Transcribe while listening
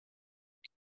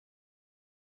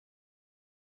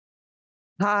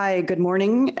Hi, good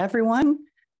morning, everyone.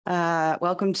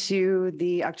 Welcome to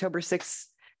the October 6th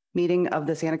meeting of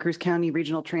the Santa Cruz County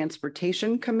Regional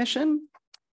Transportation Commission.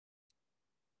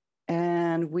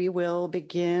 And we will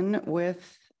begin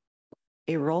with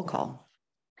a roll call.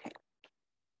 Okay.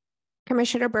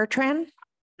 Commissioner Bertrand?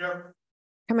 Here.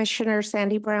 Commissioner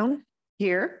Sandy Brown?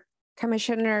 Here.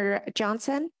 Commissioner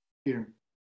Johnson? Here.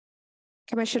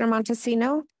 Commissioner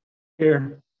Montesino?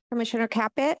 Here. Commissioner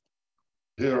Caput?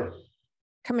 Here.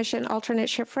 Commission Alternate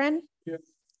Schifrin? Here.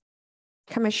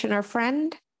 Commissioner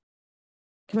Friend?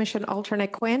 Commission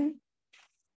Alternate Quinn?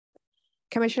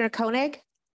 Commissioner Koenig?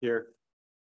 Here.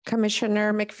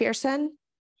 Commissioner McPherson?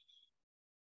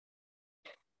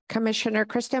 Commissioner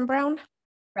Kristen Brown?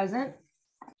 Present.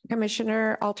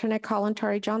 Commissioner Alternate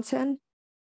Kalantari Johnson?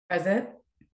 Present.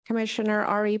 Commissioner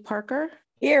R.E. Parker?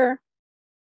 Here.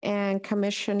 And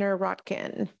Commissioner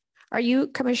Rotkin. Are you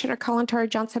Commissioner Kalantari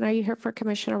Johnson? Are you here for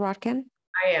Commissioner Rotkin?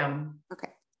 I am. Okay.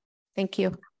 Thank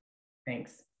you.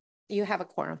 Thanks. You have a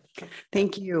quorum.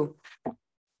 Thank you.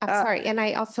 I'm sorry. And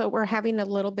we're having a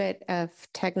little bit of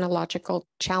technological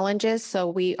challenges. So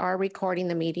we are recording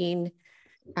the meeting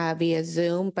via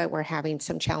Zoom, but we're having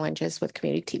some challenges with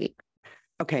community TV.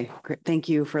 Okay, great. Thank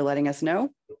you for letting us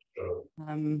know.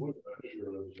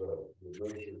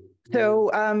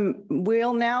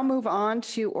 We'll now move on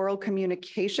to oral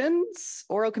communications.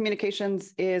 Oral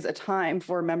communications is a time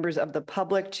for members of the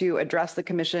public to address the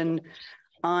commission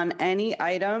on any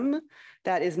item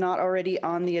that is not already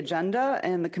on the agenda,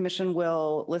 and the commission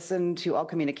will listen to all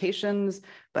communications,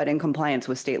 but in compliance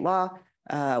with state law,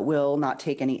 will not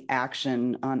take any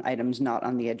action on items not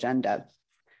on the agenda.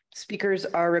 Speakers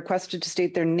are requested to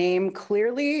state their name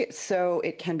clearly so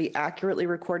it can be accurately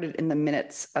recorded in the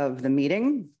minutes of the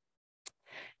meeting.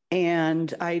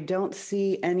 And I don't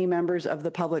see any members of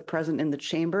the public present in the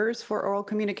chambers for oral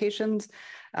communications.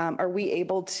 Are we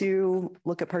able to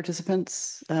look at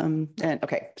participants?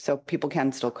 Okay, so people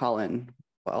can still call in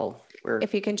while we're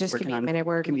If you can just give me a minute,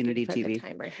 we're community looking for the TV.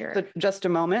 time right here. So just a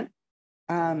moment.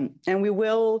 And we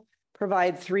will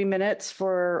provide 3 minutes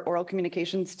for oral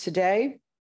communications today.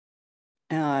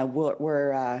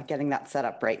 We're getting that set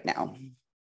up right now.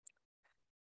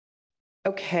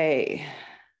 Okay.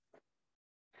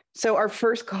 So our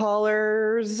first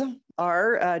callers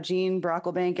are Jean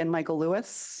Brocklebank and Michael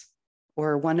Lewis,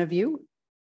 or one of you.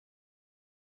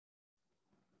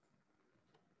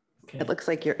 Okay. It looks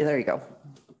like there you go.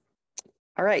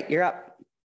 All right, you're up.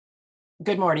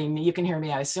 Good morning. You can hear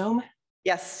me, I assume?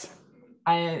 Yes.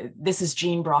 This is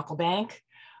Jean Brocklebank.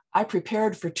 I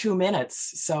prepared for 2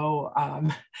 minutes, so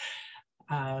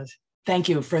thank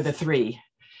you for the 3.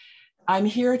 I'm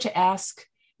here to ask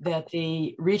that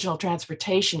the Regional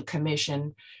Transportation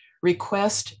Commission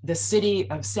request the City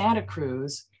of Santa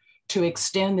Cruz to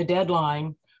extend the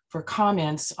deadline for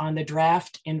comments on the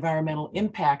draft environmental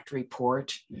impact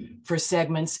report for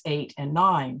segments 8 and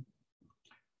 9.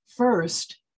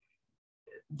 First,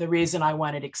 the reason I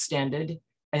want it extended,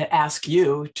 ask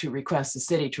you to request the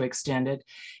city to extend it,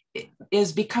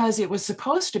 is because it was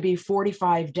supposed to be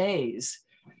 45 days,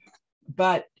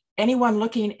 but anyone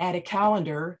looking at a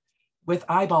calendar with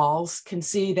eyeballs can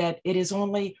see that it is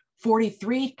only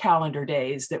 43 calendar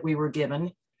days that we were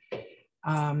given,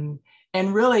 and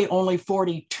really only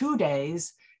 42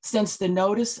 days since the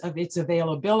notice of its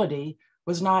availability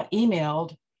was not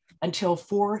emailed until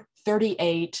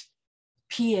 4:38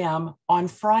 p.m. on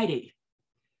Friday.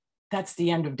 That's the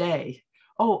end of day.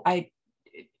 Oh,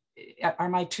 are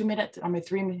my 2 minutes, are my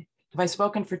 3 minutes, have I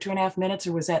spoken for 2.5 minutes,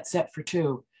 or was that set for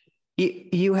 2?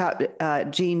 You have,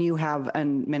 Jean, you have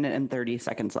 1 minute and 30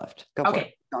 seconds left. Go for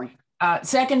it.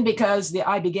 Second, because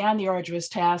I began the arduous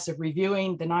task of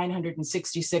reviewing the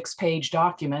 966-page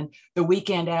document the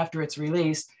weekend after its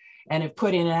release and have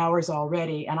put in hours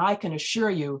already. And I can assure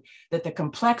you that the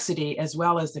complexity as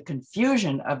well as the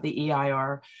confusion of the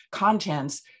EIR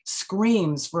contents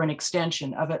screams for an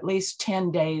extension of at least 10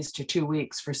 days to 2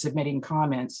 weeks for submitting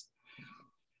comments.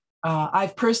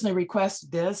 I've personally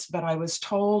requested this, but I was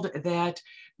told that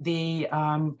the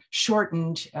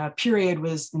shortened period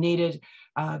was needed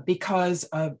because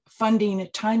of funding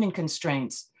timing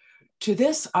constraints. To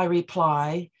this, I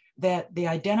reply that the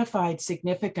identified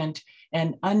significant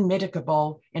and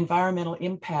unmitigable environmental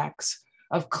impacts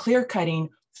of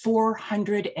clear-cutting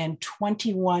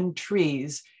 421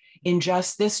 trees in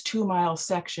just this 2-mile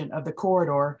section of the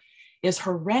corridor is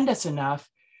horrendous enough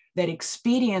that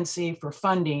expediency for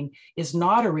funding is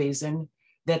not a reason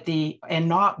that and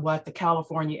not what the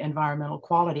California Environmental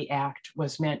Quality Act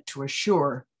was meant to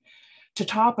assure. To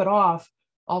top it off,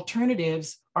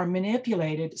 alternatives are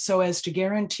manipulated so as to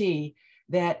guarantee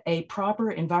that a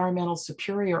proper environmental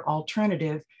superior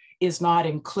alternative is not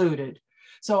included.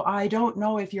 So I don't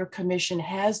know if your commission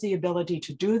has the ability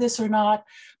to do this or not,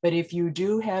 but if you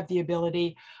do have the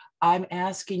ability, I'm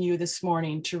asking you this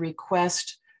morning to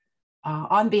request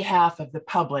on behalf of the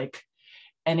public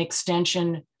an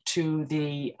extension to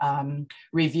the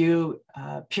review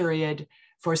period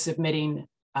for submitting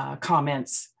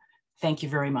comments. Thank you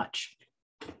very much.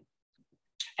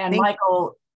 And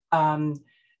Michael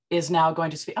is now going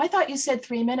to speak. I thought you said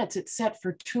 3 minutes. It's set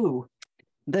for 2.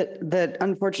 That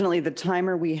unfortunately the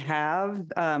timer we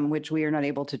have, which we are not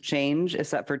able to change, is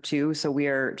set for 2. So we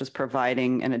are just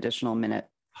providing an additional minute.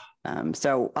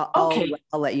 So I'll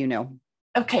let you know.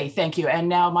 Okay, thank you. And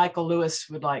now Michael Lewis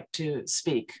would like to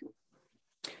speak.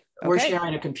 Okay. We're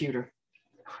sharing a computer.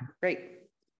 Great.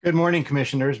 Good morning,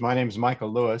 commissioners. My name is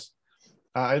Michael Lewis.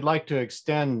 I'd like to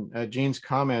extend Jean's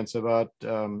comments about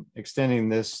extending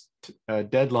this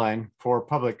deadline for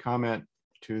public comment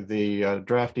to the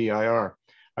draft EIR.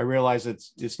 I realize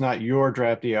it's not your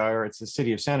draft EIR, it's the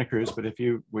city of Santa Cruz, but if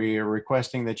we are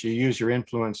requesting that you use your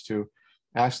influence to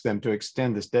ask them to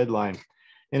extend this deadline.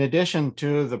 In addition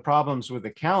to the problems with the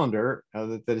calendar,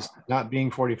 that is not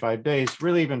being 45 days,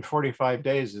 really even 45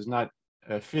 days is not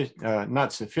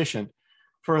sufficient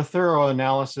for a thorough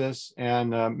analysis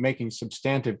and making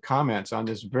substantive comments on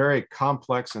this very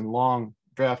complex and long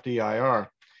draft EIR.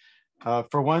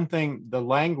 For one thing, the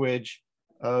language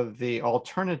of the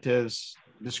alternatives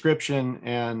description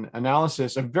and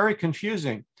analysis are very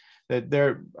confusing. That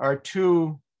there are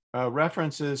 2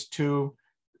 references to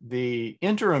the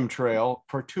interim trail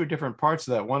for 2 different parts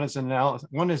of that. One is an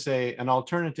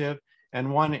alternative,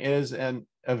 and one is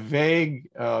a vague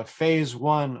phase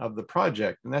 1 of the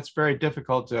project, and that's very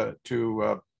difficult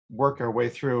to work our way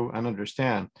through and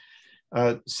understand.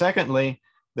 Secondly,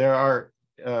 there are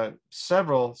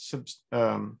several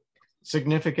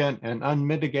significant and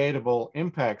unmitigatable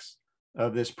impacts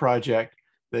of this project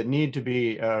that need to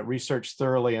be researched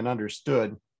thoroughly and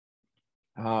understood.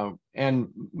 And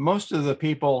most of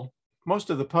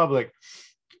the public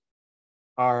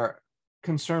are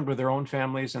concerned with their own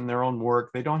families and their own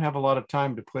work. They don't have a lot of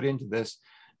time to put into this.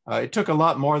 It took a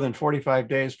lot more than 45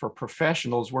 days for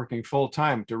professionals working full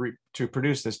time to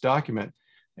produce this document.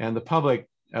 And the public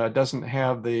doesn't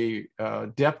have the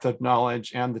depth of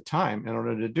knowledge and the time in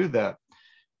order to do that.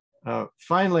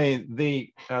 Finally,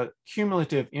 the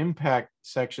cumulative impact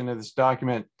section of this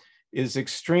document is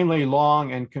extremely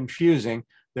long and confusing.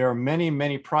 There are many,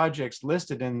 many projects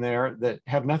listed in there that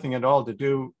have nothing at all to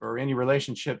do or any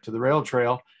relationship to the rail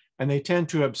trail, and they tend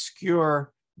to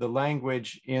obscure the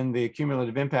language in the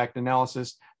cumulative impact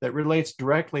analysis that relates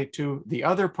directly to the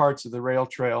other parts of the rail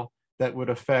trail that would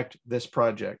affect this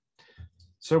project.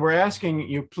 So we're asking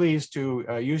you please to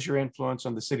use your influence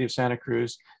on the city of Santa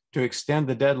Cruz to extend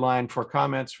the deadline for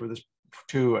comments for this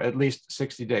to at least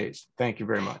 60 days. Thank you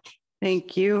very much.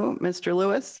 Thank you, Mr.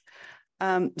 Lewis.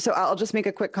 So I'll just make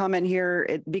a quick comment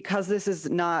here. Because this is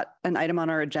not an item on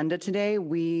our agenda today,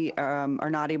 we are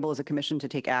not able as a commission to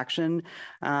take action.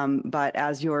 But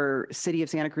as your City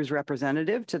of Santa Cruz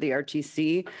representative to the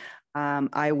RTC,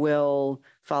 I will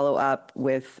follow up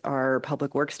with our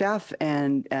public work staff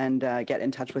and get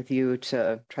in touch with you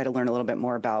to try to learn a little bit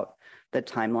more about the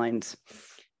timelines.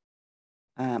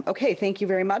 Okay, thank you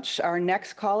very much. Our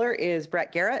next caller is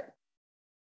Brett Garrett.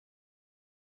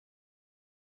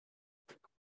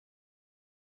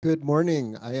 Good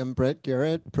morning. I am Brett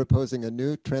Garrett, proposing a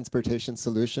new transportation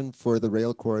solution for the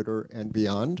rail corridor and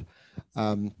beyond.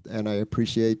 And I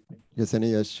appreciate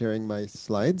Yesenia sharing my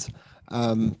slides.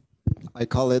 I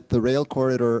call it the Rail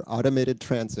Corridor Automated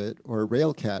Transit, or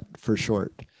RailCat for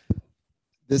short.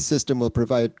 This system will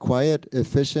provide quiet,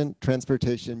 efficient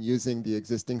transportation using the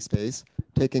existing space,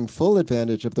 taking full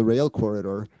advantage of the rail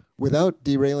corridor without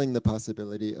derailing the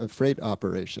possibility of freight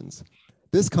operations.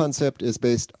 This concept is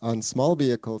based on small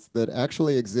vehicles that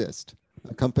actually exist.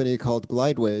 A company called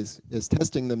Glideways is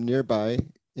testing them nearby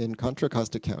in Contra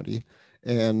Costa County,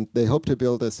 and they hope to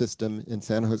build a system in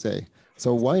San Jose.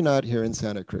 So why not here in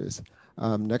Santa Cruz?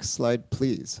 Next slide,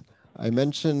 please. I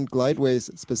mentioned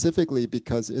Glideways specifically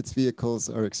because its vehicles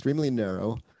are extremely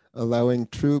narrow, allowing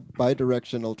true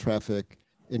bidirectional traffic,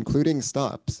 including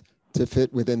stops, to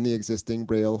fit within the existing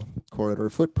rail corridor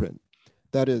footprint.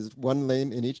 That is 1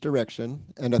 lane in each direction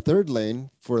and a 3rd lane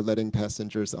for letting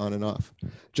passengers on and off.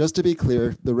 Just to be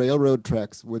clear, the railroad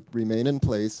tracks would remain in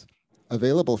place,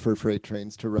 available for freight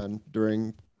trains to run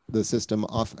during the system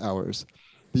off hours.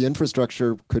 The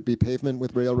infrastructure could be pavement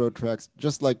with railroad tracks,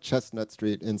 just like Chestnut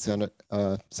Street in Santa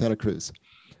Cruz.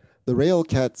 The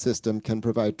RailCat system can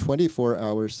provide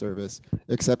 24-hour service,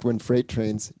 except when freight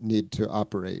trains need to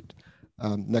operate.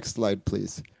 Next slide,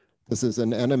 please. This is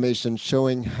an animation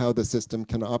showing how the system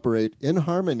can operate in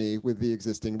harmony with the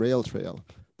existing rail trail.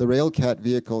 The Railcat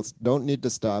vehicles don't need to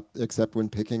stop except when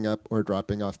picking up or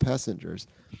dropping off passengers.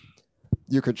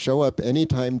 You could show up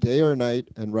anytime, day or night,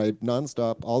 and ride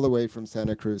nonstop all the way from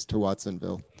Santa Cruz to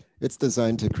Watsonville. It's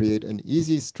designed to create an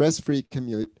easy, stress-free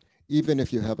commute, even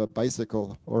if you have a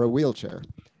bicycle or a wheelchair.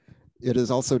 It is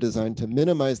also designed to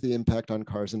minimize the impact on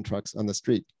cars and trucks on the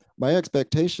street. My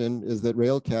expectation is that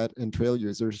Railcat and trail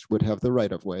users would have the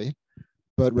right of way,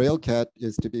 but Railcat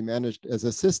is to be managed as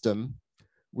a system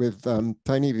with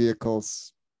tiny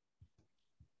vehicles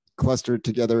clustered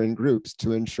together in groups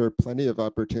to ensure plenty of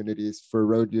opportunities for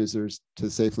road users to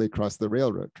safely cross the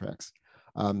railroad tracks.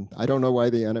 I don't know why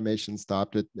the animation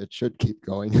stopped. It should keep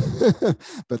going,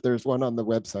 but there's one on the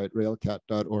website,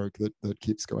 railcat.org, that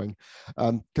keeps going.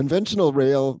 Conventional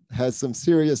rail has some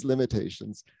serious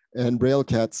limitations, and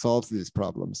Railcat solves these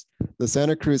problems. The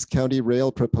Santa Cruz County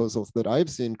rail proposals that I've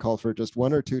seen call for just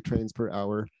 1 or 2 trains per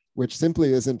hour, which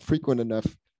simply isn't frequent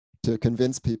enough to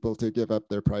convince people to give up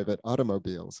their private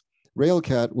automobiles.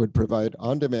 Railcat would provide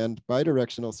on-demand,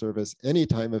 bi-directional service any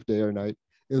time of day or night,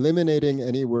 eliminating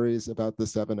any worries about the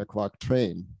 7 o'clock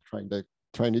train, trying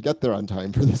to get there on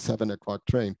time for the 7 o'clock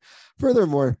train.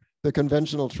 Furthermore, the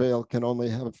conventional train could only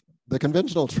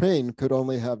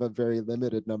have a very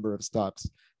limited number of stops,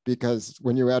 because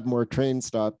when you add more train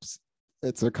stops,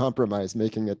 it's a compromise,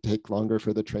 making it take longer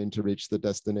for the train to reach the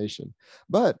destination.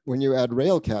 But when you add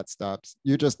Railcat stops,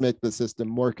 you just make the system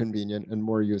more convenient and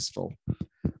more useful.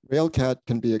 Railcat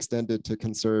can be extended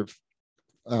to serve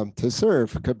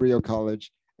Cabrillo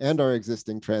College and our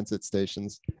existing transit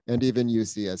stations, and even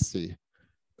UCSC.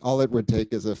 All it would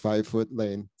take is a 5-foot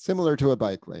lane, similar to a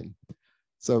bike lane.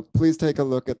 So please take a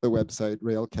look at the website,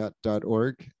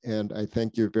 railcat.org, and I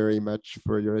thank you very much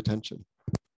for your attention.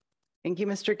 Thank you,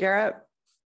 Mr. Garrett.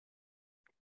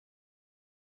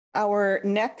 Our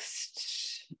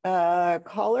next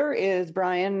caller is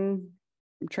Brian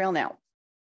from Trail Now.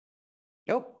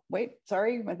 Oh, wait,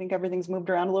 sorry. I think everything's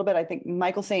moved around a little bit. I think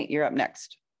Michael Saint, you're up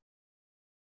next.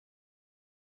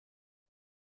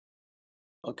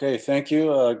 Okay, thank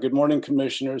you. Good morning,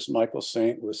 commissioners. Michael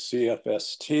Saint with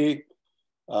CFST.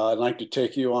 I'd like to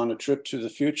take you on a trip to the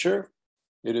future.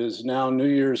 It is now New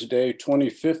Year's Day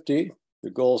 2050. The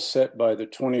goals set by the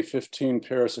 2015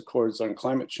 Paris Accords on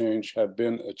Climate Change have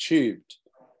been achieved.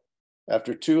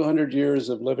 After 200 years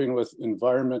of living with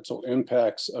environmental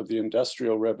impacts of the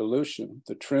Industrial Revolution,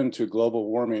 the trend to global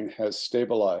warming has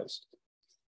stabilized.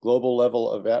 Global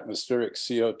level of atmospheric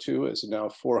CO2 is now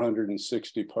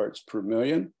 460 parts per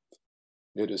million.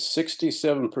 It is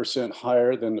 67%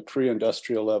 higher than the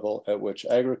pre-industrial level at which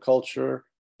agriculture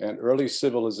and early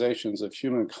civilizations of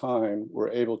humankind were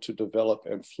able to develop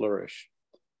and flourish.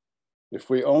 If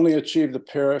we only achieve the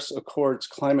Paris Accords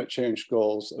climate change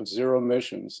goals of zero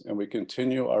emissions, and we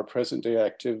continue our present day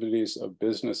activities of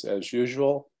business as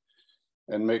usual,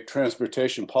 and make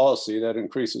transportation policy that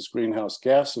increases greenhouse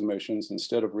gas emissions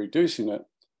instead of reducing it,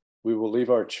 we will leave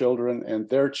our children and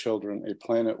their children a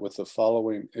planet with the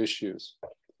following issues.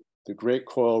 The great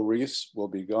coral reefs will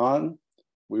be gone.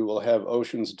 We will have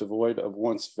oceans devoid of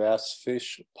once vast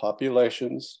fish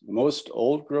populations. Most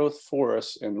old growth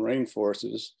forests and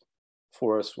rainforests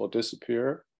will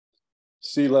disappear.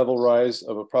 Sea level rise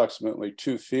of approximately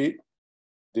 2 feet.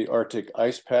 The Arctic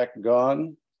ice pack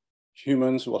gone.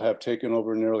 Humans will have taken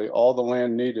over nearly all the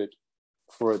land needed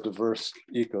for a diverse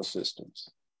ecosystems.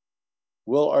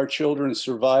 Will our children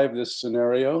survive this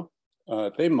scenario?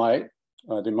 They might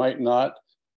not.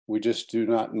 We just do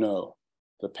not know.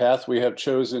 The path we have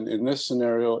chosen in this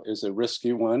scenario is a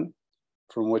risky one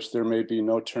from which there may be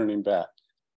no turning back.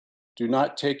 Do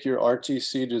not take your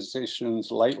RTC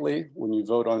decisions lightly when you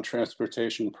vote on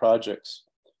transportation projects.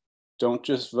 Don't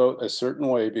just vote a certain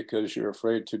way because you're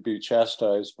afraid to be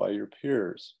chastised by your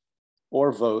peers,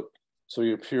 or vote so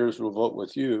your peers will vote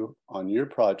with you on your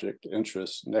project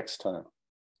interests next time.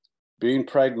 Being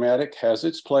pragmatic has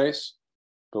its place,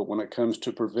 but when it comes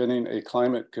to preventing a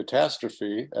climate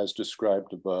catastrophe, as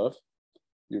described above,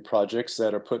 your projects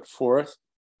that are put forth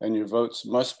and your votes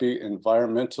must be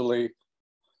environmentally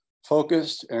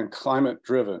focused and climate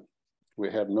driven.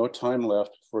 We have no time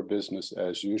left for business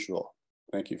as usual.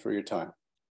 Thank you for your time.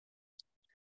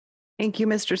 Thank you,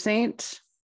 Mr. Saint.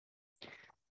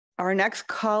 Our next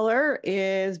caller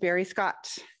is Barry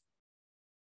Scott.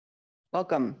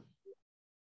 Welcome.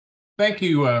 Thank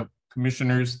you,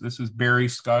 commissioners. This is Barry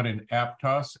Scott in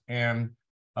Aptos, and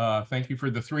thank you for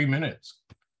the 3 minutes.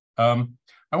 I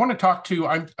want to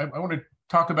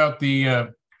talk about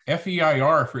the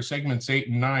FEIR for segments 8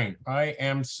 and 9. I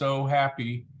am so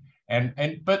happy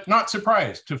but not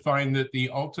surprised to find that the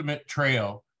ultimate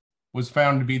trail was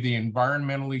found to be the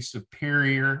environmentally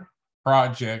superior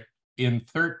project in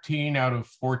 13 out of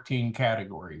 14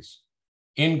 categories,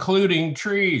 including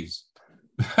trees.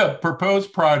 The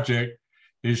proposed project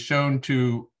is shown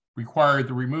to require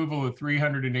the removal of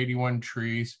 381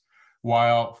 trees,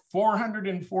 while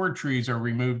 404 trees are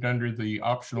removed under the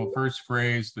optional first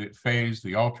phase,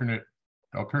 the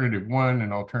alternative 1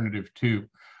 and alternative 2.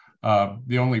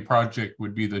 The only project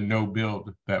would be the no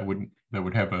build that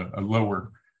would have a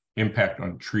lower impact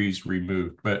on trees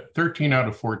removed, but 13 out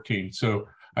of 14. So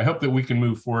I hope that we can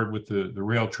move forward with the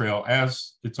rail trail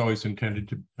as it's always intended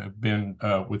to have been,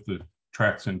 with the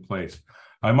tracks in place.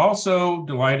 I'm also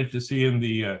delighted to see in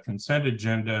the consent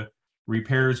agenda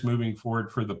repairs moving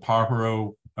forward for the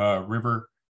Pajaro River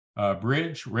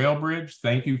rail bridge.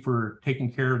 Thank you for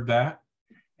taking care of that.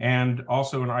 And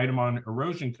also an item on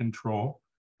erosion control,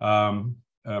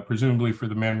 presumably for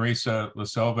the Manresa La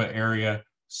Selva area,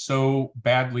 so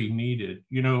badly needed.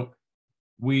 You know,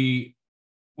 we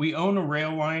own a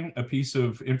rail line, a piece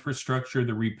of infrastructure.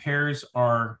 The repairs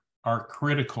are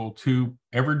critical to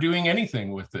ever doing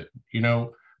anything with it. You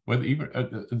know, whether even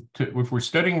if we're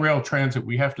studying rail transit,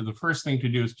 we have to, the first thing to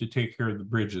do is to take care of the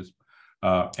bridges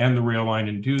and the rail line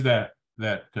and do that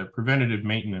preventative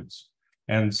maintenance.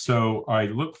 And so I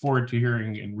look forward to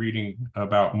hearing and reading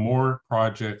about more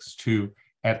projects to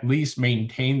at least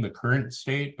maintain the current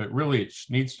state, but really it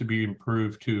needs to be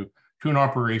improved to an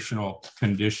operational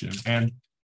condition. And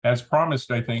as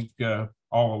promised, I think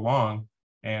all along,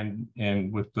 and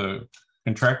with the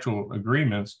contractual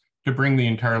agreements, to bring the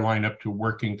entire line up to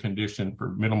working condition for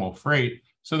minimal freight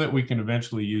so that we can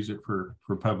eventually use it for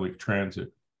public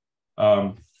transit.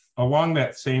 Along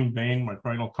that same vein, my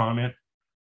final comment,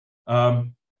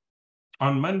 on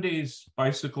Monday's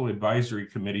Bicycle Advisory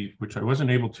Committee, which I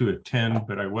wasn't able to attend,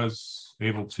 but I was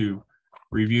able to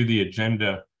review the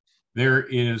agenda, there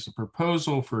is a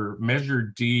proposal for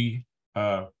Measure D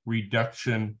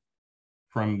reduction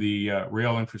from the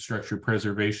rail infrastructure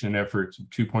preservation efforts of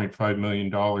 $2.5 million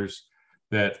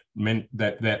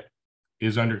that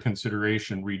is under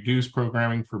consideration. Reduce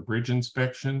programming for bridge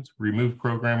inspections, remove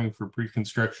programming for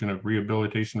pre-construction of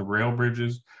rehabilitation of rail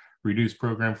bridges, reduce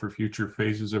program for future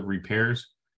phases of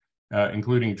repairs,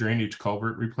 including drainage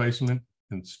culvert replacement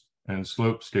and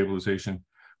slope stabilization.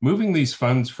 Moving these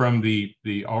funds from the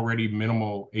already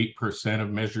minimal 8%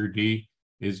 of Measure D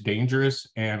is dangerous,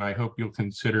 and I hope you'll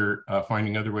consider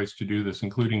finding other ways to do this,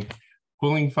 including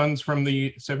pulling funds from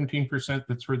the 17%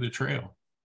 that's for the trail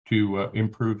to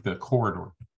improve the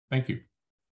corridor. Thank you.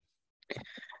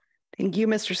 Thank you,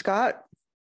 Mr. Scott.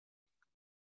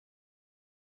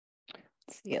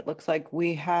 Let's see, it looks like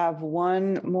we have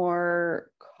one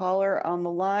more caller on the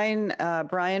line.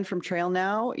 Brian from Trail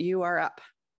Now, you are up.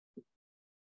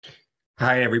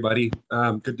 Hi, everybody.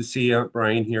 Good to see you.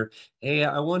 Brian here. Hey,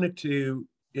 I wanted to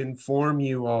inform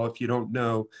you all, if you don't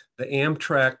know, the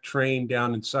Amtrak train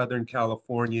down in Southern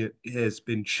California has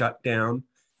been shut down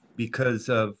because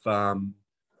of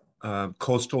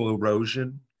coastal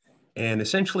erosion. And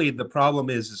essentially the problem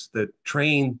is the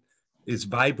train is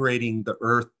vibrating the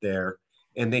earth there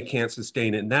and they can't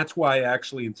sustain it. And that's why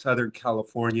actually in Southern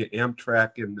California,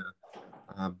 Amtrak in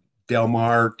the Del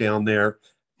Mar down there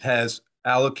has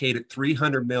allocated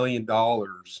 $300 million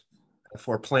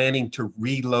for planning to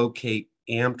relocate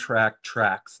Amtrak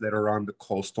tracks that are on the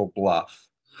coastal bluff.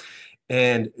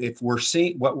 And if we're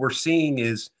seeing, what we're seeing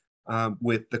is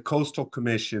with the Coastal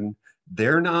Commission,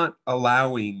 they're not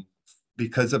allowing,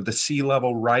 because of the sea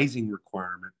level rising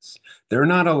requirements, they're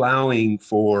not allowing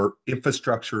for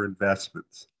infrastructure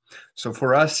investments. So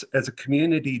for us as a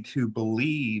community to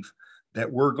believe that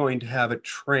we're going to have a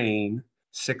train,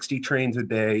 60 trains a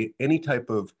day, any type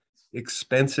of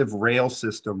expensive rail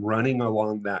system running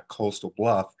along that coastal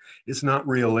bluff is not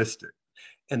realistic.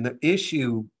 And the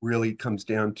issue really comes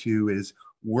down to is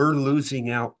we're losing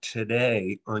out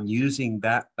today on using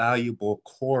that valuable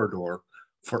corridor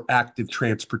for active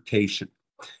transportation.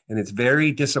 And it's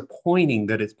very disappointing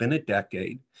that it's been a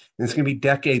decade, and it's going to be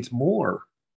decades more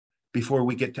before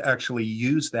we get to actually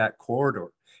use that corridor.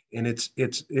 And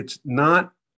it's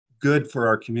not good for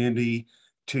our community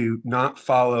to not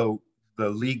follow the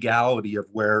legality of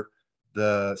where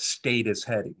the state is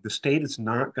heading. The state is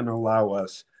not going to allow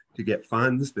us to get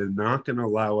funds. They're not going to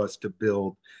allow us to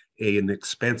build an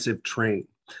expensive train.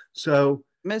 So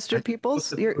Mr.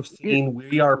 Peoples,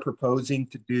 we are proposing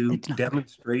to do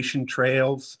demonstration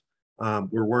trails.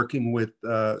 We're working with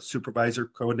Supervisor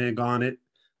Koenig on it.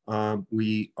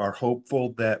 We are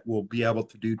hopeful that we'll be able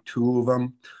to do 2 of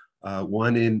them,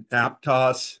 one in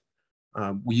Aptos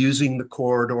We're using the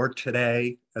corridor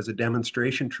today as a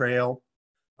demonstration trail.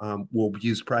 We'll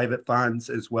use private funds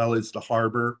as well as the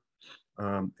harbor.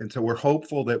 And so we're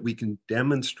hopeful that we can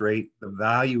demonstrate the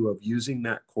value of using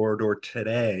that corridor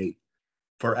today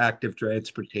for active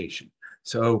transportation.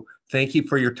 So thank you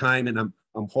for your time. And I'm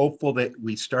hopeful that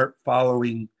we start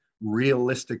following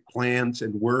realistic plans,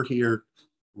 and we're here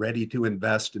ready to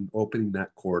invest in opening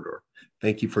that corridor.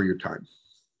 Thank you for your time.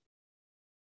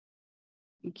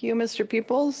 Thank you, Mr.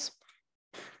 Peoples.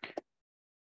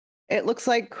 It looks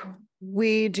like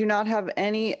we do not have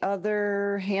any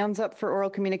other hands up for oral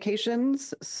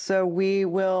communications, so we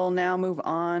will now move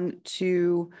on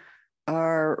to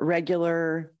our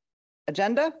regular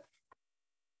agenda.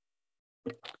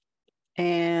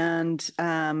 And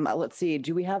let's see,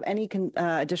 do we have any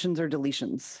additions or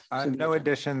deletions? No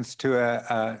additions to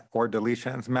or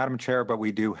deletions, Madam Chair, but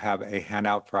we do have a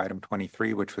handout for item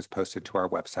 23, which was posted to our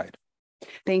website.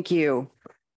 Thank you.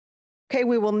 Okay,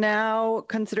 we will now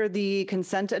consider the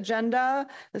consent agenda.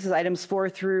 This is items 4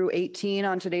 through 18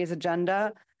 on today's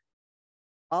agenda.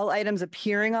 All items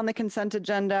appearing on the consent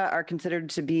agenda are considered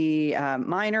to be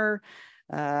minor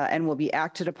and will be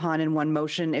acted upon in one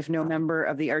motion if no member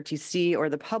of the RTC or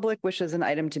the public wishes an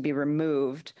item to be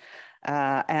removed.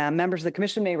 Members of the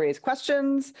commission may raise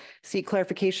questions, seek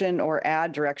clarification, or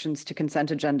add directions to consent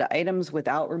agenda items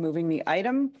without removing the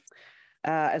item,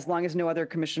 as long as no other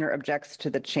commissioner objects to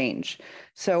the change.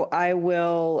 So I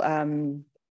will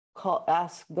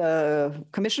ask the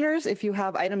commissioners if you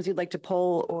have items you'd like to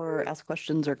pull or ask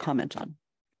questions or comment on.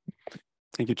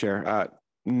 Thank you, Chair.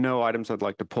 No items I'd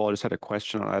like to pull. I just had a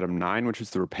question on item 9, which is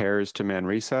the repairs to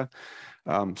Manresa.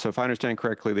 So if I understand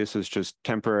correctly, this is just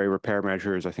temporary repair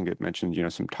measures. I think it mentioned,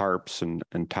 some tarps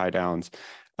and tie downs.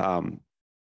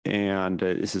 And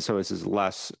this is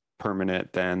less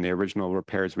permanent than the original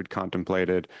repairs we'd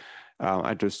contemplated.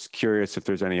 I'm just curious if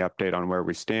there's any update on where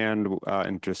we stand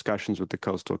in discussions with the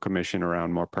Coastal Commission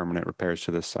around more permanent repairs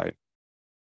to this site.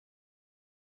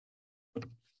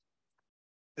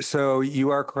 So you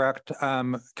are correct,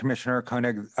 Commissioner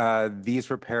Koenig. These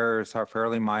repairs are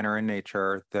fairly minor in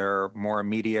nature. They're more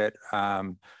immediate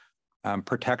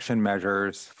protection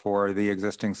measures for the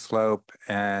existing slope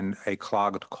and a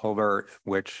clogged culvert,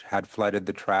 which had flooded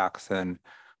the tracks and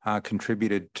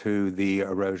contributed to the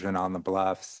erosion on the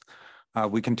bluffs.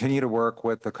 We continue to work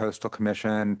with the Coastal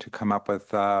Commission to come up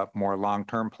with a more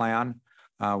long-term plan.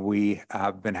 We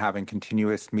have been having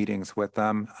continuous meetings with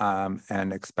them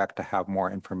and expect to have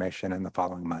more information in the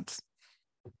following months.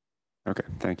 Okay,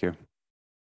 thank you.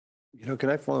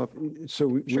 Can I follow up? So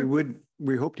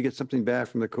we hope to get something back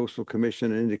from the Coastal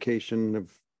Commission, an indication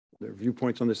of their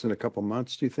viewpoints on this in a couple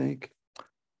months, do you think?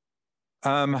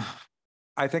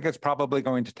 I think it's probably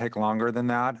going to take longer than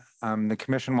that. The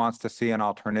commission wants to see an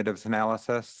alternatives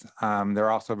analysis.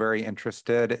 They're also very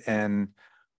interested in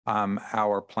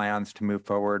our plans to move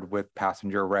forward with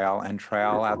passenger rail and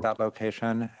trail at that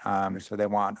location. So they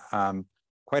want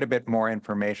quite a bit more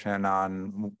information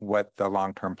on what the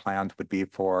long-term plans would be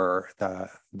for the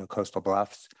coastal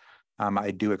bluffs.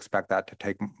 I do expect that to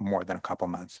take more than a couple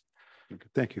months. Okay,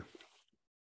 thank you.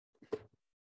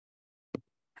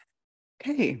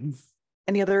 Okay.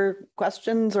 Any other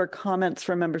questions or comments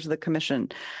from members of the commission?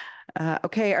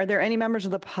 Okay, are there any members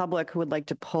of the public who would like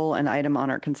to pull an item on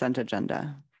our consent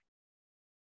agenda?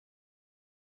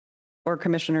 Or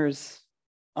commissioners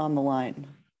on the line?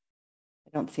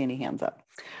 I don't see any hands up.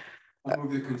 I'll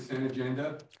move the consent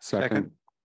agenda. Second.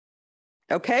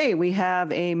 Okay, we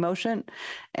have a motion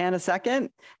and a second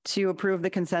to approve the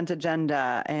consent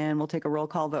agenda, and we'll take a roll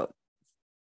call vote.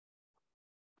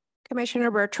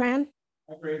 Commissioner Bertrand.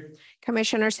 Agree.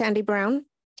 Commissioner Sandy Brown.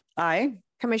 Aye.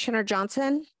 Commissioner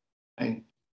Johnson. Aye.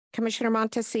 Commissioner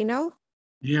Montesino.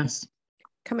 Yes.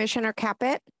 Commissioner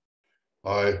Caput.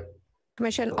 Aye.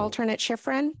 Commissioner Alternate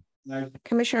Schifrin. Aye.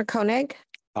 Commissioner Koenig.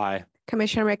 Aye.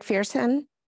 Commissioner McPherson.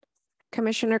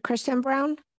 Commissioner Kristen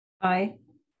Brown. Aye.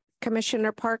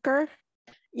 Commissioner Parker.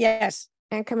 Yes.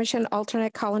 And Commissioner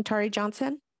Alternate Kalantari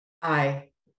Johnson. Aye.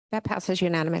 That passes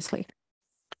unanimously.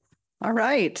 All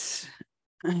right.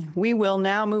 We will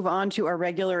now move on to our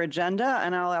regular agenda,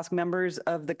 and I'll ask members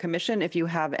of the commission if you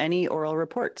have any oral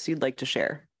reports you'd like to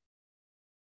share.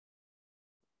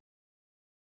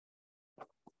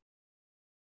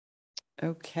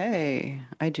 Okay,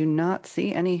 I do not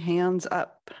see any hands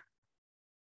up.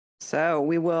 So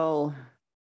we will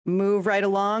move right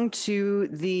along to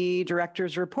the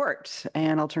director's report,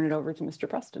 and I'll turn it over to Mr.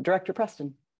 Preston, Director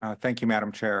Preston. Thank you,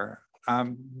 Madam Chair.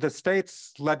 The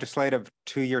state's legislative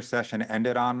two-year session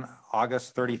ended on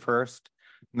August 31st.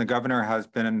 The governor has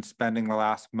been spending the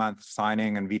last month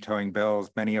signing and vetoing bills,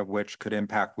 many of which could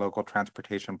impact local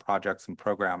transportation projects and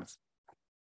programs.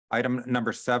 Item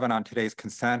number 7 on today's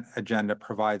consent agenda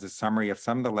provides a summary of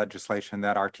some of the legislation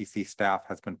that RTC staff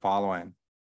has been following.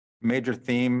 A major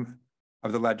theme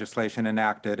of the legislation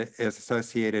enacted is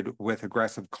associated with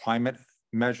aggressive climate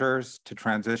measures to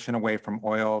transition away from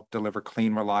oil, deliver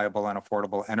clean, reliable, and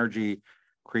affordable energy,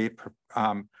 create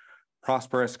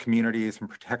prosperous communities, and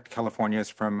protect Californians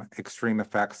from extreme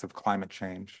effects of climate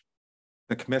change.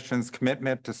 The Commission's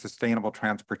commitment to sustainable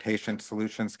transportation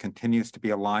solutions continues to be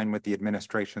aligned with the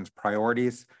administration's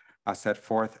priorities set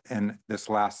forth in this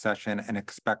last session and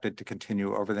expected to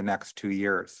continue over the next 2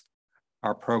 years.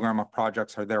 Our program of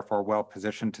projects are therefore well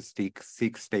positioned to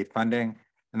seek state funding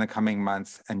in the coming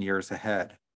months and years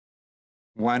ahead.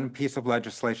 One piece of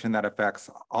legislation that affects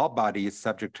all bodies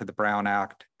subject to the Brown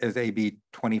Act is AB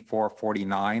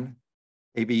 2449.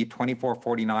 AB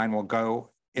 2449 will go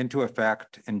into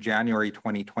effect in January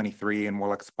 2023 and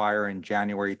will expire in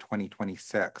January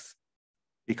 2026.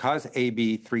 Because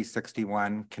AB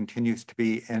 361 continues to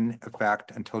be in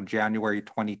effect until January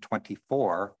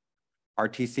 2024,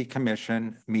 RTC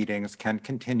Commission meetings can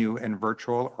continue in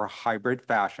virtual or hybrid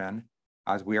fashion,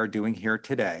 as we are doing here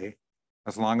today,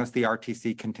 as long as the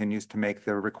RTC continues to make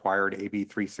the required AB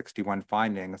 361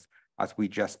 findings, as we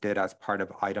just did as part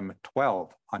of item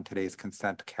 12 on today's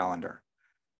consent calendar.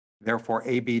 Therefore,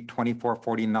 AB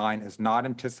 2449 is not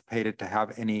anticipated to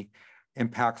have any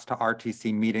impacts to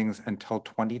RTC meetings until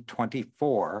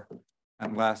 2024,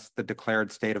 unless the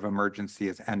declared state of emergency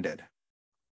is ended.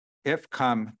 If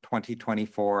come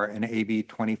 2024 and AB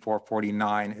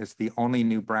 2449 is the only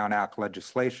new Brown Act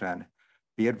legislation,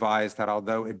 be advised that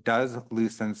although it does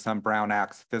loosen some Brown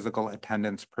Act's physical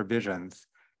attendance provisions,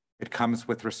 it comes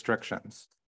with restrictions.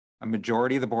 A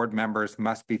majority of the board members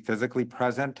must be physically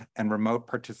present, and remote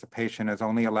participation is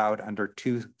only allowed under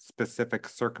 2 specific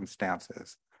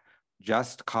circumstances: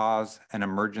 just cause and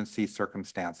emergency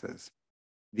circumstances.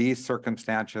 These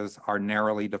circumstances are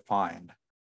narrowly defined.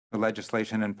 The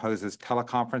legislation imposes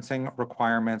teleconferencing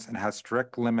requirements and has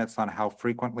strict limits on how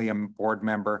frequently a board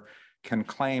member can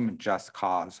claim just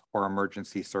cause or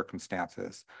emergency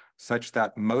circumstances, such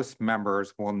that most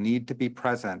members will need to be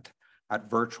present at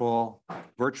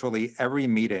virtually every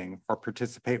meeting or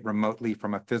participate remotely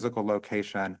from a physical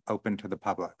location open to the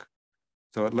public.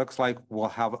 So it looks like we'll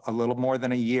have a little more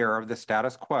than a year of the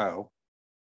status quo.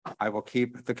 I will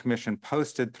keep the commission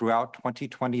posted throughout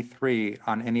 2023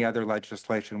 on any other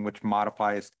legislation which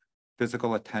modifies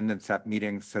physical attendance at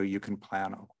meetings so you can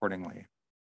plan accordingly.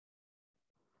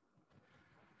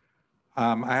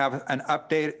 I have an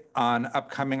update on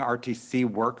upcoming RTC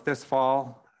work this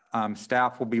fall.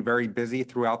 Staff will be very busy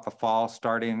throughout the fall,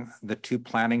 starting the 2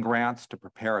 planning grants to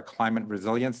prepare a climate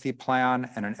resiliency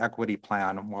plan and an equity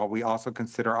plan, while we also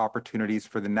consider opportunities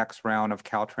for the next round of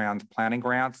Caltrans planning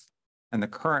grants and the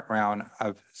current round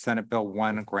of Senate Bill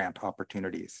 1 grant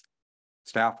opportunities.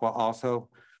 Staff will also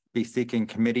be seeking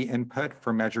committee input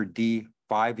for Measure D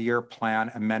 5-year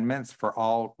plan amendments for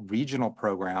all regional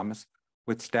programs,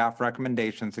 with staff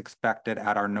recommendations expected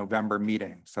at our November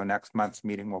meeting. So next month's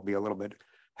meeting will be a little bit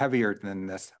heavier than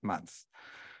this month's.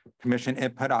 Commission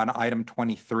input on item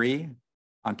 23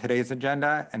 on today's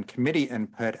agenda and committee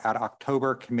input at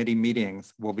October committee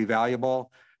meetings will be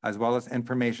valuable, as well as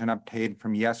information obtained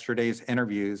from yesterday's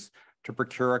interviews to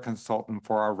procure a consultant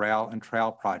for our rail and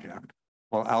trail project.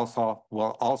 Will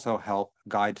also help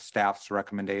guide staff's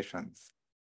recommendations.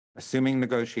 Assuming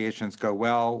negotiations go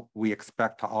well, we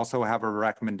expect to also have a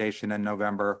recommendation in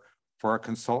November for a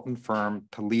consultant firm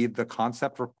to lead the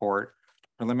concept report,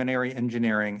 preliminary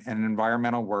engineering, and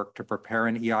environmental work to prepare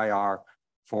an EIR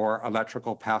for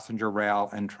electrical passenger rail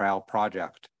and trail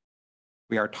project.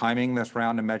 We are timing this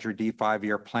round of Measure D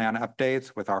 5-year plan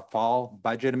updates with our fall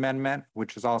budget amendment,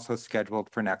 which is also scheduled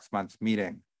for next month's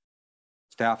meeting.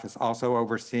 Staff is also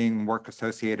overseeing work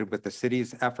associated with the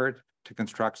city's effort to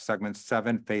construct Segment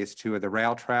 7, Phase 2 of the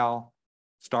rail trail,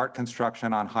 start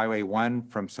construction on Highway 1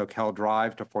 from Soquel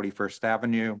Drive to 41st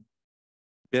Avenue,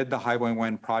 bid the Highway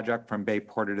 1 project from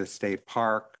Bayport to State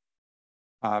Park.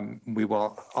 We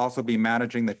will also be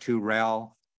managing the 2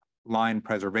 rail line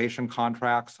preservation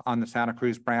contracts on the Santa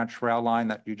Cruz branch rail line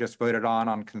that you just voted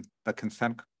on the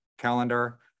consent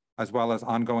calendar, as well as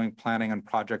ongoing planning and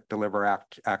project delivery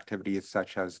activities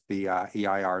such as the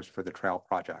EIRs for the trail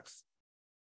projects.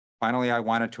 Finally, I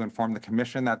wanted to inform the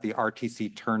commission that the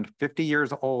RTC turned 50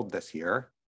 years old this year.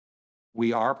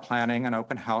 We are planning an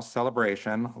open house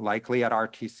celebration, likely at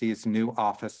RTC's new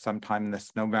office sometime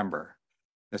this November.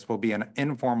 This will be an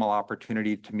informal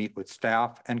opportunity to meet with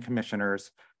staff and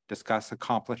commissioners discuss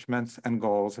accomplishments and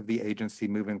goals of the agency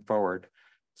moving forward.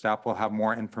 Staff will have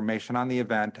more information on the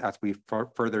event as we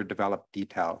further develop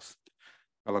details.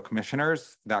 Fellow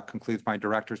commissioners, that concludes my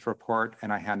director's report,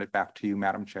 and I hand it back to you,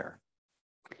 Madam Chair.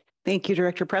 Thank you,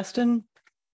 Director Preston.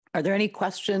 Are there any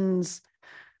questions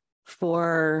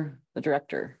for the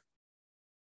director?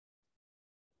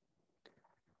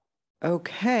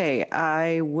 Okay,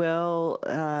 I will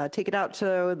take it out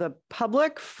to the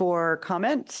public for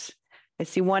comments. I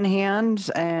see one hand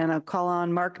and I'll call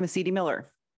on Mark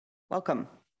Masidi-Miller. Welcome.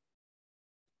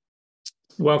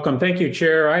 Welcome. Thank you,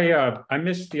 Chair. I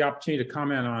missed the opportunity to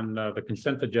comment on the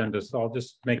consent agenda, so I'll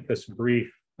just make this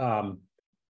brief.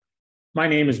 My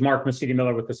name is Mark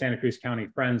Masidi-Miller with the Santa Cruz County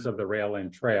Friends of the Rail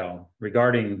and Trail.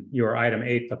 Regarding your item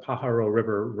 8, the Pajaro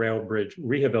River Rail Bridge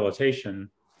rehabilitation,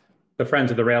 the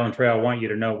Friends of the Rail and Trail want you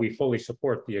to know we fully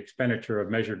support the expenditure of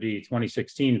Measure D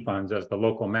 2016 funds as the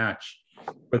local match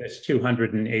for this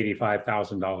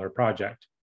 $285,000 project.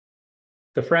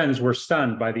 The Friends were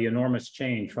stunned by the enormous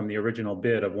change from the original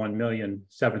bid of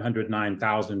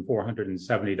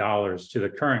 $1,709,470 to the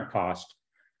current cost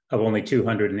of only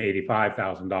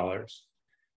 $285,000.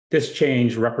 This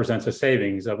change represents a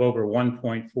savings of over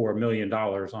 $1.4 million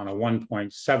on a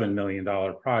 $1.7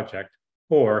 million project,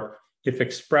 or if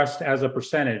expressed as a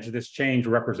percentage, this change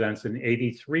represents an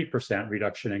 83%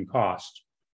 reduction in cost.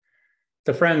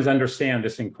 The Friends understand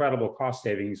this incredible cost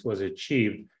savings was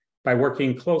achieved by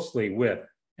working closely with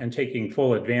and taking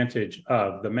full advantage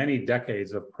of the many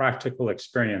decades of practical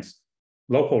experience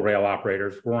local rail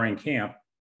operators, Roaring Camp,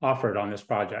 offered on this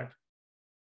project.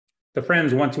 The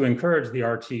Friends want to encourage the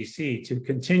RTC to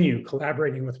continue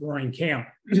collaborating with Roaring Camp.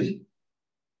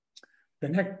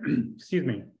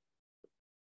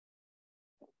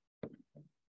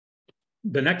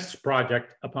 The next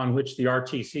project upon which the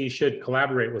RTC should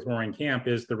collaborate with Roaring Camp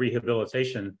is the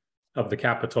rehabilitation of the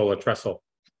Capitola Trestle.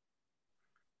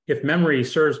 If memory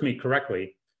serves me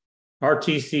correctly,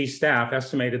 RTC staff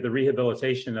estimated the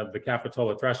rehabilitation of the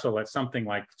Capitola Trestle at something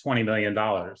like $20 million.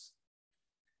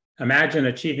 Imagine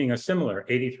achieving a similar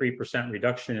 83%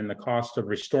 reduction in the cost of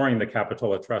restoring the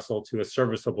Capitola Trestle to a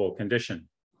serviceable condition.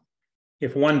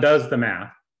 If one does the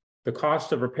math, the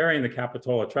cost of repairing the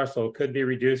Capitola Trestle could be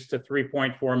reduced to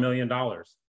 $3.4 million,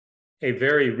 a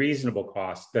very reasonable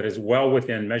cost that is well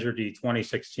within Measure D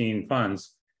 2016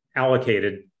 funds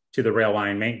allocated to the rail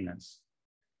line maintenance.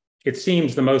 It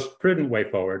seems the most prudent way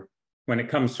forward when it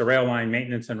comes to rail line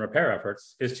maintenance and repair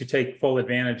efforts is to take full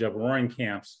advantage of Roaring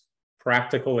Camp's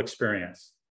practical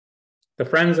experience. The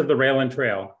Friends of the Rail and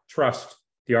Trail trust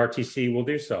the RTC will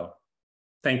do so.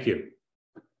 Thank you.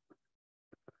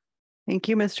 Thank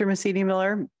you, Mr.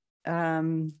 Masidi-Miller,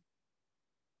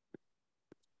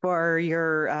 for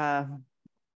your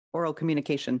oral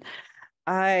communication.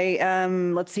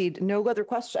 Let's see, no other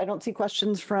questions. I don't see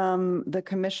questions from the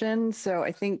commission. So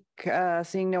I think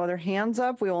seeing no other hands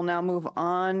up, we will now move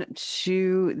on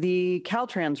to the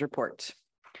Caltrans report.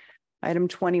 Item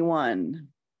 21.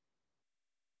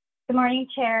 Good morning,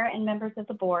 Chair and members of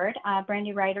the board.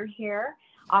 Brandy Ryder here,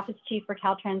 Office Chief for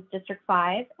Caltrans District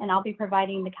 5, and I'll be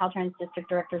providing the Caltrans District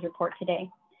Director's report today.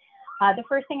 The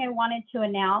first thing I wanted to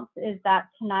announce is that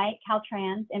tonight,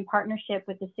 Caltrans, in partnership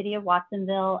with the City of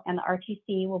Watsonville and the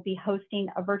RTC, will be hosting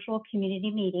a virtual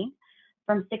community meeting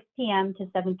from 6 p.m. to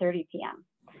 7:30 p.m.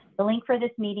 The link for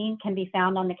this meeting can be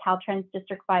found on the Caltrans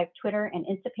District 5 Twitter and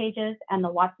Insta pages and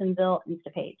the Watsonville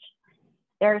Insta page.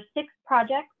 There are 6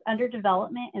 projects under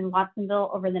development in Watsonville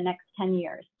over the next 10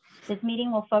 years. This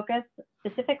meeting will focus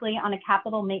specifically on a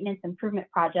capital maintenance improvement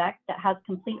project that has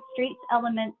complete streets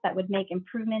elements that would make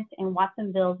improvements in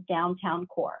Watsonville's downtown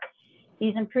core.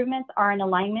 These improvements are in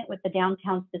alignment with the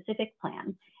downtown specific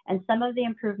plan, and some of the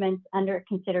improvements under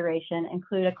consideration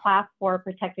include a Class 4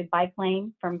 protected bike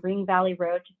lane from Green Valley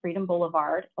Road to Freedom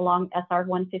Boulevard along SR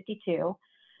 152,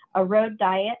 a road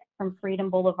diet from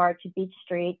Freedom Boulevard to Beach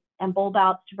Street, and bulb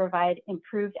outs to provide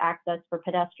improved access for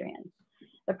pedestrians.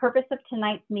 The purpose of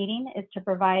tonight's meeting is to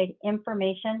provide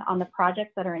information on the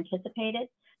projects that are anticipated,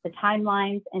 the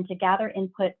timelines, and to gather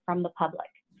input from the public.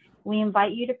 We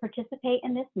invite you to participate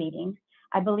in this meeting.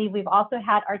 I believe we've also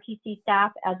had RTC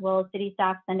staff as well as city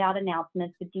staff send out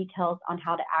announcements with details on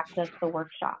how to access the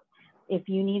workshop. If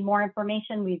you need more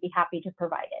information, we'd be happy to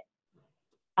provide it.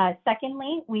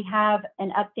 Secondly, we have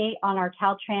an update on our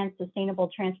Caltrans Sustainable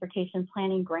Transportation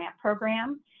Planning Grant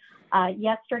Program.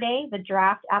 Yesterday, the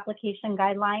draft application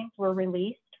guidelines were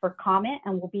released for comment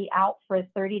and will be out for a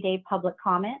 30-day public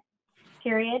comment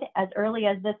period as early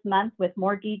as this month, with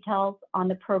more details on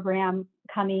the program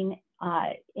coming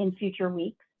in future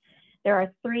weeks. There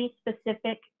are 3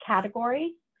 specific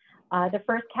categories The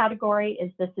first category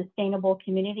is the Sustainable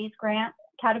Communities Grant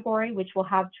category, which will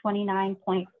have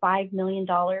 $29.5 million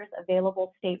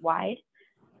available statewide.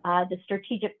 The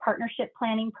Strategic Partnership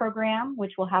Planning Program,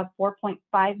 which will have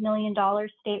 $4.5 million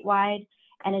statewide,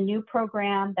 and a new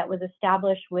program that was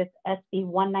established with SB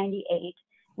 198,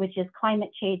 which is Climate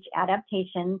Change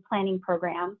Adaptation Planning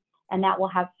Program, and that will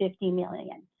have $50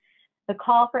 million. The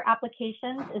call for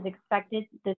applications is expected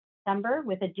this December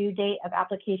with a due date of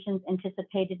applications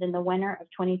anticipated in the winter of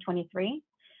 2023.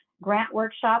 Grant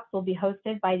workshops will be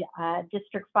hosted by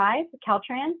District 5,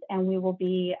 Caltrans, and we will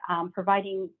be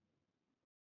providing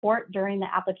support during the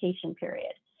application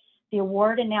period. The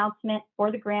award announcement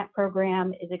for the grant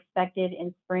program is expected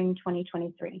in spring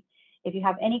 2023. If you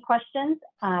have any questions,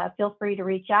 feel free to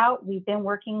reach out. We've been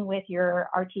working with your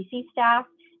RTC staff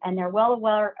and they're well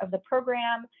aware of the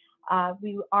program.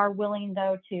 We are willing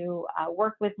though to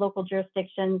work with local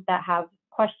jurisdictions that have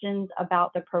questions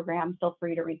about the program. Feel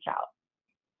free to reach out.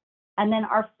 And then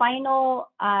our final,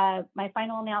 my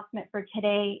final announcement for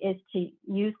today is to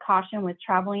use caution with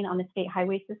traveling on the state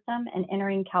highway system and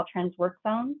entering Caltrans work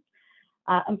zones.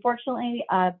 Unfortunately,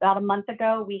 about a month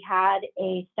ago, we had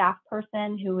a staff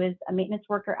person who is a maintenance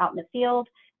worker out in the field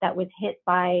that was hit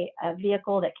by a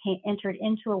vehicle that entered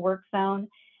into a work zone.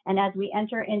 And as we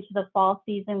enter into the fall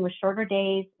season with shorter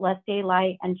days, less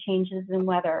daylight, and changes in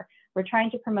weather, we're trying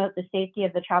to promote the safety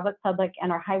of the travel public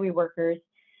and our highway workers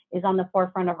is on the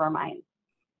forefront of our minds.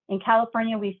 In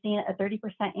California, we've seen a 30%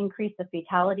 increase of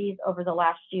fatalities over the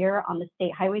last year on the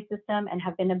state highway system and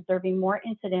have been observing more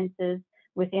incidences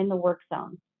within the work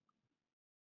zone.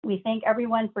 We thank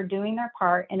everyone for doing their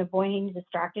part in avoiding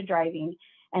distracted driving,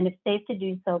 and if safe to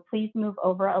do so, please move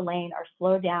over a lane or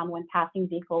slow down when passing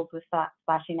vehicles with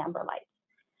flashing amber lights.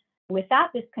 With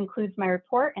that, this concludes my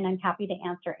report, and I'm happy to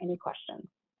answer any questions.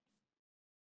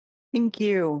 Thank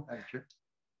you. Thank you.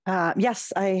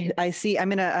 Yes, I see. I'm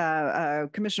gonna,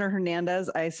 Commissioner Hernandez,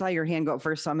 I saw your hand go up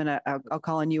first, so I'll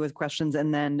call on you with questions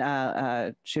and then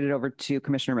shoot it over to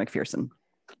Commissioner McPherson.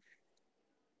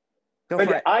 Go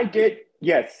for it.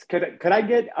 Yes, could I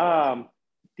get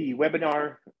the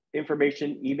webinar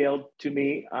information emailed to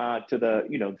me to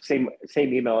the same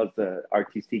email as the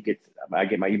RTC gets? I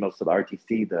get my emails to the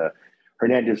RTC, the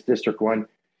Hernandez District 1,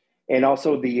 and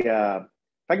also the if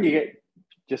I can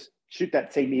just shoot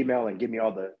that same email and give me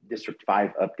all the District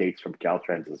 5 updates from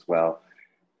Caltrans as well.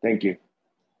 Thank you.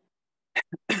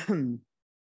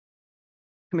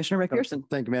 Commissioner McPherson.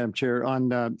 Thank you, Madam Chair.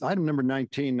 On item number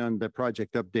 19 on the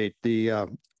project update, the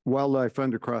wildlife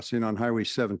undercrossing on Highway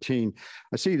 17,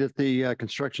 I see that the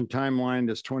construction timeline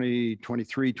is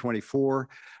 2023-24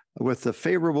 with the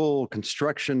favorable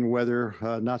construction weather,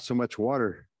 not so much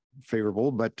water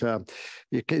favorable, but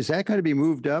is that going to be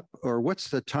moved up, or what's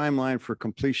the timeline for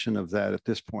completion of that at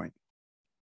this point?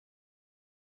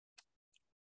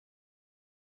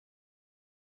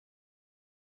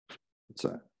 It's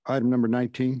item number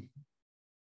 19.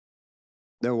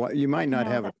 No, you might not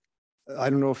have it. I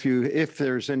don't know if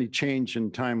there's any change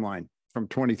in timeline from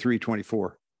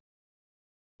 23-24.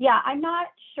 Yeah, I'm not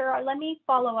sure. Let me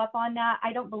follow up on that.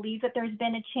 I don't believe that there's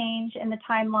been a change in the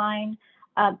timeline.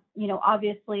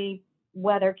 Obviously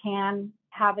weather can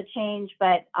have a change,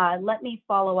 but let me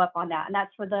follow up on that. And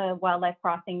that's for the wildlife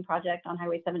crossing project on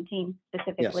Highway 17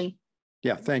 specifically. Yes.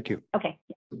 Yeah, thank you. Okay.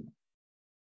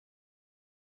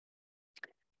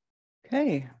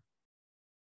 Okay.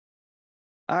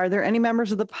 Are there any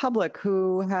members of the public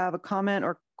who have a comment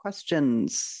or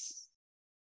questions?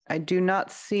 I do not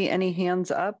see any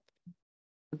hands up.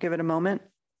 We'll give it a moment.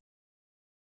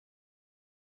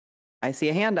 I see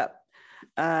a hand up.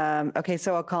 Okay,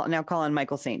 so I'll now call on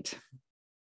Michael Saint.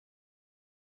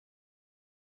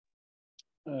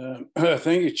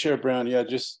 Thank you, Chair Brown. Yeah,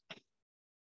 just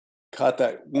caught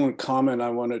that one comment.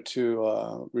 I wanted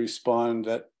to respond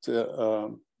that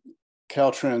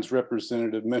Caltrans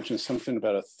representative mentioned something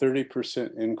about a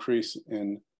 30% increase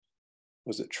in,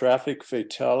 was it traffic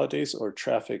fatalities or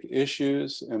traffic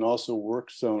issues, and also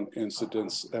work zone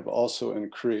incidents have also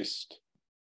increased.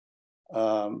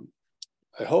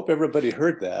 I hope everybody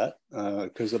heard that,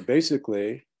 because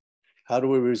basically, how do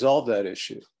we resolve that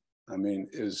issue? I mean,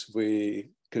 as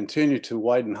we continue to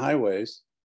widen highways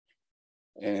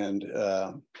and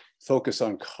focus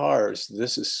on cars,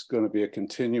 this is going to be a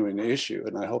continuing issue.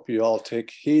 And I hope you all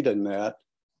take heed in that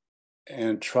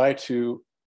and try to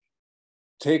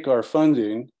take our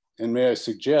funding, and may I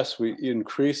suggest we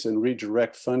increase and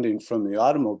redirect funding from the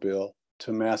automobile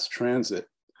to mass transit.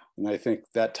 And I think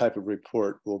that type of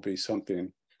report will be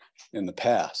something in the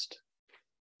past.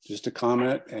 Just a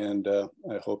comment, and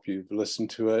I hope you've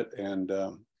listened to it and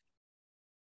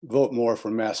vote more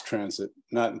for mass transit,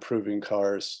 not improving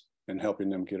cars and helping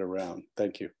them get around.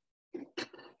 Thank you.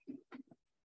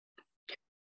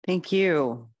 Thank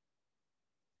you.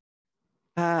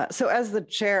 So as the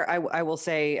chair, I will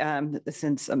say,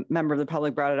 since a member of the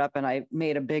public brought it up and I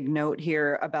made a big note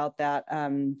here about that,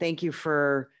 thank you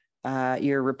for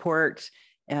your report,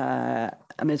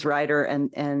 Ms. Ryder,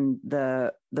 and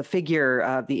the figure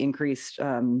of the increased,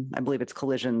 I believe it's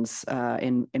collisions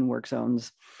in work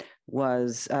zones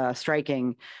was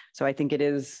striking. So I think it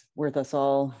is worth us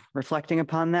all reflecting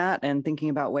upon that and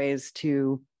thinking about ways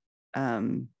to,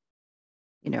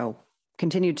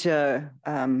 continue to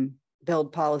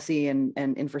build policy and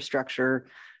infrastructure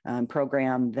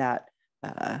program that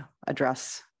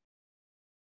address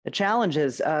the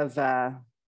challenges of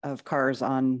cars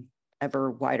on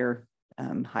ever wider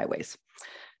highways.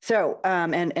 So,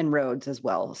 and roads as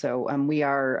well. So we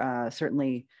are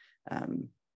certainly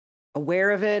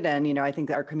aware of it. And, I think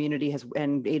that our community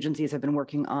and agencies have been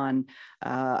working on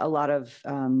a lot of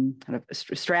kind of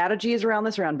strategies around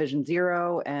this, around Vision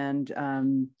Zero and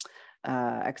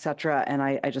et cetera. And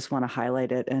I just want to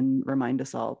highlight it and remind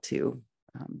us all to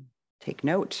take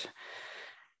note.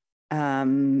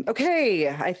 Okay,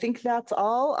 I think that's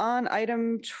all on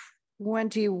item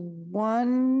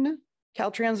 21,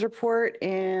 Caltrans report.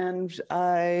 And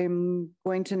I'm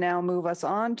going to now move us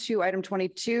on to item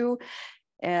 22.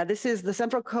 This is the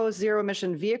Central Coast Zero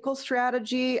Emission Vehicle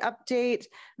Strategy update.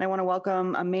 And I want to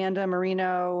welcome Amanda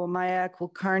Marino, Maya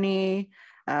Kulkarni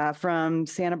from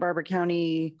Santa Barbara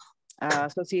County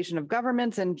Association of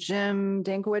Governments, and Jim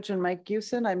Dankowicz and Mike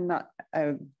Hewson. I'm not,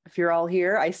 if you're all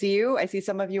here, I see you. I see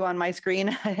some of you on my screen.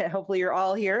 Hopefully you're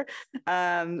all here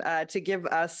to give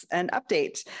us an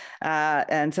update.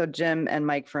 And so Jim and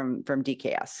Mike from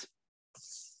DKS.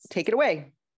 Take it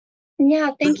away.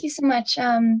 Yeah, thank you so much.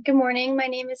 Good morning. My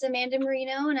name is Amanda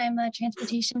Marino, and I'm a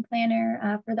transportation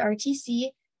planner for the RTC.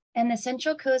 And the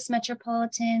Central Coast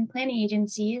Metropolitan Planning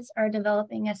Agencies are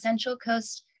developing a Central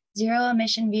Coast Zero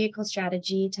Emission Vehicle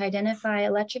Strategy to identify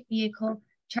electric vehicle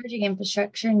charging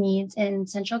infrastructure needs in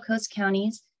Central Coast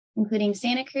counties, including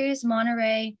Santa Cruz,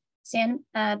 Monterey, San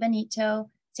Benito,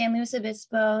 San Luis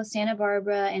Obispo, Santa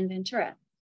Barbara, and Ventura.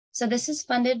 So this is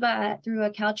funded through a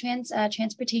Caltrans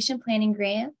transportation planning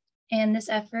grant. And this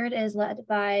effort is led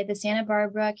by the Santa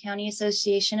Barbara County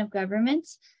Association of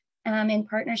Governments in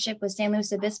partnership with San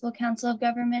Luis Obispo Council of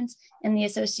Governments and the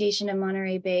Association of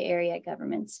Monterey Bay Area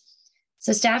Governments.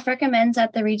 So staff recommends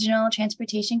that the Regional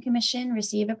Transportation Commission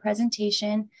receive a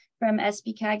presentation from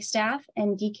SBCAG staff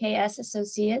and DKS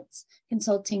Associates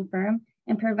consulting firm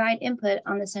and provide input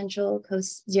on the Central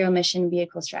Coast Zero Emission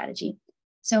Vehicle Strategy.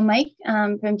 So Mike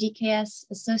from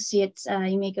DKS Associates,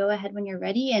 you may go ahead when you're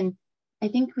ready. And I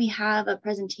think we have a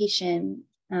presentation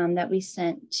that we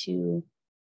sent to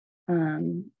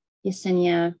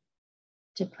Yesenia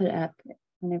to put up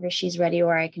whenever she's ready,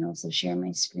 or I can also share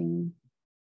my screen.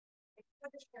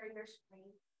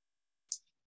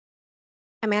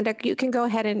 Amanda, you can go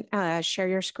ahead and share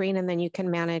your screen, and then you can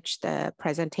manage the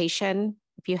presentation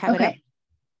if you have it up.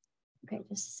 Okay,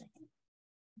 just a second.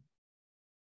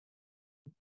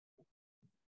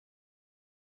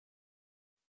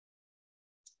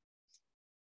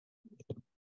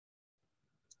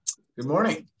 Good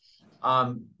morning.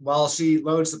 While she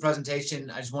loads the presentation,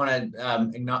 I just want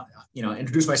to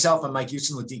introduce myself. I'm Mike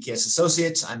Hewson with DKS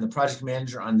Associates. I'm the project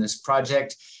manager on this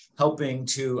project, helping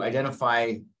to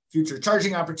identify future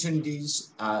charging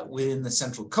opportunities within the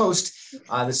Central Coast.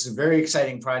 This is a very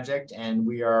exciting project, and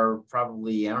we are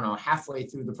probably, halfway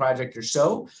through the project or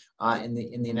so in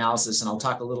the analysis, and I'll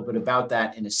talk a little bit about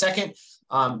that in a second.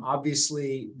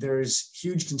 Obviously, there's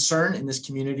huge concern in this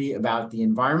community about the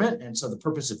environment, and so the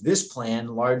purpose of this plan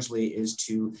largely is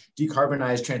to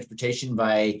decarbonize transportation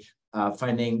by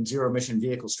finding zero emission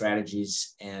vehicle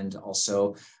strategies and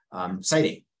also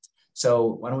siting. So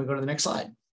why don't we go to the next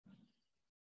slide?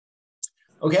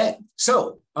 Okay,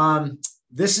 so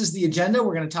this is the agenda.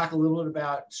 We're going to talk a little bit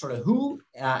about sort of who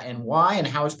and why and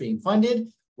how it's being funded,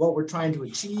 what we're trying to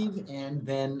achieve, and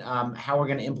then how we're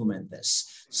going to implement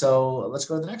this. So let's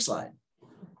go to the next slide.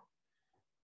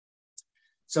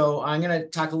 So I'm going to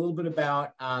talk a little bit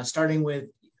about starting with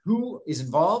who is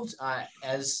involved.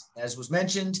 As was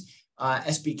mentioned,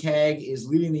 SBCAG is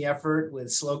leading the effort with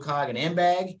SLOCOG and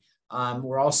AMBAG.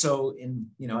 We're also in,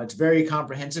 it's very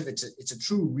comprehensive. It's a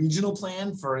true regional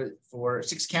plan for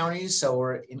 6 counties. So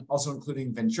we're also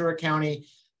including Ventura County,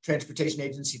 Transportation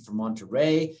Agency for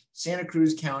Monterey, Santa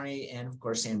Cruz County, and of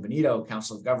course, San Benito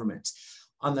Council of Governments.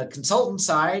 On the consultant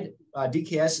side,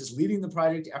 DKS is leading the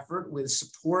project effort with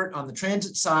support on the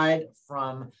transit side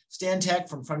from Stantec,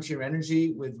 from Frontier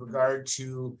Energy, with regard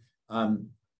to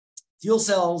fuel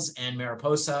cells, and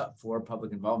Mariposa for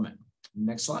public involvement.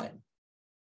 Next slide.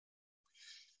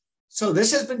 So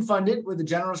this has been funded with a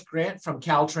generous grant from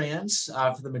Caltrans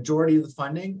for the majority of the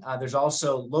funding. There's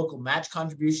also local match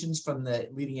contributions from the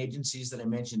leading agencies that I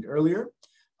mentioned earlier.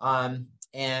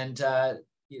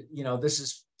 This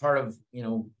is part of,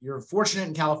 you're fortunate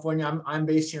in California. I'm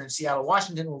based here in Seattle,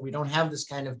 Washington, where we don't have this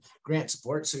kind of grant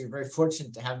support. So you're very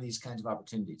fortunate to have these kinds of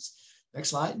opportunities.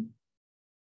 Next slide.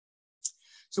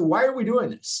 So why are we doing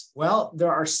this? Well, there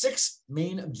are 6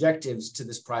 main objectives to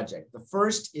this project. The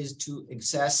first is to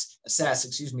assess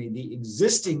the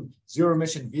existing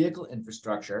zero-emission vehicle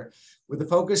infrastructure with a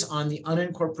focus on the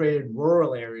unincorporated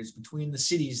rural areas between the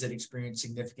cities that experience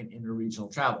significant interregional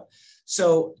travel.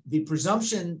 So the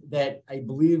presumption that I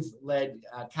believe led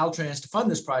Caltrans to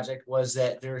fund this project was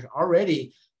that there's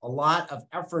already a lot of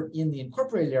effort in the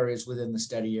incorporated areas within the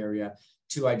study area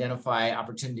to identify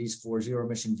opportunities for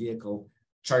zero-emission vehicle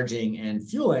charging and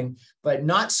fueling, but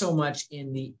not so much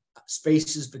in the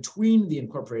spaces between the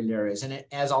incorporated areas. And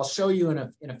as I'll show you in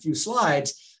a few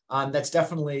slides, that's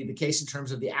definitely the case in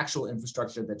terms of the actual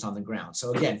infrastructure that's on the ground.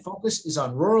 So again, focus is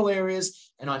on rural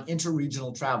areas and on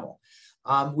interregional travel.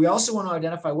 We also want to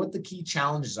identify what the key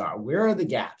challenges are. Where are the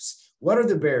gaps? What are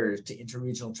the barriers to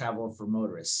interregional travel for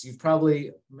motorists? You've probably,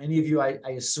 many of you, I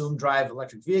assume, drive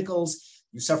electric vehicles.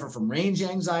 You suffer from range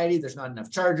anxiety. There's not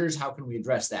enough chargers. How can we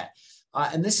address that?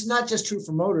 And this is not just true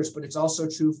for motorists, but it's also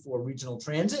true for regional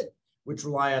transit, which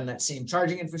rely on that same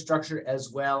charging infrastructure, as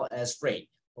well as freight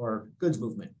or goods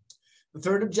movement. The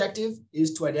third objective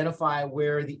is to identify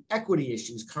where the equity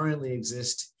issues currently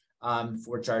exist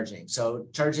for charging. So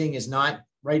charging is not,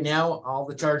 right now, all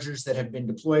the chargers that have been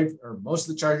deployed, or most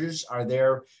of the chargers are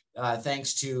there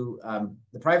thanks to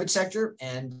the private sector,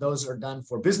 and those are done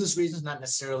for business reasons, not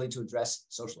necessarily to address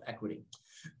social equity.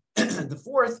 The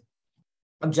fourth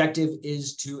objective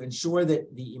is to ensure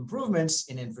that the improvements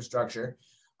in infrastructure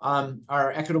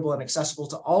are equitable and accessible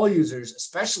to all users,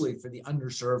 especially for the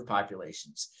underserved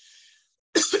populations.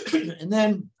 And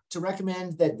then to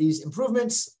recommend that these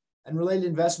improvements and related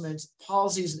investments,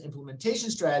 policies, and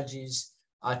implementation strategies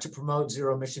to promote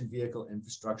zero-emission vehicle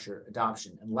infrastructure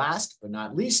adoption. And last but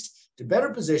not least, to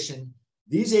better position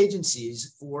these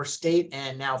agencies for state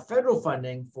and now federal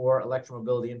funding for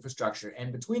electromobility infrastructure.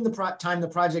 And between the time the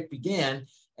project began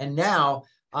and now,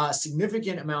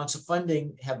 significant amounts of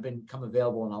funding have become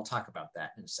available, and I'll talk about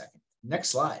that in a second. Next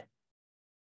slide.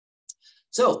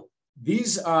 So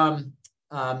these, one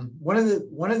of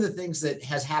the things that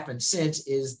has happened since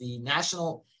is the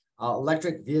National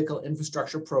Electric Vehicle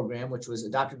Infrastructure Program, which was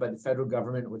adopted by the federal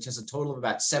government, which has a total of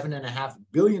about $7.5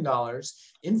 billion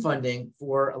in funding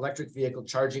for electric vehicle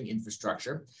charging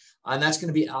infrastructure. And that's going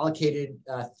to be allocated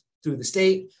through the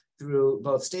state, through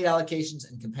both state allocations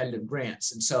and competitive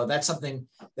grants. And so that's something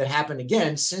that happened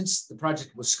again since the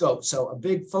project was scoped. So a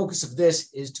big focus of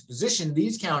this is to position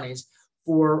these counties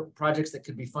for projects that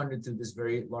could be funded through this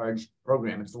very large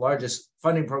program. It's the largest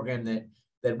funding program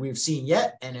that we've seen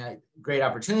yet, and a great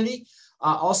opportunity.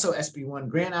 Also SB1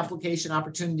 grant application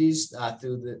opportunities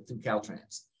through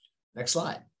Caltrans. Next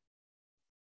slide.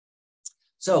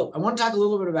 So I want to talk a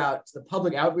little bit about the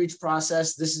public outreach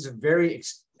process. This is a very,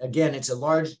 again, it's a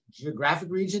large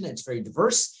geographic region. It's very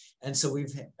diverse. And so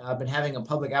we've been having a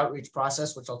public outreach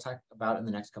process, which I'll talk about in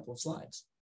the next couple of slides.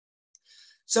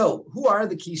 So who are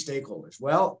the key stakeholders?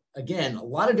 Well, again, a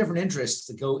lot of different interests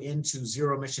that go into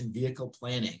zero emission vehicle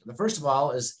planning. The first of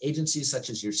all is agencies such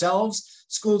as yourselves,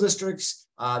 school districts,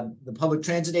 the public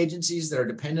transit agencies that are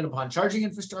dependent upon charging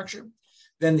infrastructure,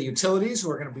 then the utilities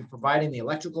who are going to be providing the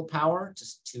electrical power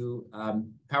to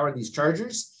power these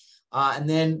chargers, and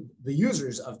then the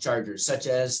users of chargers such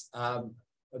as a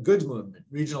goods movement,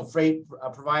 regional freight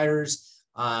providers,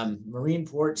 marine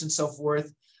ports and so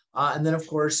forth. And then, of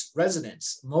course,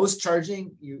 residents. Most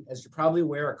charging, as you're probably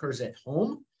aware, occurs at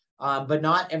home, but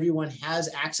not everyone has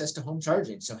access to home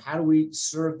charging. So how do we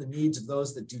serve the needs of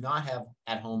those that do not have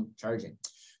at-home charging?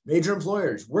 Major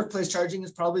employers. Workplace charging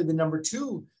is probably the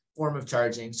 #2 form of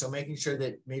charging, so making sure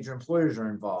that major employers are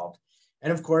involved.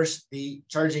 And, of course, the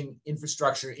charging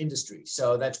infrastructure industry.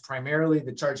 So that's primarily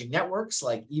the charging networks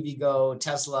like EVgo,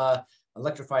 Tesla,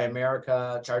 Electrify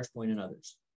America, ChargePoint, and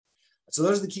others. So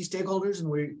those are the key stakeholders, and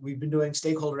we've been doing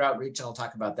stakeholder outreach, and I'll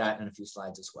talk about that in a few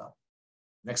slides as well.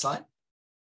 Next slide.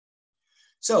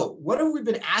 So what have we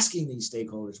been asking these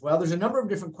stakeholders? Well, there's a number of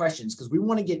different questions because we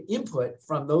want to get input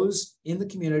from those in the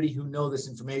community who know this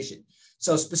information.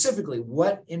 So specifically,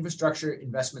 what infrastructure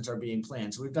investments are being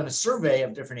planned? So we've done a survey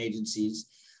of different agencies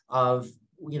of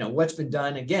what's been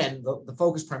done. Again, the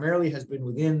focus primarily has been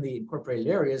within the incorporated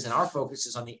areas, and our focus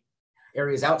is on the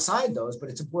areas outside those, but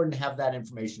it's important to have that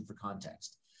information for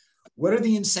context. What are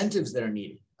the incentives that are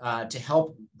needed to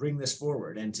help bring this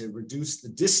forward and to reduce the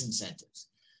disincentives?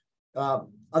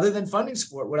 Other than funding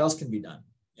support, what else can be done?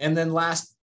 And then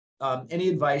last, any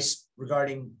advice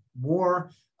regarding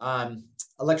more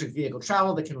electric vehicle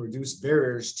travel that can reduce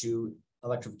barriers to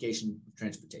electrification of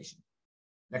transportation.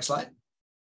 Next slide.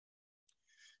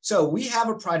 So we have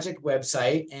a project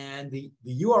website, and the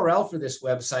URL for this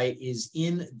website is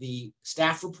in the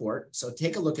staff report. So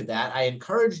take a look at that. I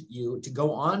encourage you to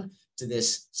go on to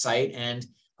this site and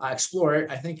explore it.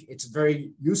 I think it's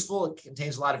very useful. It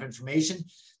contains a lot of information.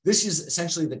 This is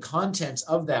essentially the contents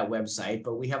of that website,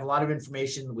 but we have a lot of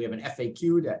information. We have an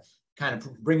FAQ to kind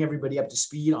of bring everybody up to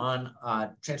speed on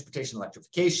transportation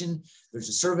electrification. There's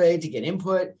a survey to get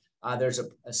input. There's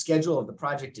a schedule of the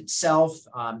project itself.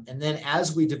 And then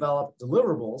as we develop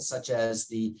deliverables, such as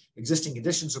the existing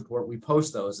conditions report, we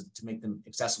post those to make them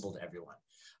accessible to everyone.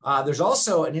 There's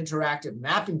also an interactive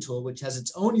mapping tool, which has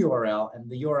its own URL, and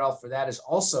the URL for that is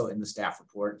also in the staff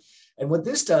report. And what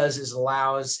this does is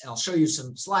allows, and I'll show you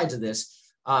some slides of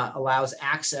this, allows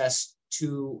access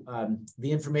to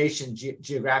the information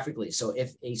geographically. So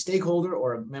if a stakeholder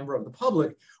or a member of the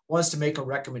public wants to make a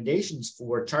recommendations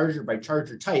for charger by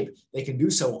charger type, they can do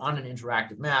so on an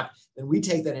interactive map. Then we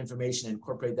take that information and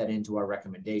incorporate that into our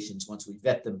recommendations once we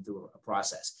vet them through a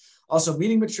process. Also,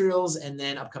 meeting materials and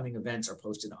then upcoming events are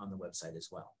posted on the website as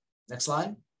well. Next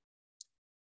slide.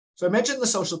 So I mentioned the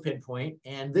social pinpoint,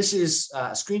 and this is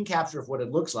a screen capture of what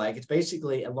it looks like. It's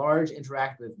basically a large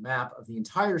interactive map of the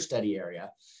entire study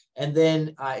area. And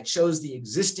then it shows the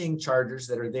existing chargers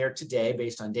that are there today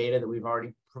based on data that we've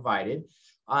already provided.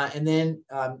 And then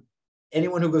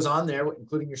anyone who goes on there,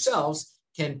 including yourselves,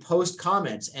 can post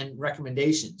comments and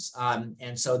recommendations.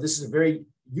 And so this is a very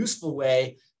useful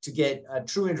way to get a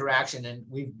true interaction. And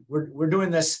we're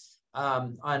doing this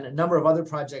on a number of other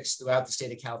projects throughout the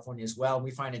state of California as well.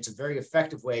 We find it's a very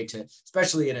effective way to,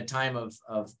 especially in a time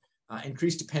of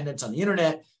increased dependence on the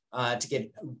internet, to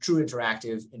get true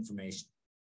interactive information.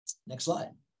 Next slide.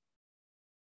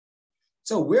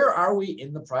 So where are we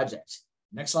in the project?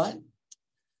 Next slide.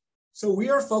 So we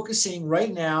are focusing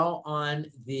right now on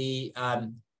the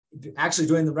actually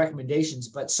doing the recommendations,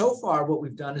 but so far what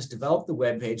we've done is develop the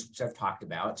web page, which I've talked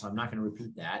about, so I'm not going to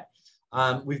repeat that.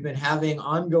 We've been having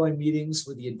ongoing meetings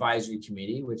with the advisory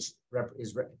committee, which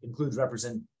includes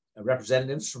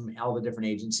representatives from all the different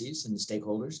agencies and the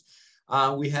stakeholders.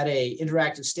 We had an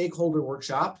interactive stakeholder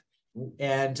workshop,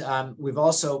 and we've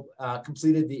also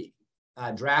completed the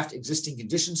draft existing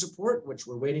conditions report, which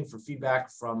we're waiting for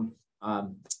feedback from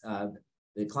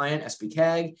the client,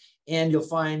 SBCAG, and you'll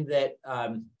find that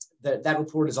that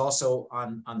report is also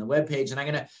on the webpage. And I'm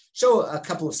going to show a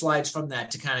couple of slides from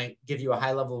that to kind of give you a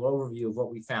high level overview of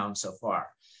what we found so far.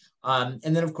 And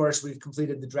then, of course, we've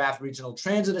completed the draft regional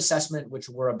transit assessment, which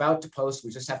we're about to post. We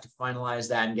just have to finalize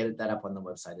that and get that up on the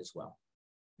website as well.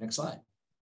 Next slide.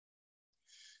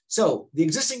 So the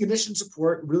existing conditions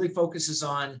report really focuses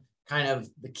on kind of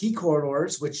the key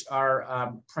corridors, which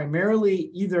are primarily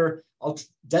either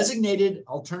designated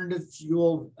alternative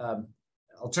fuel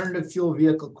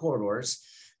vehicle corridors.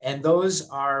 And those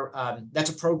are, that's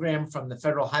a program from the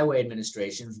Federal Highway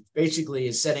Administration, which basically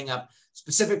is setting up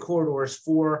specific corridors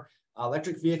for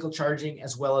electric vehicle charging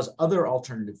as well as other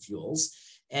alternative fuels.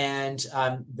 And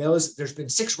there's been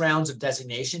 6 rounds of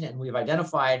designation, and we've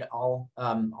identified all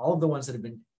of the ones that have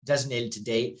been designated to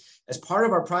date. As part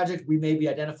of our project, we may be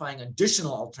identifying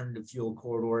additional alternative fuel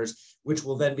corridors, which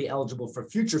will then be eligible for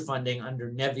future funding under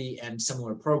NEVI and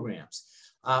similar programs.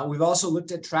 We've also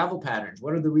looked at travel patterns.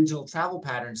 What are the regional travel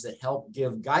patterns that help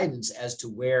give guidance as to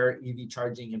where EV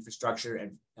charging infrastructure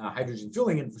and hydrogen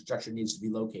fueling infrastructure needs to be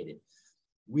located?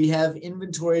 We have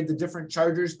inventoried the different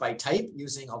chargers by type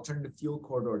using alternative fuel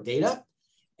corridor data,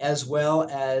 as well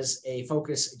as a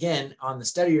focus, again, on the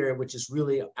study area, which is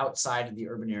really outside of the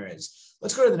urban areas.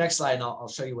 Let's go to the next slide, and I'll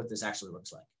show you what this actually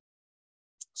looks like.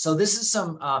 So this is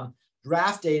some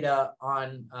draft data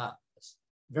on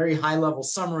very high-level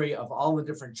summary of all the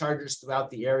different chargers throughout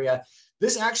the area.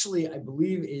 This actually, I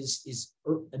believe, is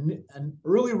an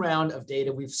early round of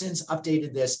data. We've since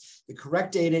updated this. The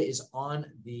correct data is on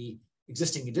the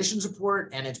existing conditions report,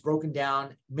 and it's broken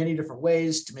down many different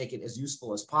ways to make it as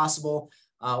useful as possible.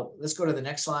 Let's go to the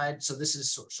next slide. So this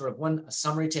is sort of a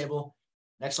summary table.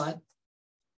 Next slide.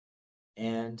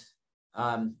 And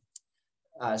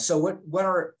so what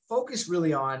our focus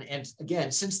really on, and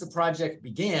again, since the project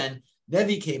began,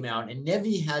 NEVI came out, and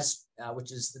NEVI has,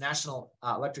 which is the National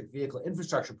Electric Vehicle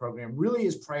Infrastructure Program, really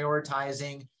is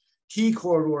prioritizing key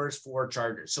corridors for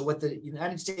chargers. So what the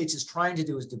United States is trying to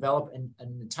do is develop an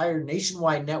entire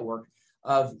nationwide network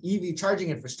of EV charging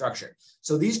infrastructure.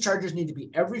 So these chargers need to be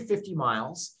every 50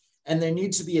 miles, and there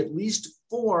needs to be at least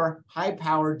 4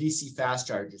 high-power DC fast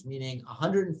chargers, meaning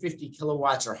 150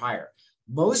 kilowatts or higher.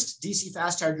 Most DC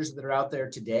fast chargers that are out there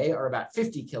today are about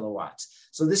 50 kilowatts.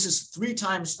 So this is 3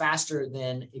 times faster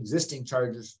than existing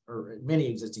chargers, or many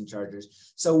existing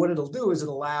chargers. So what it'll do is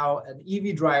it'll allow an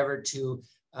EV driver to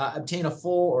obtain a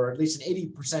full, or at least an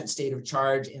 80% state of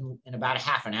charge in about a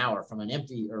half an hour from an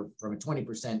empty, or from a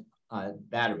 20%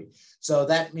 battery. So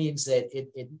that means that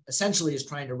it essentially is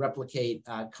trying to replicate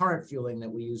current fueling that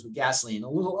we use with gasoline.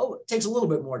 It takes a little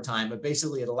bit more time, but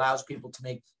basically it allows people to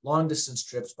make long distance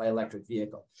trips by electric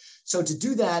vehicle. So to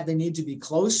do that, they need to be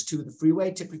close to the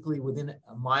freeway, typically within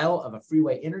a mile of a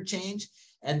freeway interchange.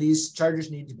 And these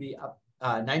chargers need to be up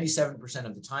 97%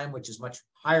 of the time, which is much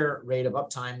higher rate of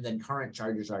uptime than current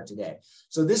chargers are today.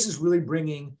 So this is really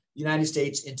bringing the United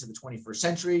States into the 21st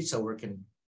century. So we can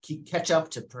catch up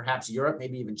to perhaps Europe,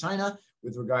 maybe even China,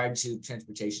 with regard to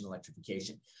transportation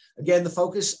electrification. Again, the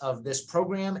focus of this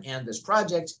program and this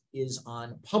project is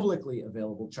on publicly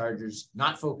available chargers,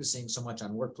 not focusing so much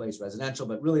on workplace residential,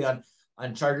 but really on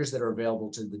chargers that are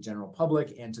available to the general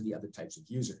public and to the other types of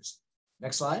users.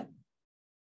 Next slide.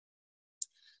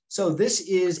 So this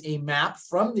is a map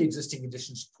from the existing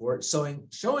conditions report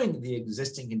showing the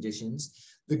existing conditions.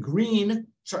 The green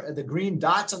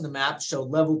dots on the map show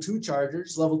level 2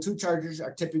 chargers. Level 2 chargers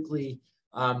are typically,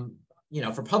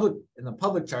 for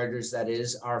public chargers, that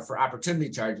is, are for opportunity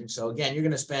charging. So again, you're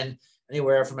going to spend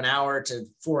anywhere from an hour to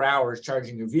 4 hours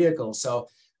charging your vehicle. So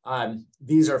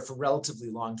these are for relatively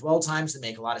long dwell times that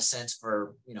make a lot of sense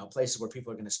for places where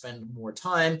people are going to spend more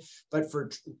time. But for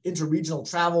interregional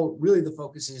travel, really the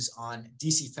focus is on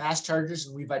DC fast chargers,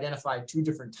 and we've identified 2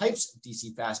 different types of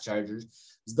DC fast chargers: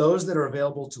 those that are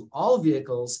available to all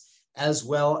vehicles, as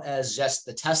well as just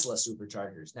the Tesla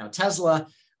superchargers. Now, Tesla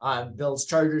builds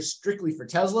chargers strictly for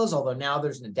Teslas, although now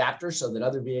there's an adapter so that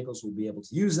other vehicles will be able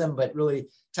to use them. But really,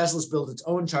 Tesla's built its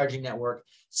own charging network.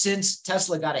 Since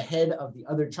Tesla got ahead of the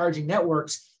other charging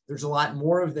networks, there's a lot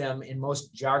more of them in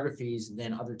most geographies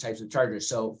than other types of chargers.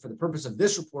 So for the purpose of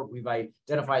this report, we've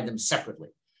identified them separately.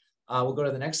 We'll go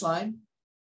to the next slide.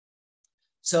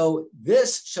 So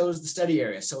this shows the study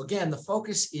area. So again, the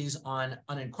focus is on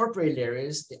unincorporated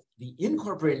areas. The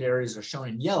incorporated areas are shown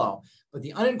in yellow, but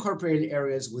the unincorporated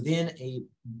areas within a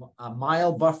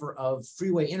mile buffer of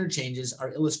freeway interchanges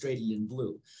are illustrated in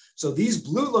blue. So these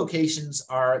blue locations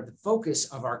are the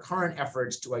focus of our current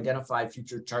efforts to identify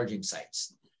future charging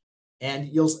sites. And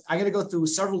I'm going to go through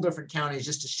several different counties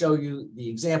just to show you the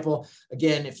example.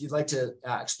 Again, if you'd like to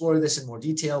explore this in more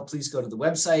detail, please go to the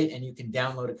website and you can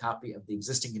download a copy of the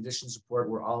existing conditions report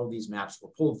where all of these maps were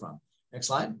pulled from. Next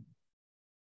slide.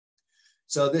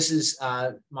 So this is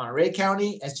Monterey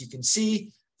County, as you can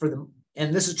see,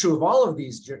 and this is true of all of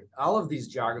these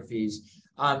geographies.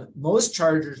 Most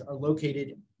chargers are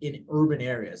located in urban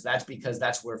areas. That's because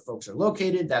that's where folks are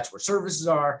located, that's where services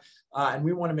are, and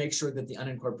we want to make sure that the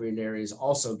unincorporated areas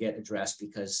also get addressed,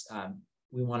 because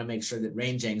we want to make sure that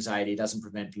range anxiety doesn't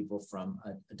prevent people from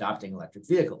adopting electric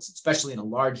vehicles, especially in a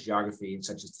large geography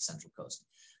such as the Central Coast.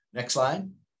 Next slide.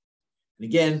 And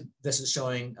again, this is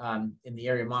showing in the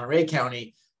area of Monterey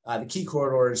County, the key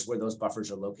corridors where those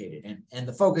buffers are located. And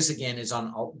the focus again is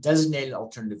on designated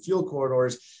alternative fuel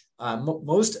corridors.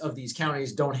 Most of these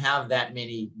counties don't have that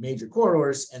many major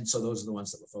corridors, and so those are the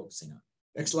ones that we're focusing on.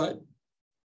 Next slide.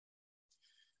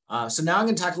 So now I'm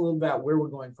going to talk a little about where we're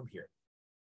going from here.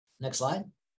 Next slide.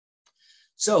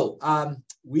 So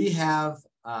we have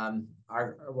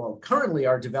currently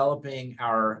are developing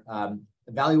our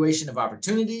evaluation of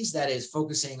opportunities, that is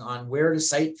focusing on where to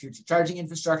site future charging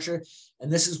infrastructure.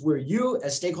 And this is where you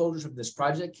as stakeholders of this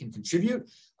project can contribute.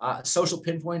 Social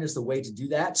pinpoint is the way to do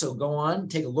that. So go on,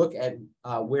 take a look at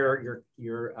where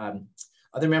your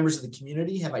other members of the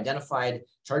community have identified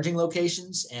charging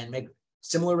locations and make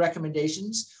similar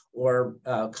recommendations or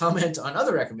comment on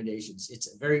other recommendations.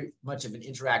 It's very much of an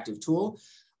interactive tool.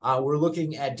 We're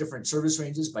looking at different service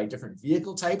ranges by different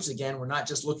vehicle types. Again, we're not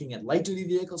just looking at light duty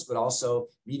vehicles, but also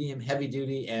medium, heavy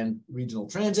duty, and regional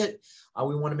transit.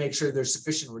 We want to make sure there's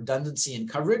sufficient redundancy and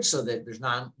coverage so that there's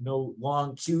no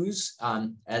long queues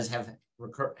as have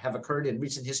occurred in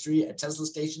recent history at Tesla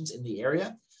stations in the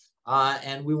area.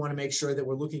 And we want to make sure that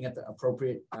we're looking at the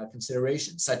appropriate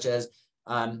considerations, such as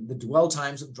the dwell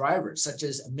times of drivers, such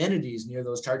as amenities near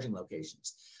those charging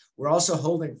locations. We're also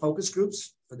holding focus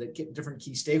groups for the different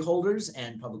key stakeholders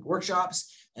and public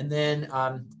workshops. And then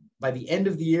by the end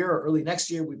of the year or early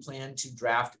next year, we plan to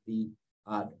draft the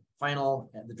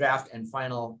draft and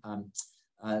final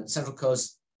Central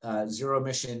Coast zero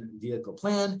emission vehicle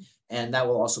plan. And that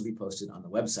will also be posted on the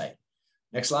website.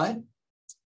 Next slide.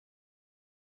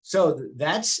 So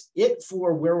that's it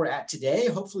for where we're at today.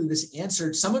 Hopefully this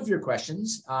answered some of your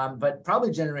questions, but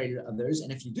probably generated others.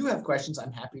 And if you do have questions,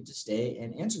 I'm happy to stay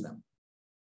and answer them.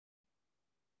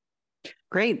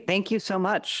 Great. Thank you so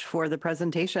much for the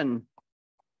presentation.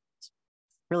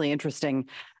 Really interesting.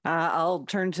 I'll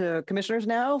turn to commissioners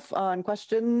now on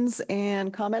questions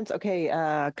and comments. Okay,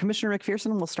 Commissioner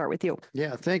McPherson, we'll start with you.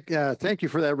 Yeah, thank you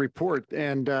for that report.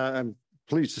 And I'm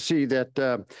pleased to see that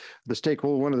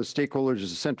one of the stakeholders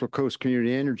is Central Coast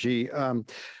Community Energy.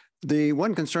 The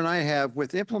one concern I have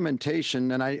with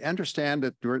implementation, and I understand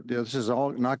that this is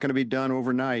all not going to be done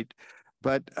overnight,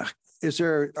 but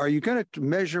are you going to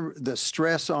measure the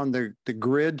stress on the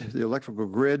grid, the electrical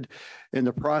grid in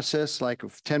the process? Like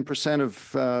if 10%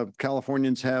 of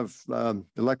Californians have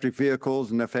electric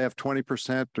vehicles and if they have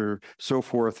 20% or so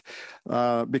forth,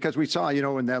 because we saw,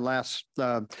 in that last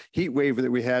heat wave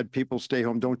that we had, people stay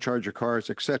home, don't charge your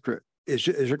cars, et cetera. Is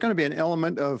there going to be an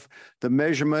element of the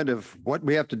measurement of what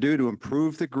we have to do to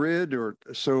improve the grid, or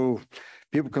so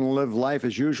people can live life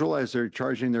as usual as they're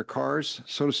charging their cars,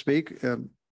 so to speak?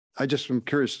 I just am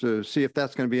curious to see if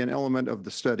that's going to be an element of the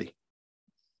study.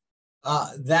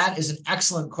 That is an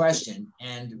excellent question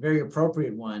and very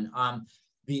appropriate one.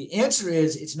 The answer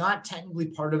is it's not technically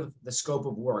part of the scope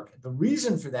of work. The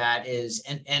reason for that is,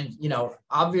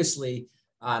 obviously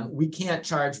we can't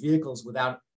charge vehicles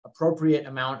without appropriate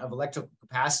amount of electrical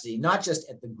capacity, not just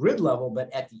at the grid level,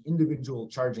 but at the individual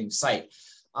charging site.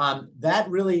 That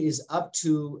really is up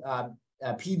to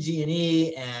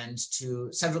PG&E and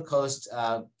to Central Coast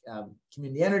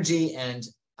Community Energy and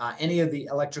any of the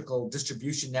electrical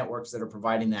distribution networks that are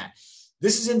providing that.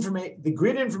 This is the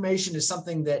grid information is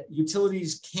something that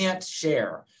utilities can't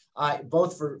share,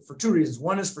 both for two reasons.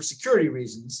 One is for security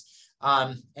reasons,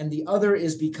 and the other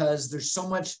is because there's so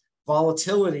much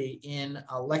volatility in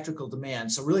electrical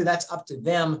demand. So really that's up to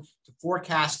them to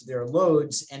forecast their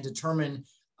loads and determine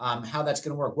how that's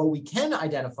going to work. What we can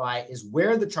identify is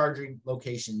where the charging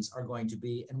locations are going to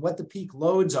be and what the peak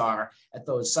loads are at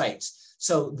those sites.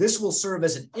 So this will serve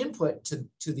as an input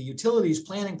to the utilities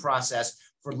planning process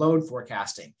for load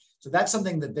forecasting. So that's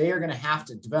something that they are going to have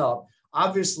to develop.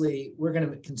 Obviously, we're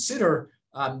going to consider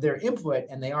their input,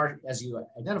 and they are, as you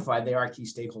identified, they are key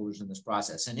stakeholders in this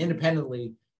process. And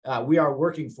independently, we are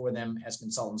working for them as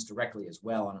consultants directly as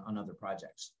well on other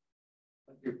projects.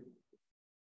 Thank you.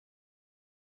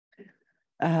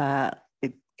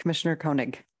 Commissioner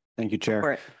Koenig. Thank you,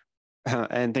 Chair.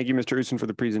 And thank you, Mr. Usen, for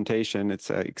the presentation.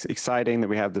 It's exciting that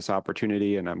we have this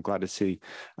opportunity, and I'm glad to see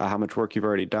how much work you've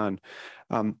already done.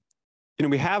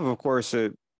 We have, of course,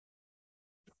 a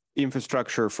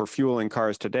infrastructure for fueling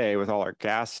cars today with all our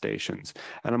gas stations.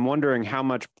 And I'm wondering how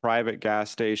much private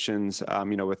gas stations,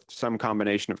 with some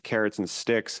combination of carrots and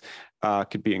sticks,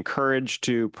 could be encouraged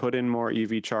to put in more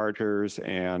EV chargers,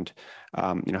 and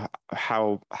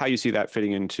how you see that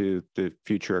fitting into the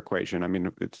future equation. I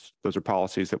mean, those are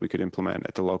policies that we could implement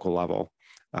at the local level,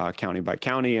 county by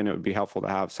county, and it would be helpful to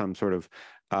have some sort of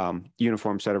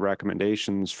uniform set of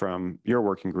recommendations from your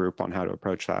working group on how to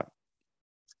approach that.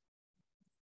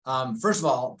 First of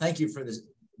all, thank you for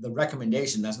the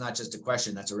recommendation. That's not just a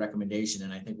question, that's a recommendation.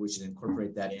 And I think we should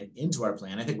incorporate that into our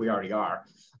plan. I think we already are.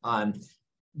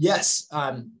 Yes,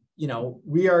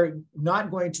 we are not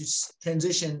going to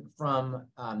transition from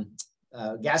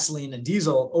gasoline and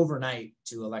diesel overnight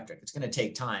to electric. It's going to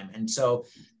take time. And so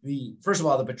first of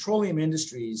all, the petroleum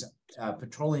industry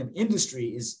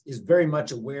is very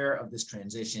much aware of this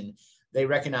transition. They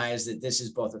recognize that this is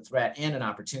both a threat and an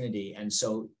opportunity. And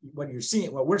so what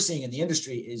we're seeing in the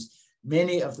industry is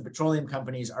many of the petroleum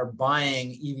companies are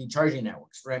buying EV charging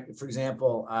networks. For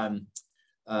example,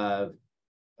 can't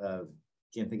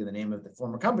think of the name of the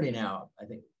former company now, I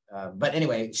think. But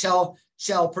anyway, Shell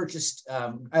purchased,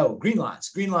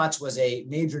 Greenlots. Greenlots was a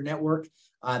major network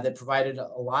that provided a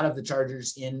lot of the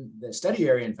chargers in the study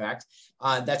area, in fact.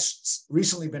 That's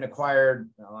recently been acquired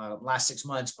last 6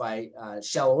 months by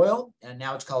Shell Oil, and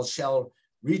now it's called Shell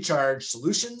Recharge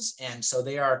Solutions. And so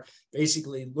they are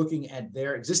basically looking at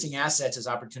their existing assets as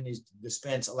opportunities to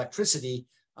dispense electricity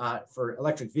for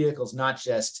electric vehicles, not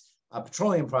just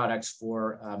petroleum products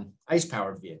for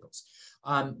ICE-powered vehicles.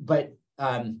 I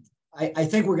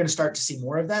think we're going to start to see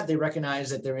more of that. They recognize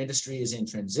that their industry is in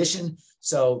transition.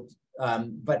 So,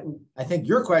 but I think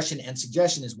your question and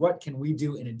suggestion is, what can we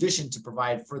do in addition to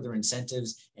provide further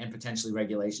incentives and potentially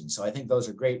regulations? So I think those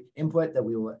are great input that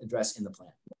we will address in the plan.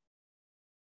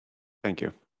 Thank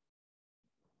you.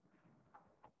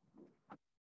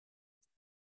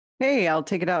 Hey, I'll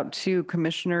take it out to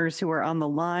commissioners who are on the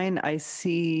line. I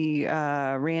see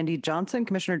Randy Johnson.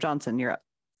 Commissioner Johnson, you're up.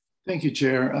 Thank you,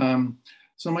 Chair.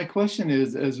 So my question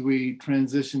is, as we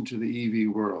transition to the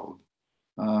EV world,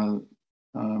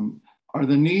 are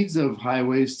the needs of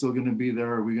highways still going to be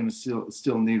there? Are we going to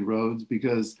still need roads?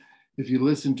 Because if you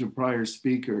listen to prior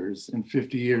speakers in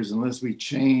 50 years, unless we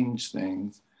change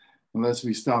things, unless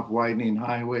we stop widening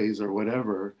highways or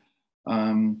whatever,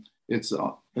 it's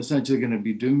essentially going to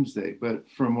be doomsday. But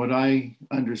from what I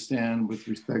understand with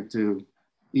respect to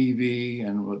EV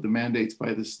and what the mandates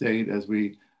by the state as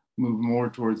we move more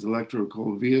towards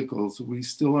electrical vehicles, we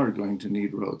still are going to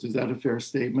need roads. Is that a fair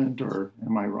statement, or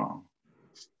am I wrong?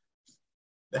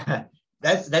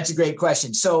 That's a great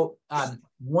question. So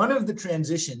one of the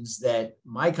transitions that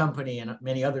my company and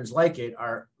many others like it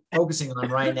are focusing on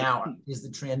right now is the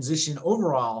transition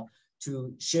overall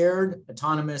to shared,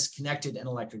 autonomous, connected, and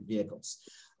electric vehicles.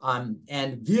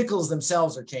 And vehicles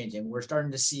themselves are changing. We're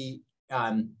starting to see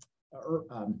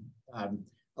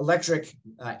electric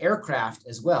aircraft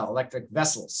as well, electric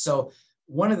vessels. So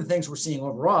one of the things we're seeing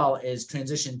overall is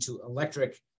transition to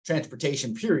electric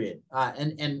transportation, period.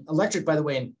 And electric, by the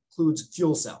way, includes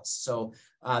fuel cells. So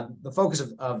the focus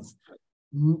of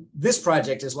this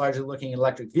project is largely looking at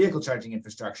electric vehicle charging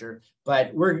infrastructure,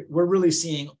 but we're really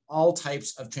seeing all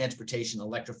types of transportation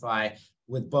electrify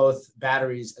with both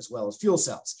batteries as well as fuel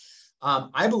cells.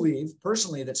 I believe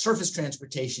personally that surface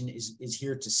transportation is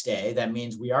here to stay. That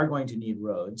means we are going to need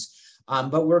roads,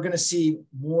 but we're going to see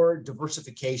more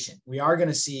diversification. We are going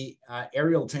to see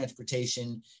aerial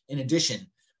transportation in addition.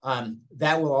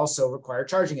 That will also require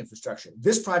charging infrastructure.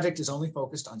 This project is only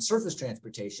focused on surface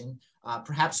transportation.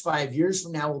 Perhaps 5 years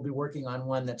from now, we'll be working on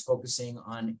one that's focusing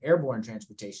on airborne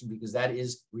transportation, because that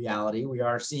is reality. We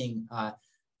are seeing,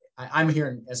 I'm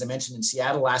here, as I mentioned, in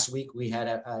Seattle last week. We had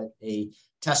a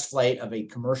test flight of a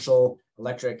commercial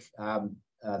electric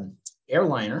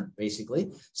airliner,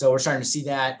 basically. So we're starting to see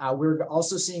that. We're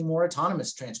also seeing more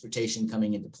autonomous transportation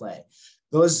coming into play.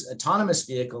 Those autonomous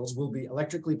vehicles will be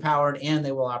electrically powered and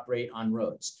they will operate on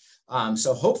roads.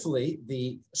 So hopefully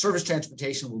the surface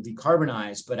transportation will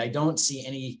decarbonize, but I don't see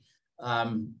any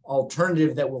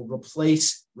alternative that will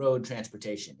replace road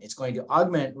transportation. It's going to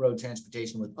augment road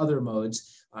transportation with other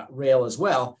modes, rail as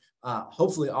well.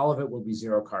 Hopefully all of it will be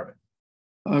zero carbon.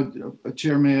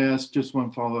 Chair, may I ask just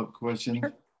one follow-up question?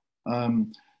 Sure.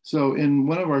 So in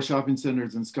one of our shopping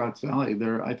centers in Scotts Valley,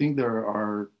 I think there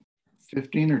are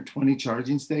 15 or 20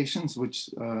 charging stations, which,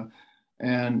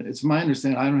 and it's my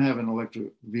understanding, I don't have an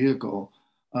electric vehicle.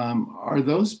 Are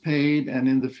those paid? And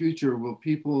in the future, will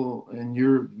people in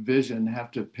your vision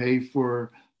have to pay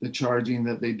for the charging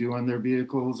that they do on their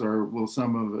vehicles, or will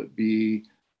some of it be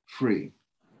free?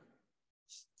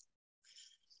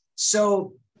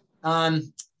 So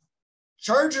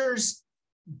chargers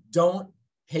don't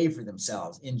pay for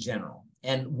themselves in general.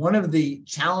 And one of the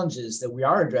challenges that we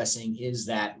are addressing is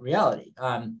that reality.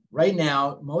 Right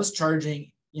now, most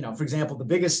charging, for example, the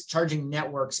biggest charging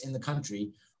networks in the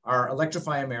country are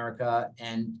Electrify America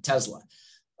and Tesla.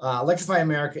 Electrify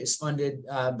America is funded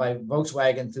by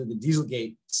Volkswagen through the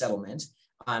Dieselgate settlement.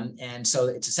 And so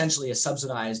it's essentially a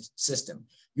subsidized system.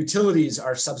 Utilities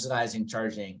are subsidizing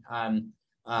charging.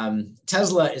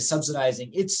 Tesla is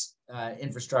subsidizing its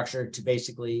infrastructure to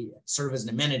basically serve as an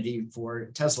amenity for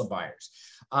Tesla buyers.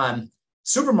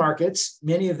 Supermarkets,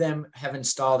 many of them have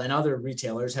installed, and other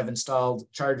retailers have installed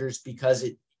chargers because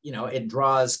it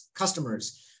draws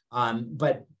customers. And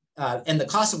the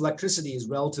cost of electricity is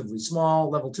relatively small.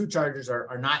 Level 2 chargers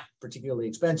are not particularly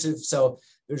expensive, so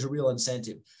there's a real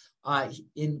incentive.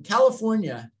 In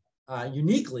California,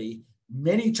 uniquely,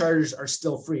 many chargers are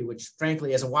still free, which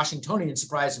frankly, as a Washingtonian,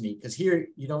 surprised me, because here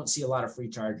you don't see a lot of free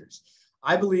chargers.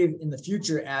 I believe in the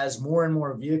future, as more and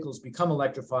more vehicles become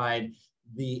electrified,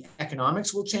 the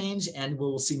economics will change and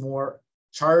we'll see more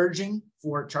charging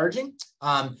for charging.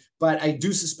 But I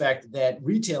do suspect that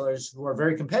retailers who are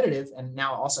very competitive and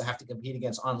now also have to compete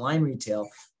against online retail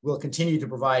will continue to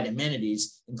provide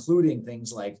amenities, including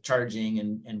things like charging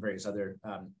and various other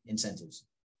incentives.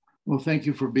 Well, thank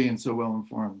you for being so well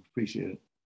informed. Appreciate it.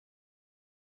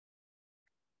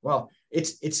 Well,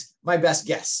 it's my best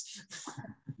guess.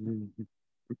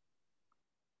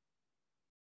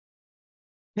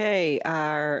 Okay,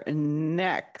 our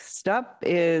next up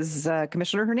is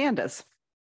Commissioner Hernandez.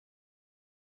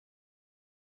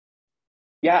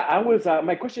 Yeah,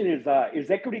 my question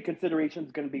is equity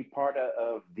considerations going to be part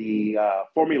of the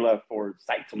formula for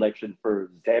site selection for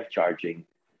ZEV charging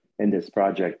in this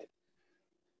project?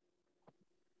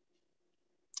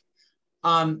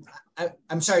 I'm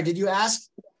sorry, did you ask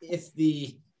if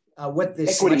the what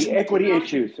this equity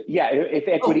issues? Yeah, if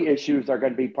equity issues are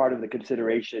going to be part of the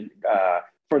consideration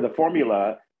for the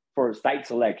formula for site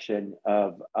selection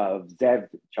of ZEV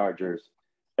chargers,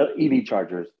 EV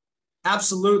chargers.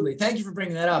 Absolutely. Thank you for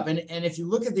bringing that up. And if you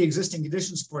look at the existing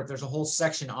condition support, there's a whole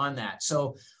section on that.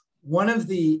 So one of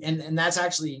the, and that's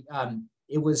actually,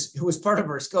 it was part of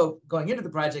our scope going into the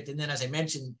project. And then, as I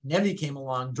mentioned, NEVI came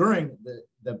along during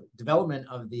the development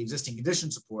of the existing condition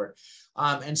support.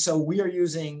 And so we are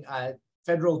using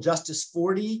Federal Justice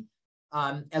 40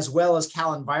 as well as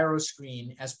Cal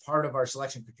EnviroScreen as part of our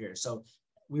selection criteria. So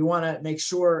we want to make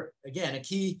sure, again, a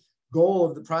key goal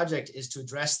of the project is to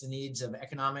address the needs of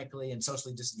economically and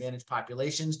socially disadvantaged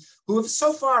populations who have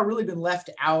so far really been left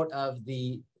out of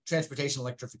the transportation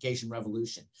electrification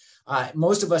revolution.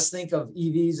 Most of us think of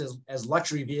EVs as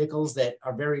luxury vehicles that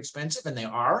are very expensive, and they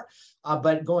are.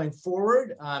 But going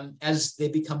forward, as they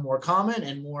become more common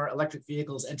and more electric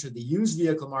vehicles enter the used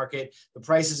vehicle market, the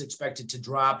price is expected to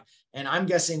drop. And I'm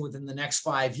guessing within the next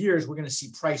 5 years, we're going to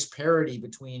see price parity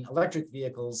between electric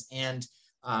vehicles and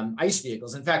ICE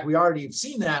vehicles. In fact, we already have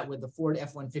seen that with the Ford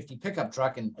F-150 pickup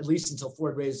truck, and at least until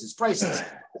Ford raises its prices.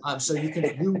 So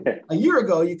a year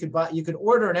ago, you could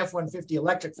order an F-150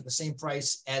 electric for the same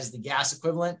price as the gas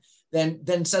equivalent.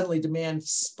 Then suddenly demand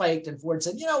spiked, and Ford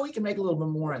said, we can make a little bit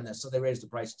more on this. So they raised the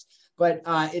prices. But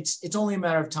it's only a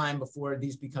matter of time before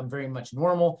these become very much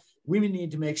normal. We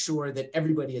need to make sure that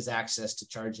everybody has access to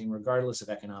charging, regardless of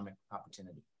economic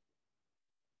opportunity.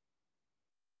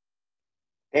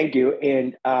 Thank you.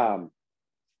 And, so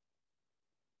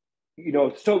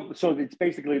it's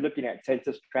basically looking at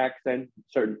census tracts then,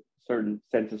 certain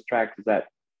census tracts, is that?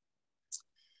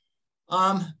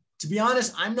 To be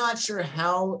honest, I'm not sure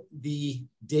how the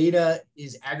data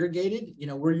is aggregated.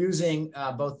 We're using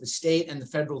both the state and the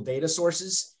federal data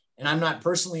sources, and I'm not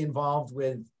personally involved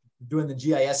with doing the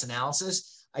GIS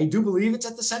analysis. I do believe it's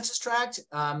at the census tract,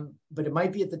 but it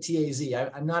might be at the TAZ.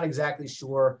 I'm not exactly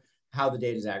sure how the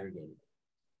data is aggregated.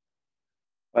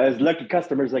 As lucky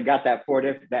customers that got that Ford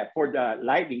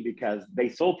Lightning, because they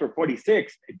sold for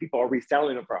 46 and people are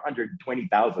reselling them for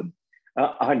 120,000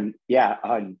 on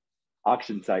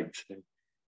auction sites.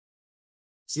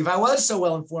 See, if I was so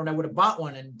well informed, I would have bought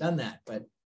one and done that, but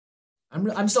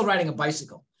I'm still riding a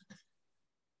bicycle.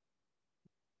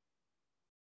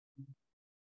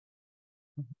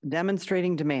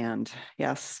 Demonstrating demand.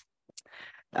 Yes.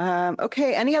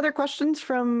 Okay. Any other questions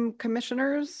from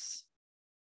commissioners?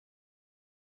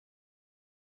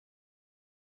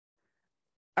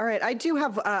 All right, I do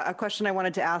have a question I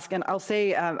wanted to ask, and I'll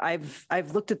say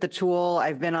I've looked at the tool.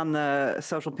 I've been on the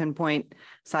Social Pinpoint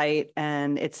site,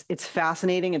 and it's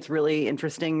fascinating. It's really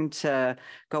interesting to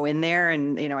go in there,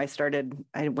 and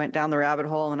I went down the rabbit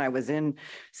hole, and I was in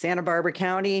Santa Barbara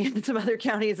County and some other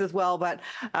counties as well. But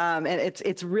and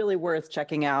it's really worth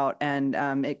checking out, and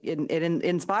it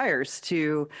inspires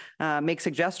to make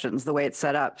suggestions the way it's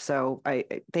set up. So I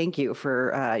thank you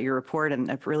for your report, and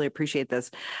I really appreciate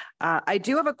this. I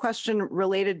do have a question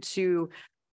related to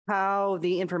how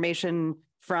the information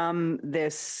from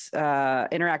this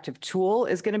interactive tool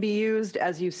is going to be used.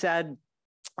 As you said,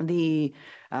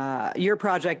 your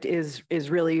project is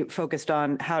really focused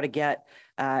on how to get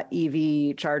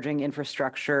EV charging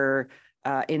infrastructure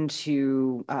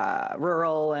into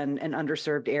rural and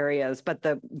underserved areas. But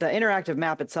the interactive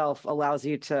map itself allows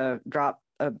you to drop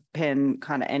a pin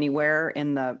kind of anywhere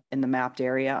in the mapped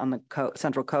area on the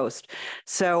Central Coast.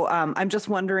 So I'm just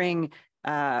wondering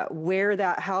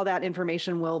how that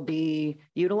information will be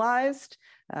utilized.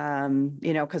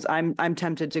 Because I'm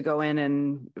tempted to go in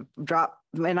and drop,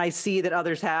 and I see that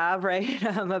others have, right,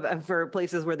 for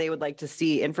places where they would like to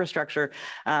see infrastructure,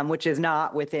 which is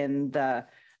not within the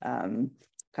kind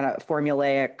of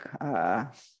formulaic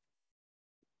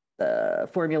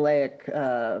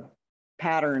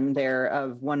pattern there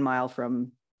of 1 mile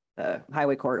from the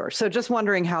highway corridor. So just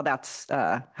wondering how that's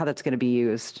going to be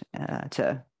used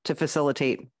to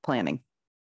facilitate planning.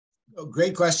 Oh,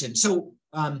 great question. So,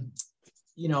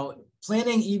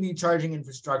 planning EV charging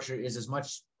infrastructure is as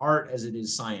much art as it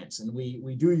is science, and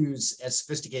we do use as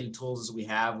sophisticated tools as we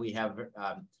have.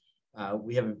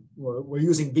 We're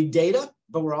using big data,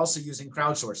 but we're also using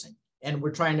crowdsourcing, and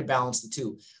we're trying to balance the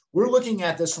two. We're looking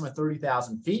at this from a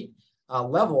 30,000 feet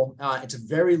level. It's a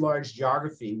very large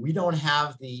geography. We don't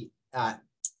have the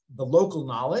local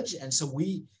knowledge, and so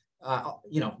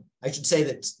I should say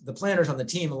that the planners on the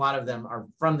team, a lot of them are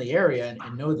from the area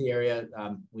and know the area.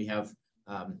 We have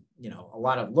a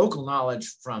lot of local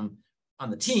knowledge on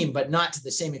the team, but not to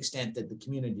the same extent that the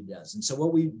community does. And so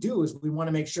what we do is we want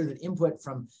to make sure that input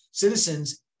from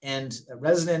citizens and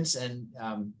residents and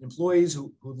employees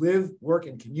who live, work,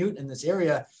 and commute in this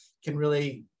area can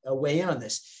really weigh in on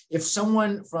this. If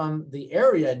someone from the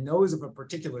area knows of a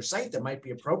particular site that might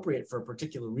be appropriate for a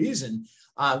particular reason,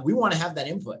 we want to have that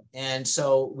input. And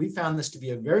so we found this to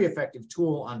be a very effective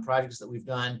tool on projects that we've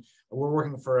done. We're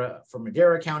working for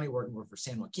Madera County, working for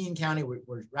San Joaquin County.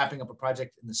 We're wrapping up a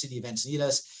project in the city of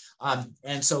Encinitas.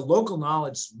 And so local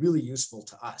knowledge is really useful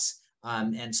to us.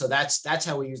 And so that's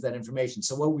how we use that information.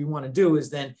 So what we want to do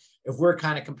is then, if we're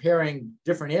kind of comparing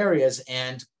different areas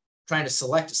and trying to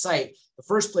select a site, the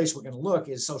first place we're going to look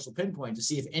is Social Pinpoint to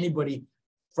see if anybody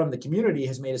from the community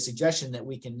has made a suggestion that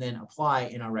we can then apply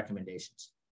in our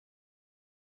recommendations.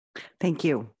 Thank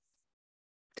you.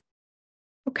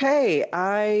 Okay,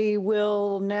 I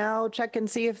will now check and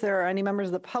see if there are any members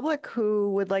of the public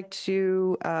who would like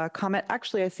to comment.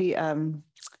 Actually, I see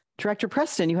Director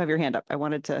Preston, you have your hand up. I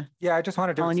wanted to. Yeah, I just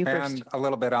wanted to expand a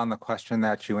little bit on the question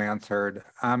that you answered.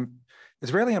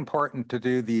 It's really important to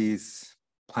do these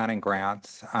planning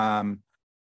grants.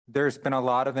 There's been a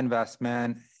lot of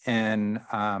investment in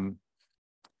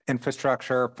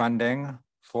infrastructure funding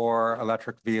for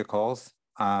electric vehicles.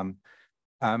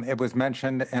 It was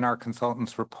mentioned in our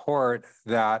consultant's report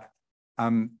that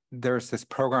there's this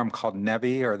program called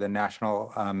NEVI, or the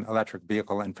National Electric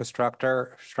Vehicle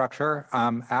Infrastructure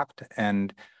Act,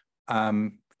 and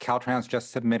Caltrans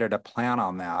just submitted a plan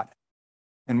on that.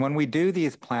 And when we do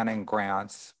these planning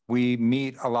grants, we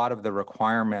meet a lot of the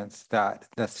requirements that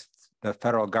the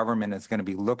federal government is going to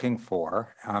be looking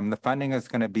for. The funding is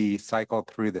going to be cycled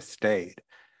through the state.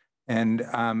 And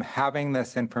having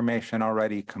this information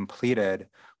already completed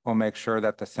will make sure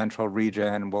that the central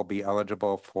region will be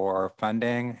eligible for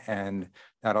funding and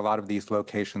that a lot of these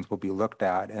locations will be looked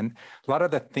at. And a lot of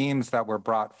the themes that were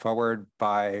brought forward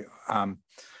by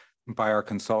our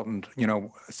consultant,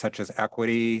 such as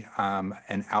equity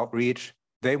and outreach,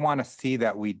 they want to see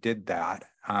that we did that.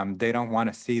 They don't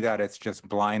want to see that it's just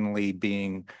blindly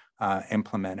being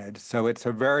implemented. So it's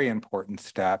a very important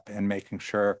step in making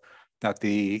sure that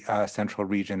the central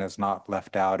region is not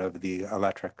left out of the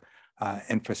electric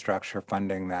infrastructure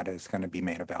funding that is going to be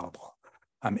made available.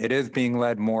 It is being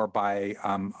led more by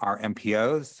our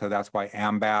MPOs, so that's why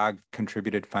AMBAG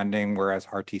contributed funding, whereas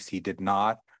RTC did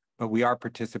not. But we are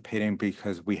participating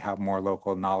because we have more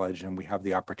local knowledge and we have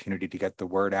the opportunity to get the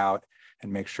word out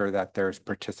and make sure that there's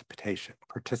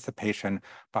participation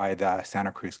by the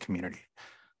Santa Cruz community.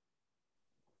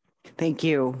 Thank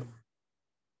you.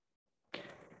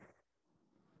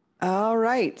 All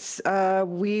right,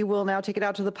 we will now take it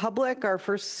out to the public. Our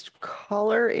first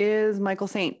caller is Michael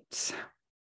Saint.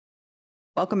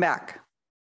 Welcome back.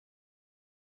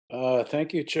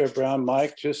 Thank you, Chair Brown.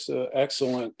 Mike, just an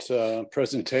excellent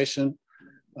presentation.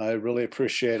 I really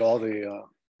appreciate all the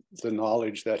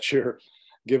knowledge that you're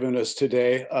giving us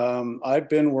today. I've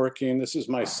been working, this is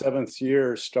my 7th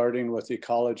year, starting with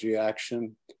Ecology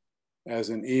Action as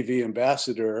an EV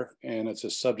ambassador, and it's a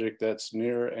subject that's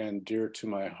near and dear to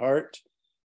my heart.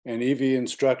 And EV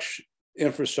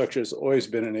infrastructure has always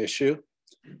been an issue,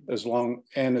 as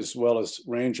well as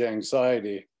range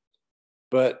anxiety.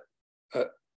 But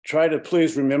try to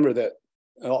please remember that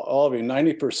all of you,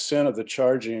 90% of the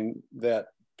charging that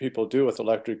people do with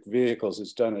electric vehicles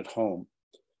is done at home.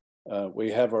 We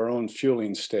have our own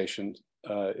fueling station.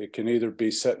 It can either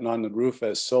be sitting on the roof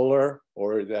as solar,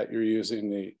 or that you're using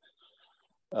the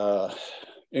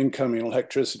incoming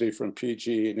electricity from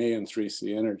PG&E and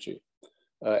 3C Energy.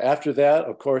 After that,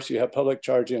 of course, you have public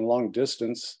charging long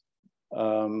distance.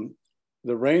 The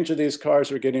range of these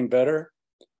cars are getting better.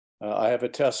 I have a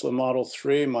Tesla Model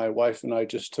 3. My wife and I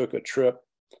just took a trip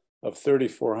of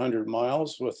 3,400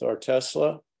 miles with our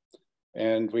Tesla,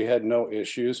 and we had no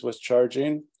issues with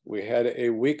charging. We had a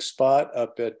weak spot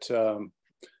up at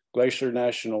Glacier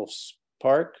National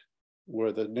Park,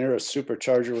 where the nearest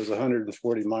supercharger was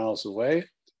 140 miles away.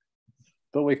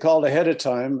 But we called ahead of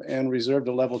time and reserved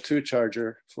a level 2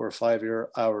 charger for a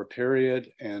 5-hour period,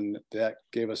 and that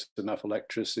gave us enough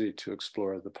electricity to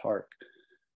explore the park.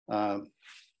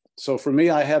 So for me,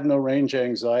 I have no range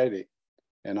anxiety,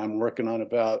 and I'm working on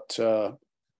about a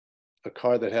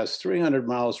car that has 300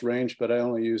 miles range, but I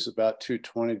only use about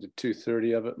 220 to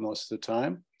 230 of it most of the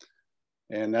time.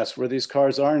 And that's where these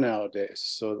cars are nowadays.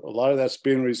 So a lot of that's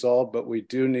being resolved, but we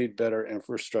do need better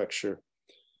infrastructure.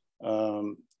 2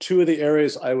 of the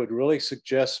areas I would really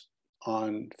suggest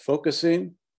on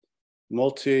focusing: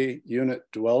 multi-unit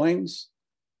dwellings.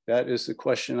 That is the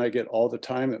question I get all the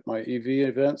time at my EV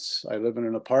events. I live in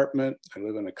an apartment, I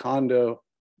live in a condo.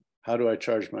 How do I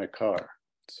charge my car?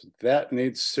 So that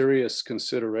needs serious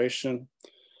consideration.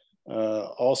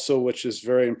 Also, which is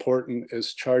very important,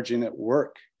 is charging at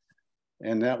work.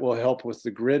 And that will help with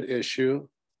the grid issue.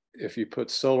 if you put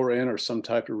solar in or some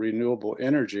type of renewable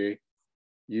energy,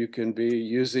 you can be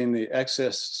using the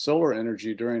excess solar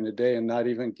energy during the day and not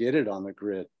even get it on the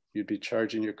grid. You'd be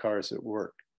charging your cars at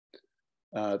work.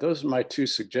 Those are my two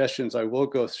suggestions. I will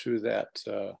go through that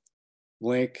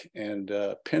link and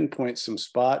pinpoint some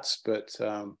spots, but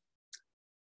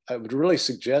I would really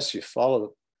suggest you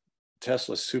follow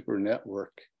Tesla Super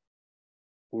Network,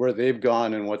 where they've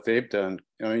gone and what they've done.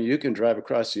 I mean, you can drive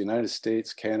across the United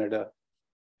States, Canada,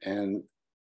 and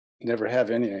never have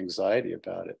any anxiety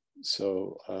about it.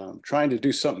 So trying to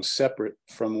do something separate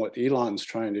from what Elon's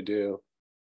trying to do,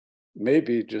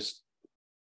 maybe just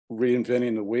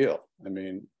reinventing the wheel. I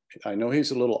mean, I know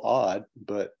he's a little odd,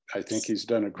 but I think he's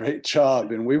done a great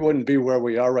job, and we wouldn't be where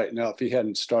we are right now if he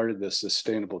hadn't started this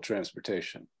sustainable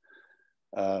transportation.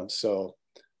 So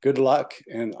good luck,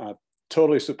 and I'm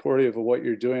totally supportive of what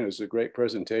you're doing. It was a great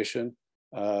presentation.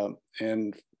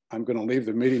 And I'm going to leave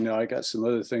the meeting now. I got some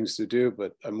other things to do,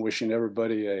 but I'm wishing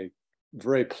everybody a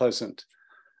very pleasant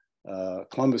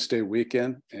Columbus Day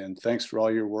weekend, and thanks for all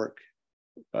your work.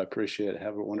 I appreciate it.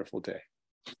 Have a wonderful day.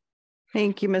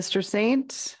 Thank you, Mr.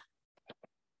 Saint.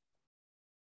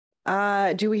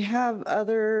 Do we have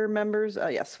other members?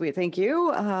 Yes, thank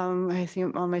you. I see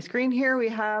on my screen here, we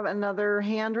have another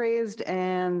hand raised,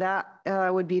 and that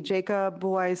would be Jacob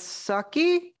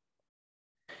Wysocki.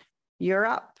 You're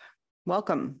up.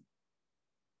 Welcome.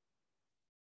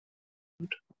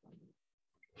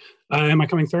 Am I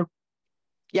coming through?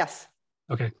 Yes.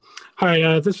 Okay.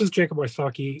 Hi, this is Jacob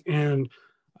Wysocki, and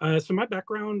so my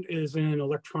background is in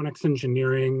electronics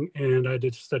engineering, and I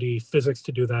did study physics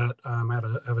to do that. I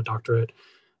have a doctorate.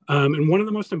 And one of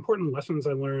the most important lessons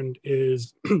I learned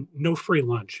is no free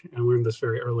lunch. I learned this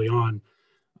very early on.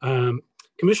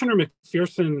 Commissioner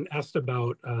McPherson asked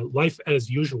about life as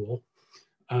usual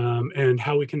and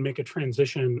how we can make a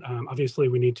transition. Obviously,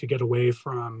 we need to get away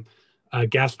from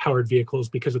gas-powered vehicles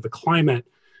because of the climate.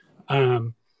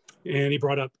 And he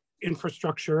brought up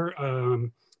infrastructure.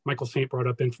 Michael Saint brought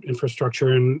up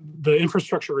infrastructure, and the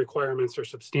infrastructure requirements are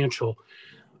substantial.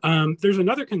 There's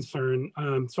another concern.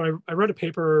 So I read a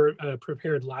paper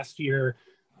prepared last year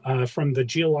from the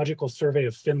Geological Survey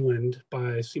of Finland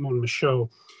by Simon Michaud.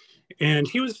 And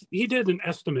he did an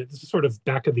estimate, this is sort of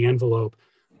back of the envelope,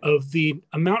 of the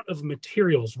amount of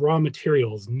materials, raw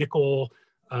materials, nickel,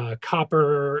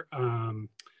 copper,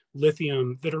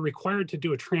 lithium, that are required to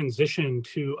do a transition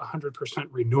to 100%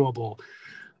 renewable.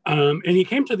 And he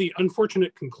came to the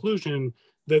unfortunate conclusion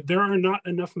that there are not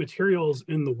enough materials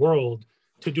in the world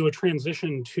to do a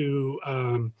transition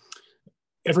to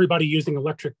everybody using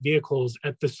electric vehicles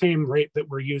at the same rate that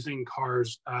we're using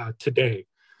cars today.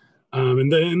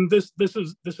 And then this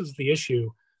is the issue.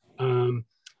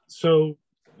 So,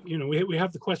 you know, we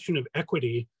have the question of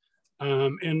equity.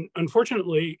 And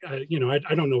unfortunately, you know,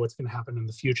 I don't know what's going to happen in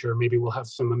the future. Maybe we'll have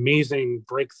some amazing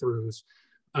breakthroughs.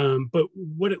 But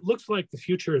what it looks like the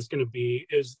future is going to be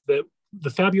is that the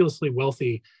fabulously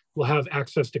wealthy will have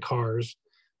access to cars,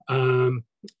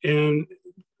 and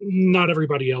not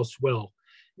everybody else will.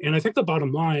 And I think the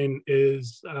bottom line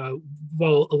is,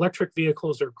 while electric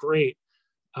vehicles are great,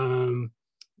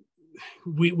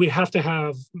 we have to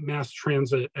have mass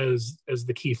transit as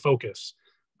the key focus.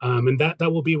 And that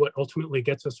will be what ultimately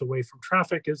gets us away from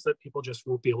traffic, is that people just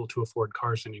won't be able to afford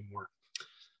cars anymore.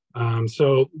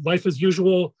 So life as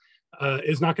usual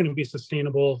is not going to be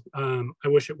sustainable. I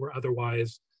wish it were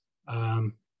otherwise.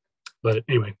 But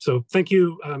anyway, so thank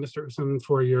you, Mr. Usen,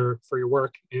 for your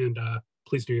work, and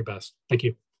please do your best. Thank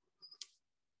you.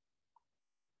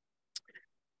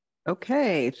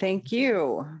 Okay, thank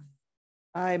you.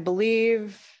 I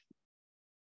believe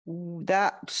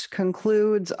that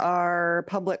concludes our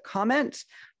public comment.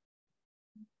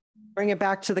 Bring it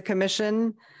back to the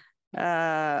commission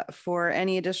for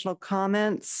any additional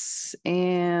comments.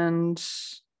 And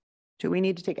do we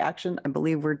need to take action? I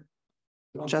believe we're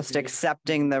just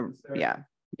accepting the, yeah,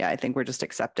 I think we're just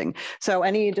accepting. So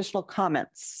any additional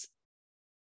comments?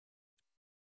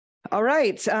 All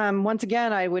right. Once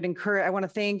again, I want to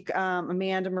thank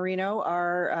Amanda Marino,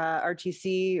 our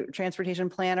RTC transportation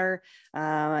planner,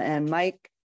 and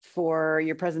Mike for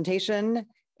your presentation,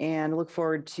 and look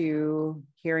forward to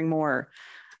hearing more.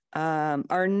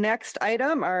 Our next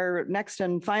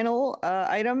and final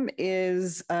item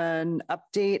is an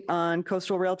update on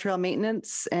coastal rail trail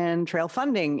maintenance and trail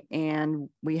funding. And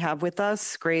we have with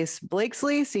us Grace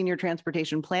Blakesley, Senior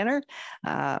Transportation Planner,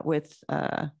 with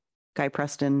Guy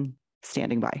Preston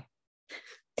standing by.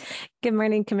 Good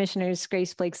morning, Commissioners.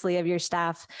 Grace Blakesley of your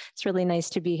staff. It's really nice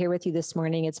to be here with you this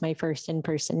morning. It's my first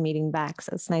in-person meeting back,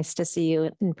 so it's nice to see you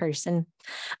in person.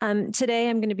 Today,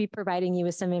 I'm going to be providing you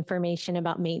with some information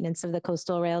about maintenance of the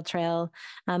Coastal Rail Trail.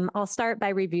 I'll start by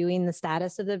reviewing the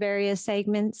status of the various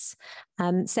segments.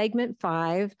 Segment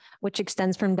 5, which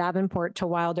extends from Davenport to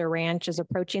Wilder Ranch, is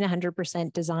approaching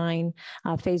 100% design.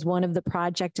 Phase 1 of the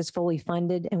project is fully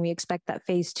funded, and we expect that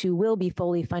Phase 2 will be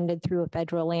fully funded through a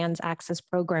Federal Lands Access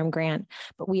Program grant,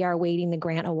 but we are awaiting the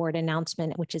grant award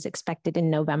announcement, which is expected in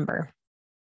November.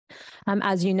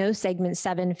 As you know, Segment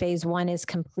 7 Phase 1 is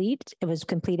complete. It was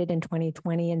completed in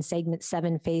 2020, and Segment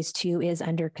 7 Phase 2 is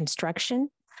under construction,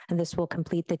 and this will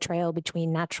complete the trail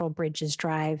between Natural Bridges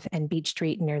Drive and Beach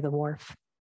Street near the wharf.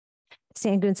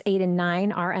 Segments 8 and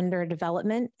 9 are under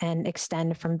development and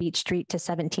extend from Beach Street to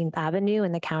 17th Avenue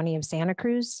in the county of Santa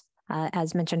Cruz.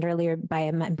 As mentioned earlier by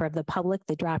a member of the public,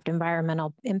 the draft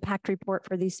environmental impact report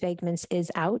for these segments is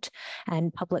out,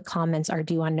 and public comments are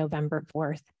due on November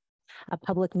 4th. A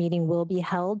public meeting will be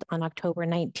held on October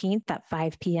 19th at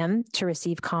 5 p.m. to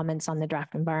receive comments on the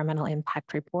draft environmental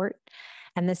impact report.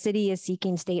 And the city is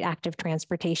seeking state active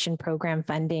transportation program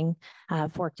funding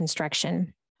for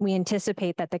construction. We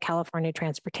anticipate that the California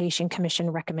Transportation Commission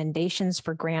recommendations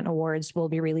for grant awards will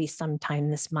be released sometime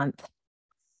this month.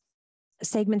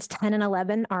 Segments 10 and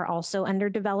 11 are also under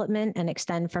development and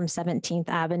extend from 17th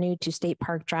Avenue to State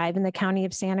Park Drive in the county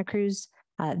of Santa Cruz.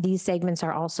 These segments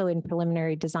are also in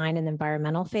preliminary design and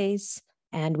environmental phase,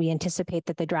 and we anticipate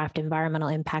that the draft environmental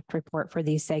impact report for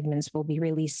these segments will be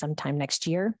released sometime next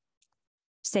year.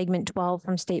 Segment 12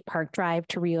 from State Park Drive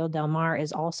to Rio Del Mar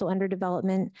is also under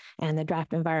development, and the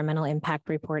draft environmental impact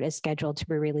report is scheduled to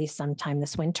be released sometime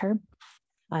this winter.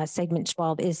 Segment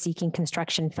 12 is seeking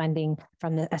construction funding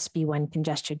from the SB1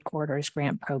 Congested Corridors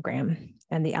Grant Program,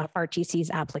 and the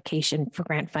RTC's application for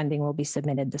grant funding will be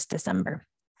submitted this December.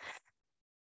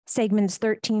 Segments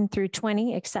 13 through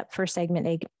 20, except for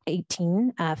segment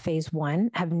 18, phase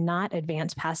 1, have not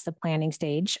advanced past the planning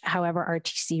stage. However,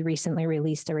 RTC recently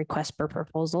released a request for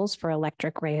proposals for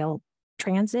electric rail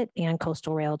transit and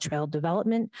coastal rail trail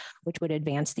development, which would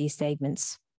advance these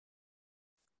segments.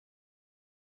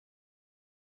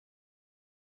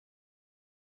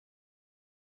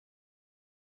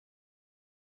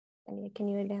 Can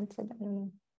you advance it? I don't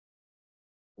know.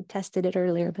 We tested it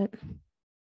earlier, but.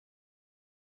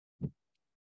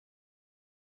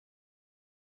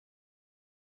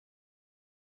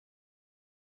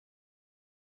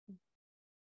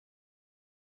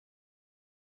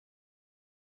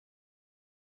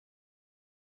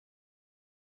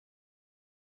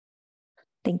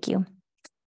 Thank you.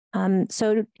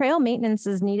 So trail maintenance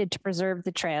is needed to preserve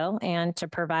the trail and to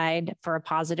provide for a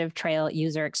positive trail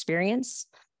user experience.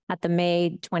 At the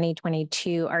May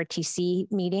 2022 RTC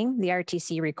meeting, the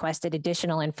RTC requested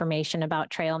additional information about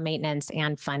trail maintenance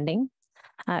and funding.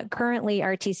 Currently,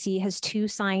 RTC has 2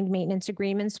 signed maintenance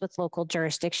agreements with local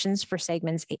jurisdictions for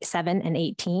segments 7 and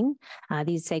 18.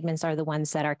 These segments are the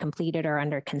ones that are completed or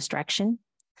under construction.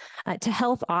 To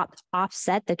help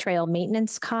offset the trail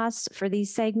maintenance costs for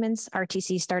these segments,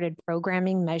 RTC started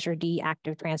programming Measure D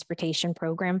active transportation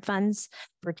program funds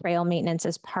for trail maintenance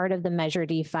as part of the Measure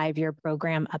D 5-year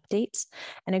program updates,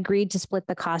 and agreed to split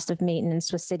the cost of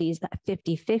maintenance with cities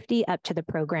 50-50 up to the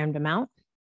programmed amount.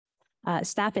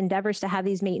 Staff endeavors to have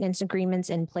these maintenance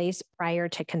agreements in place prior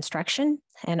to construction,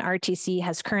 and RTC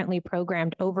has currently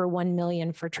programmed over $1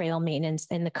 million for trail maintenance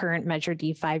in the current Measure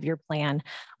D 5-year plan,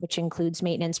 which includes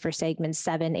maintenance for segments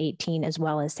 7, 18, as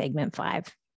well as segment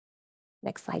 5.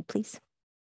 Next slide, please.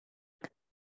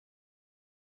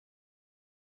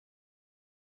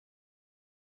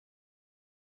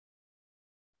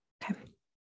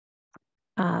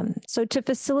 So to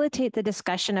facilitate the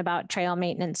discussion about trail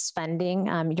maintenance funding,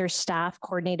 your staff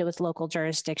coordinated with local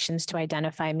jurisdictions to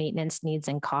identify maintenance needs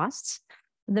and costs.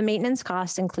 The maintenance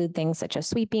costs include things such as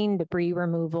sweeping, debris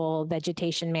removal,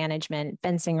 vegetation management,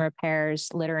 fencing repairs,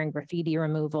 litter and graffiti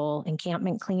removal,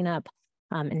 encampment cleanup,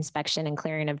 inspection and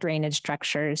clearing of drainage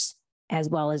structures, as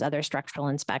well as other structural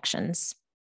inspections.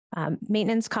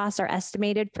 Maintenance costs are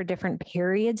estimated for different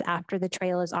periods after the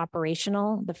trail is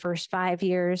operational, the first 5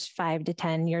 years, 5 to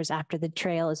 10 years after the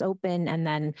trail is open, and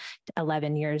then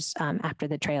 11 years after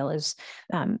the trail is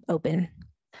open.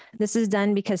 This is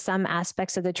done because some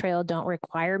aspects of the trail don't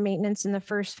require maintenance in the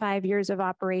first 5 years of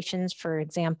operations. For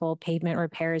example, pavement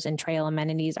repairs and trail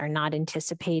amenities are not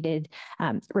anticipated.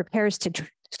 Repairs to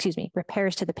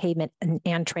the pavement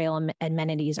and trail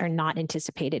amenities are not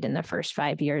anticipated in the first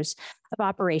 5 years of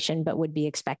operation, but would be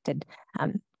expected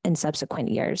in subsequent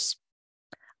years.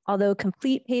 Although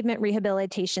complete pavement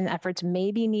rehabilitation efforts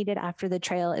may be needed after the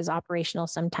trail is operational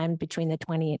sometime between the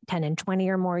 10 and 20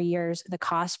 or more years, the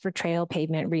cost for trail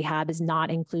pavement rehab is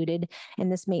not included in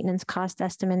this maintenance cost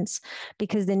estimates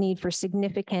because the need for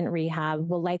significant rehab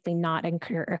will likely not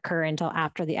occur until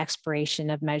after the expiration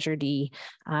of Measure D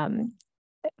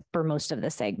for most of the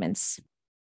segments.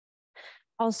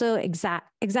 Also,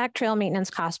 exact trail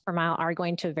maintenance costs per mile are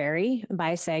going to vary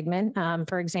by segment.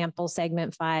 For example,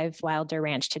 segment 5, Wilder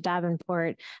Ranch to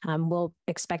Davenport, will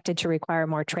expected to require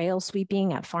more trail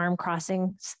sweeping at farm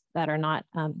crossings that are not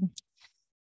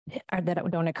that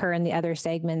don't occur in the other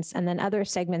segments. And then other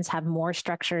segments have more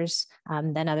structures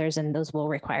than others, and those will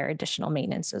require additional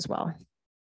maintenance as well.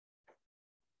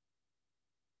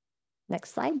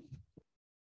 Next slide.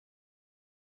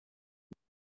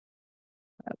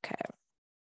 Okay.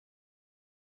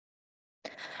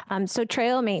 So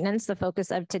trail maintenance, the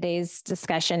focus of today's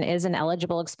discussion, is an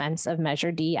eligible expense of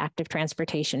Measure D active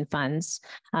transportation funds.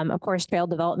 Of course, trail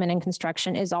development and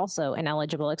construction is also an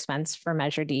eligible expense for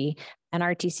Measure D, and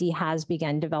RTC has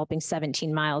begun developing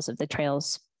 17 miles of the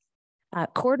trails.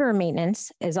 Corridor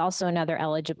maintenance is also another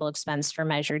eligible expense for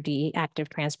Measure D active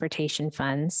transportation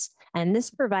funds. And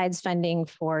this provides funding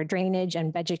for drainage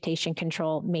and vegetation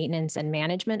control, maintenance, and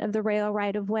management of the rail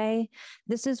right-of-way.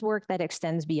 This is work that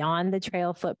extends beyond the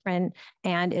trail footprint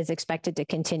and is expected to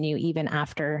continue even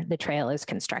after the trail is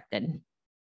constructed.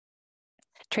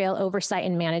 Trail oversight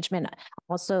and management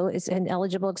also is an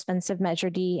eligible expense of Measure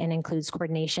D and includes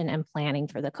coordination and planning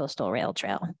for the coastal rail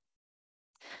trail.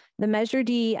 The Measure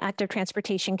D active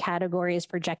transportation category is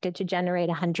projected to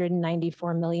generate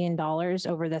 $194 million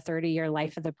over the 30-year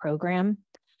life of the program.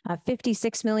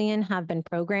 56 million have been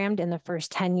programmed in the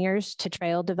first 10 years to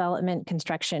trail development,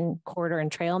 construction, corridor,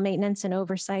 and trail maintenance and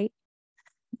oversight.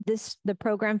 The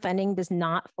program funding does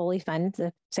not fully fund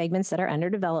the segments that are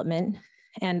under development,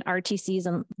 and RTCs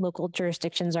and local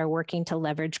jurisdictions are working to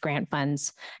leverage grant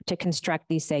funds to construct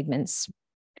these segments.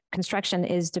 Construction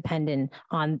is dependent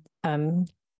on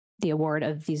the award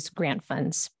of these grant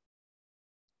funds.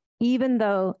 Even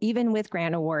with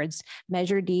grant awards,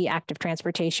 Measure D active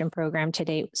transportation program to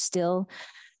date still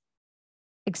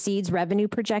exceeds revenue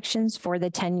projections for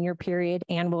the 10-year period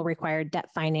and will require debt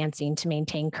financing to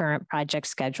maintain current project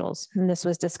schedules. And this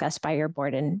was discussed by your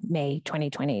board in May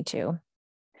 2022.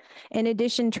 In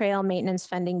addition, trail maintenance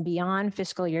funding beyond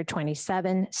fiscal year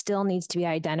 27 still needs to be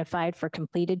identified for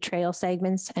completed trail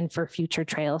segments and for future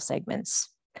trail segments.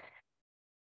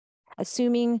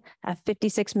 Assuming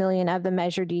 56 million of the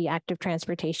Measure D active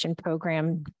transportation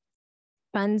program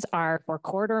funds are for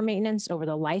corridor maintenance over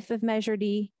the life of Measure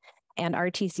D, and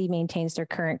RTC maintains their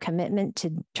current commitment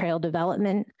to trail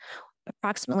development,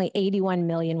 approximately 81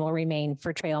 million will remain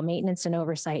for trail maintenance and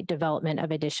oversight development of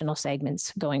additional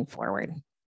segments going forward.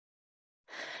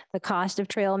 The cost of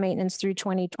trail maintenance through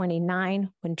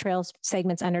 2029, when trail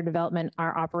segments under development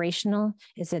are operational,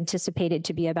 is anticipated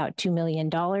to be about $2 million,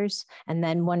 and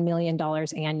then $1 million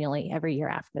annually every year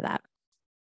after that.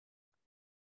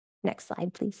 Next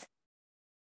slide, please.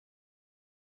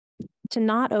 To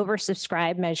not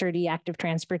oversubscribe Measure D active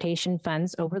transportation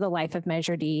funds over the life of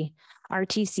Measure D,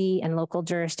 RTC and local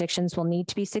jurisdictions will need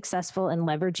to be successful in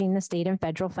leveraging the state and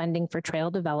federal funding for trail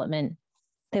development.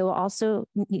 They will also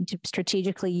need to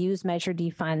strategically use Measure D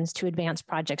funds to advance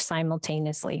projects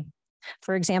simultaneously.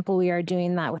 For example, we are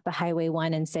doing that with the Highway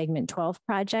 1 and Segment 12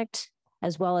 project,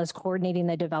 as well as coordinating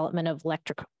the development of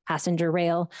electric passenger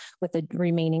rail with the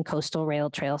remaining coastal rail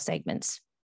trail segments.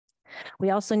 We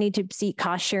also need to seek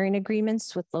cost sharing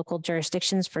agreements with local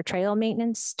jurisdictions for trail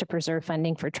maintenance to preserve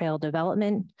funding for trail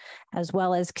development, as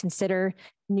well as consider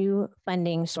new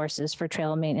funding sources for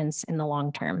trail maintenance in the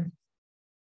long term.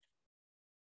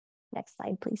 Next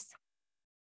slide, please.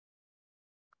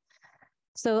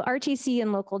 So RTC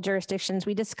and local jurisdictions,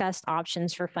 we discussed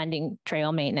options for funding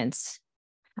trail maintenance.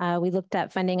 We looked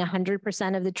at funding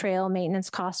 100% of the trail maintenance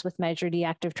costs with Measure D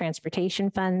active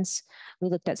transportation funds. We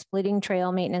looked at splitting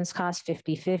trail maintenance costs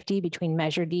 50-50 between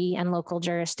Measure D and local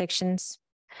jurisdictions.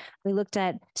 We looked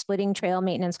at splitting trail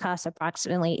maintenance costs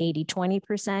approximately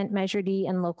 80-20% Measure D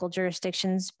and local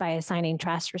jurisdictions by assigning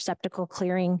trash receptacle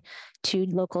clearing to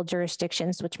local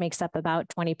jurisdictions, which makes up about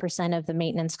 20% of the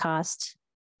maintenance cost,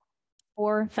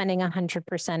 or funding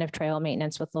 100% of trail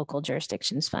maintenance with local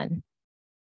jurisdictions fund.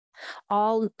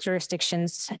 All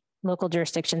jurisdictions, local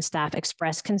jurisdiction staff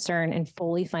expressed concern in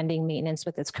fully funding maintenance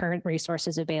with its current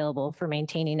resources available for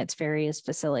maintaining its various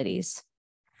facilities.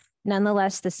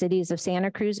 Nonetheless, the cities of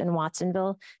Santa Cruz and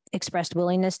Watsonville expressed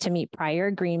willingness to meet prior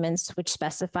agreements, which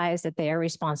specifies that they are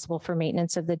responsible for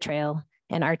maintenance of the trail,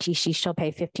 and RTC shall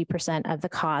pay 50% of the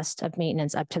cost of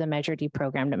maintenance up to the Measure D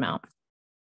programmed amount.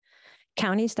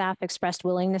 County staff expressed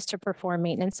willingness to perform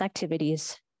maintenance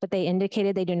activities, but they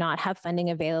indicated they do not have funding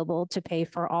available to pay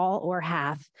for all or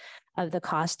half of the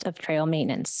cost of trail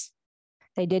maintenance.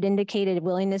 They did indicate a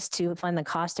willingness to fund the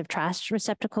cost of trash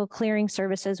receptacle clearing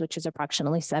services, which is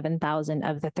approximately $7,000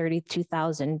 of the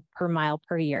 $32,000 per mile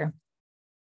per year.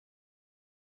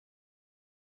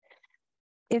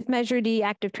 If Measure D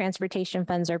active transportation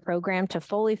funds are programmed to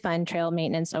fully fund trail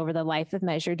maintenance over the life of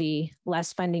Measure D,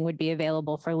 less funding would be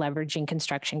available for leveraging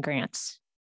construction grants.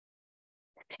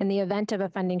 In the event of a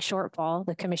funding shortfall,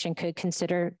 the Commission could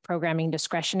consider programming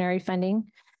discretionary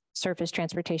funding, Surface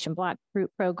Transportation Block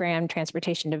Route Program,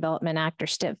 Transportation Development Act, or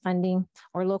STIP funding,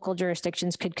 or local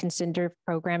jurisdictions could consider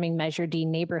programming Measure D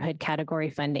neighborhood category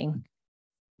funding.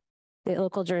 The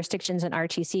local jurisdictions and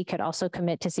RTC could also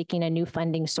commit to seeking a new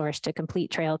funding source to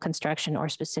complete trail construction or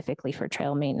specifically for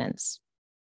trail maintenance.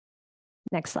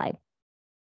 Next slide.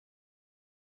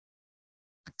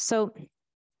 So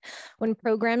when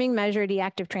programming Measure D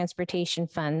active transportation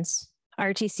funds,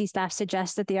 RTC staff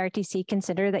suggests that the RTC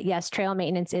consider that yes, trail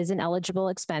maintenance is an eligible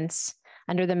expense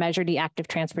under the Measure D active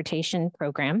transportation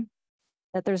program,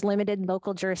 that there's limited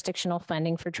local jurisdictional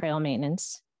funding for trail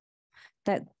maintenance,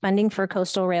 that funding for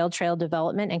coastal rail trail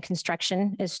development and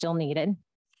construction is still needed,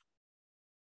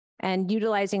 and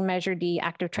utilizing Measure D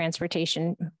active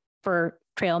transportation for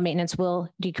trail maintenance will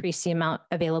decrease the amount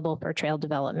available for trail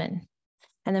development.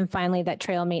 And then finally, that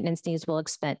trail maintenance needs will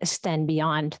extend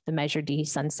beyond the Measure D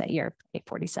sunset year,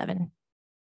 847.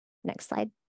 Next slide.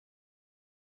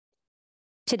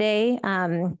 Today,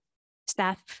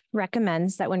 staff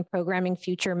recommends that when programming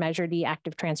future Measure D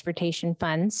active transportation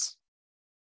funds,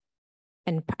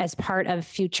 and as part of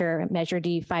future Measure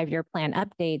D 5-year plan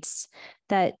updates,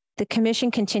 that the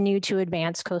Commission continue to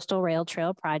advance coastal rail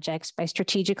trail projects by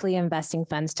strategically investing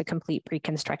funds to complete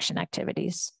pre-construction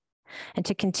activities, and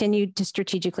to continue to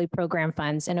strategically program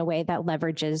funds in a way that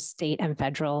leverages state and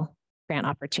federal grant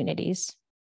opportunities.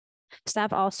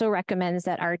 Staff also recommends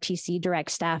that RTC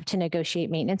direct staff to negotiate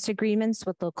maintenance agreements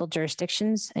with local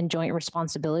jurisdictions and joint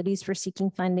responsibilities for seeking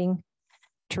funding,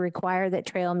 to require that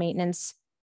trail maintenance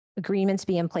agreements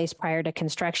be in place prior to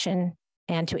construction,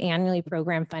 and to annually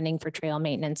program funding for trail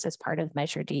maintenance as part of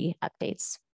Measure D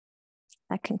updates.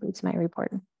 That concludes my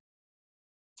report.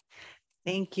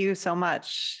 Thank you so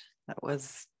much. That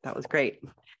was great.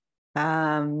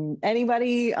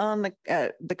 Anybody on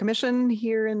the commission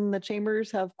here in the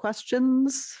chambers have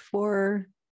questions for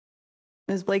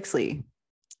Ms. Blakesley?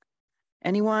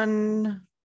 Anyone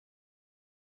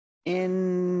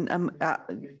in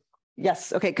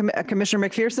yes, okay, Commissioner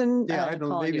McPherson. Yeah, I don't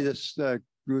know, maybe this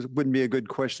wouldn't be a good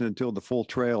question until the full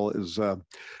trail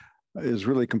is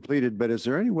really completed, but is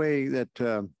there any way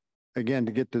that, again,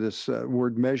 to get to this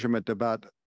word measurement about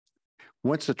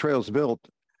once the trail's built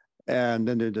and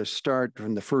then to start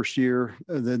from the first year,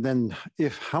 then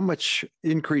if how much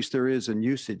increase there is in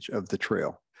usage of the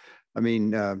trail? I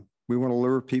mean, we want to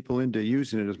lure people into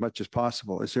using it as much as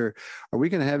possible. Are we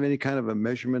going to have any kind of a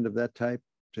measurement of that type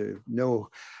to know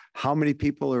how many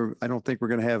people are? I don't think we're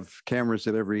going to have cameras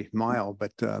at every mile,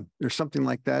 but there's something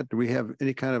like that. Do we have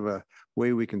any kind of a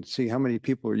way we can see how many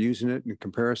people are using it in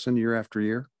comparison year after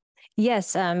year?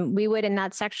 Yes, we would, and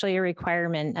that's actually a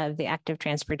requirement of the active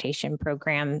transportation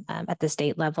program at the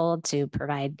state level to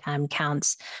provide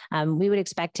counts. We would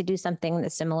expect to do something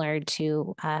that's similar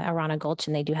to Arana Gulch,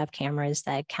 and they do have cameras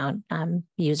that count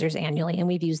users annually, and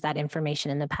we've used that information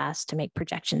in the past to make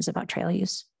projections about trail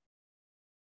use.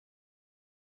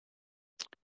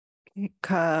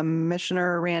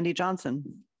 Commissioner Randy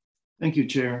Johnson. Thank you,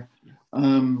 Chair.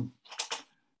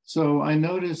 So I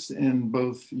noticed in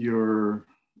both your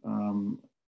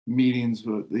meetings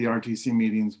with the RTC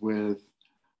meetings with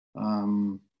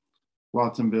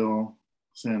Watsonville,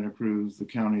 Santa Cruz, the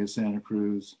County of Santa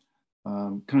Cruz,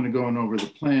 kind of going over the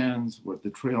plans, what the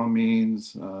trail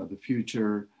means, the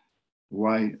future,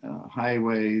 wide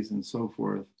highways and so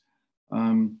forth.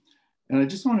 And I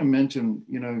just want to mention,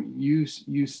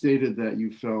 you stated that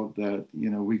you felt that,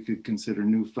 we could consider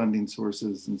new funding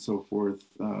sources and so forth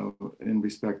in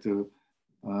respect to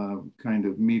kind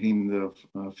of meeting the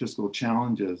fiscal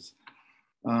challenges.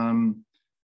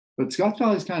 But Scotts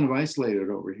Valley is kind of isolated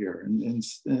over here, and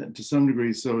to some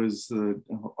degree, so is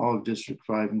all of District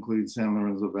 5, including San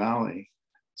Lorenzo Valley.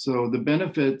 So the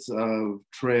benefits of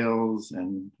trails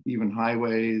and even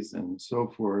highways and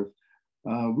so forth,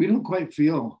 we don't quite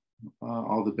feel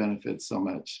all the benefits so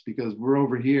much because we're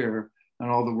over here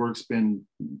and all the work's been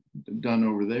done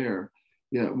over there.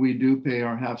 Yet we do pay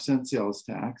our half-cent sales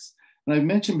tax. And I've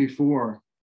mentioned before,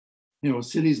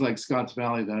 cities like Scotts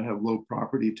Valley that have low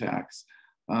property tax,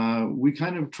 we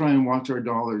kind of try and watch our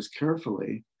dollars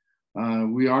carefully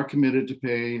We are committed to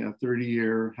pay a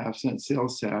 30-year half-cent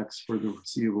sales tax for the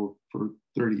foreseeable for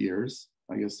 30 years,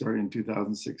 I guess starting in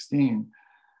 2016.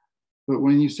 But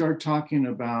when you start talking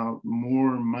about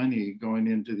more money going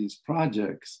into these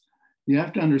projects, you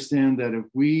have to understand that if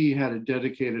we had a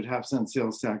dedicated half-cent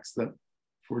sales tax that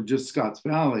for just Scotts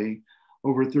Valley,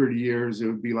 over 30 years, it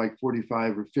would be like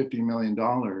 $45 or $50 million.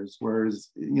 Whereas,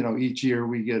 you know, each year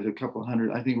we get a couple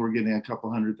hundred, I think we're getting a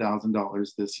couple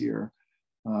 $100,000 this year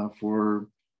for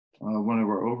one of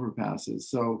our overpasses.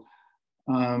 So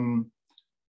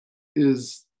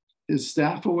is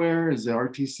staff aware, is the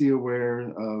RTC aware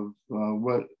of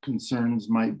what concerns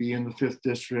might be in the 5th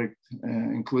District,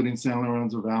 including San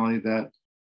Lorenzo Valley, that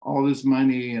all this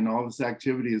money and all this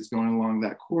activity is going along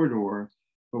that corridor,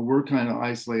 but we're kind of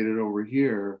isolated over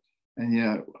here, and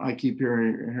yet I keep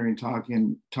hearing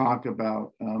talk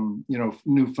about you know,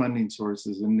 new funding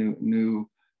sources and new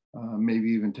maybe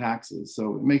even taxes.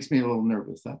 So it makes me a little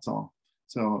nervous. That's all.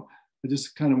 So I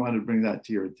just kind of wanted to bring that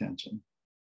to your attention.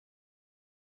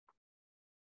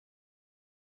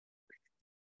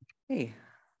 Hey,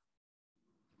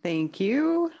 thank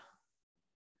you.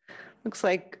 Looks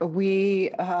like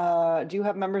we do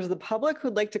have members of the public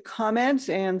who'd like to comment,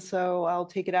 and so I'll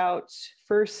take it out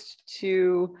first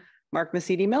to Mark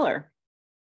Masidi-Miller.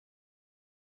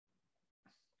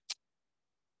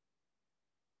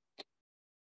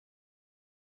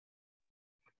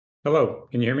 Hello,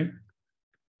 can you hear me?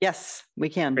 Yes, we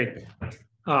can. Great.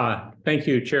 Thank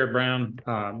you, Chair Brown.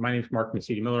 My name is Mark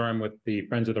Masidi-Miller. I'm with the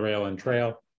Friends of the Rail and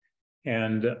Trail.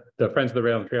 And the Friends of the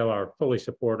Rail and Trail are fully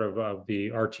supportive of the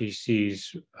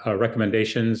RTC's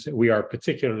recommendations. We are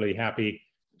particularly happy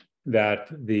that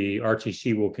the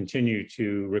RTC will continue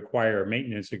to require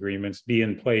maintenance agreements be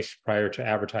in place prior to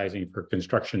advertising for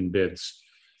construction bids.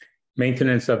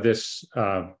 Maintenance of this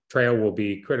trail will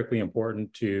be critically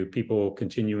important to people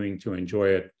continuing to enjoy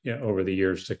it, you know, over the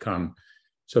years to come.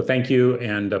 So thank you,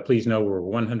 and please know we're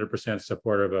 100%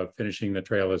 supportive of finishing the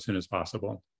trail as soon as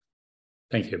possible.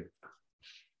 Thank you.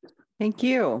 Thank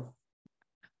you.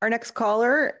 Our next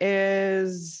caller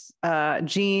is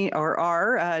Jean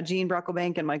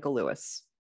Brocklebank and Michael Lewis.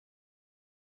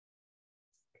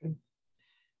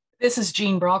 This is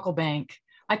Jean Brocklebank.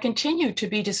 I continue to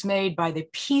be dismayed by the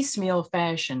piecemeal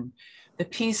fashion, the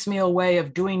piecemeal way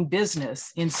of doing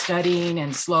business in studying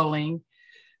and slowing,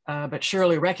 but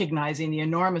surely recognizing the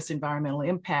enormous environmental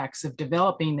impacts of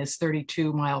developing this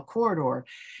 32-mile corridor.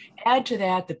 Add to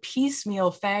that the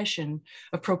piecemeal fashion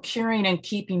of procuring and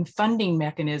keeping funding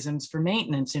mechanisms for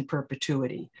maintenance in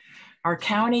perpetuity. Our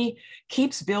county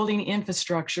keeps building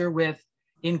infrastructure with,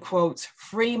 in quotes,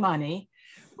 free money,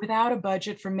 without a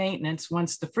budget for maintenance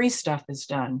once the free stuff is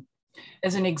done.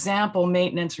 As an example,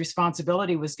 maintenance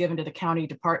responsibility was given to the County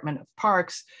Department of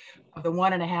Parks of the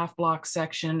 1.5 block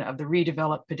section of the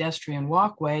redeveloped pedestrian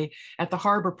walkway at the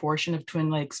harbor portion of Twin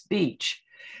Lakes Beach.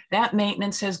 That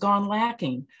maintenance has gone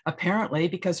lacking, apparently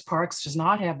because Parks does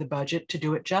not have the budget to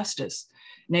do it justice.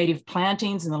 Native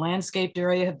plantings in the landscaped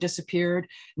area have disappeared,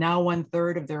 now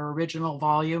 1/3 of their original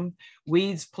volume.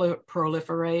 Weeds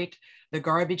proliferate. The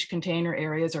garbage container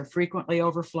areas are frequently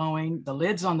overflowing, the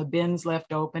lids on the bins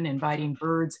left open, inviting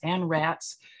birds and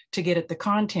rats to get at the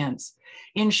contents.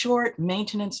 In short,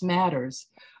 maintenance matters.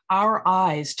 Our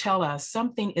eyes tell us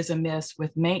something is amiss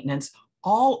with maintenance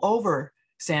all over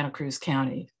Santa Cruz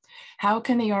County. How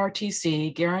can the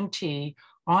RTC guarantee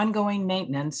ongoing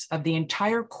maintenance of the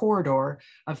entire corridor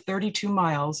of 32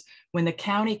 miles when the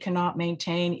county cannot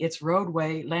maintain its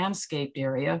roadway landscaped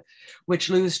area, which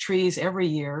lose trees every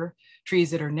year,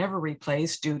 trees that are never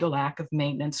replaced due to lack of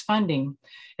maintenance funding?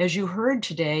 As you heard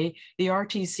today, the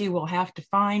RTC will have to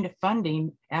find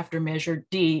funding after Measure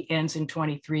D ends in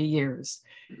 23 years.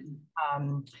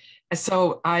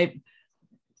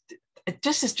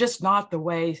 This is just not the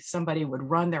way somebody would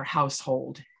run their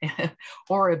household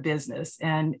or a business.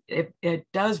 And it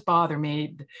does bother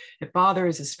me. It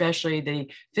bothers especially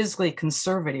the physically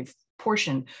conservative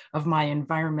portion of my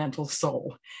environmental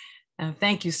soul.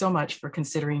 Thank you so much for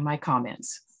considering my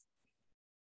comments.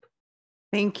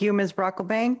 Thank you, Ms.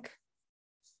 Brocklebank.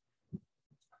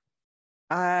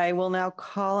 I will now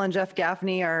call on Jeff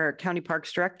Gaffney, our County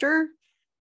Parks Director,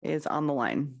 is on the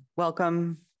line.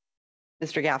 Welcome,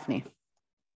 Mr. Gaffney.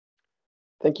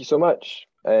 Thank you so much.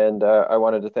 And I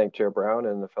wanted to thank Chair Brown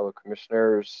and the fellow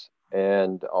commissioners,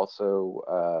 and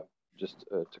also just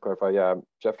to clarify, yeah, I'm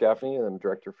Jeff Gaffney and I'm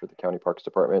Director for the County Parks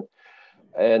Department.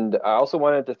 And I also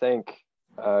wanted to thank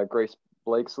Grace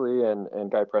Blakesley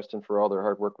and Guy Preston for all their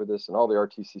hard work with this, and all the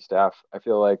RTC staff. I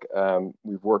feel like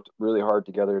we've worked really hard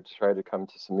together to try to come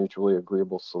to some mutually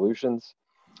agreeable solutions.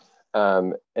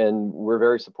 And we're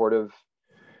very supportive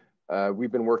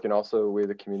we've been working also with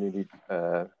the community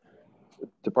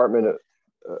Department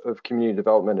of Community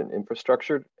Development and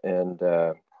Infrastructure, and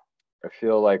I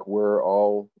feel like we're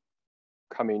all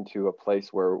coming to a place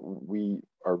where we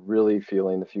are really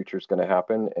feeling the future is going to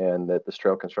happen, and that this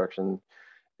trail construction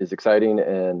is exciting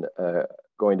and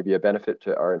going to be a benefit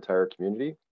to our entire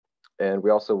community. And we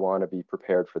also want to be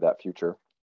prepared for that future.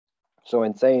 So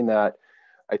in saying that,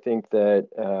 I think that,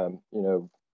 you know,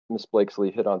 Ms.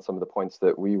 Blakesley hit on some of the points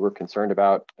that we were concerned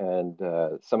about. And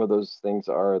some of those things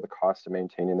are the cost of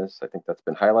maintaining this. I think that's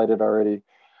been highlighted already.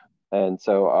 And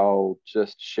so I'll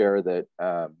just share that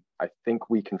I think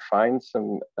we can find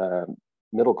some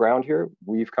middle ground here.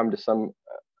 We've come to some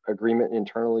agreement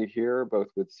internally here, both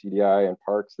with CDI and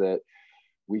Parks, that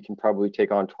we can probably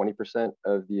take on 20%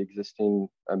 of the existing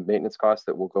maintenance costs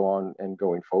that will go on and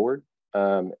going forward.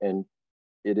 And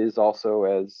it is also,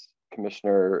 as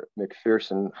Commissioner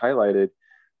McPherson highlighted,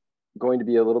 going to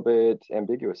be a little bit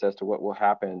ambiguous as to what will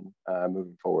happen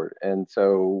moving forward. And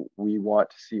so we want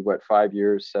to see what 5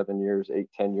 years, 7 years, 8,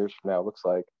 10 years from now looks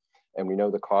like. And we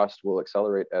know the cost will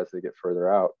accelerate as they get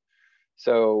further out.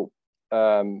 So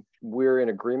we're in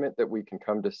agreement that we can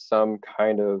come to some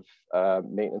kind of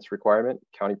maintenance requirement.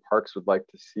 County Parks would like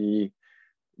to see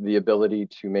the ability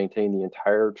to maintain the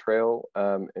entire trail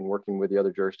and working with the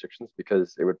other jurisdictions,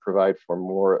 because it would provide for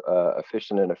more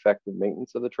efficient and effective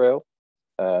maintenance of the trail.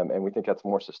 And we think that's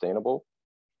more sustainable.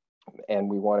 And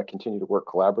we want to continue to work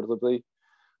collaboratively.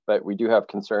 But we do have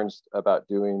concerns about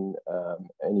doing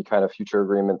any kind of future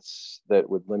agreements that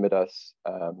would limit us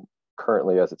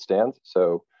currently as it stands.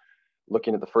 So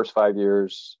looking at the first 5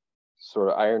 years, sort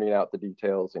of ironing out the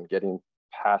details and getting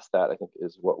past that, I think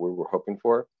is what we were hoping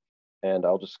for. And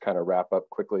I'll just kind of wrap up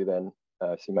quickly then.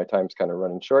 I see my time's kind of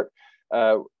running short.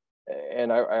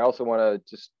 And I also want to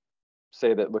just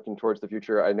say that looking towards the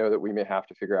future, I know that we may have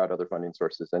to figure out other funding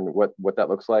sources, and what that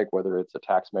looks like, whether it's a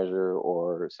tax measure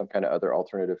or some kind of other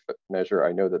alternative measure.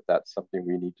 I know that that's something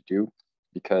we need to do,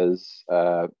 because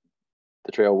the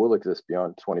trail will exist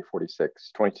beyond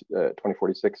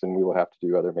 2046, and we will have to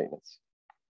do other maintenance.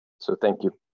 So thank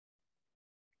you.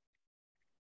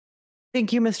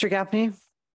 Thank you, Mr. Gaffney.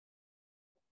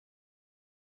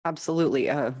 Absolutely,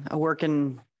 a work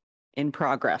in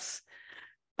progress.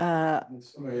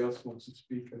 Somebody else wants to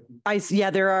speak.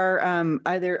 Yeah, there are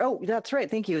either. Oh, that's right.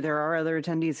 Thank you. There are other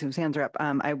attendees whose hands are up.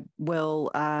 I will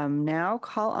now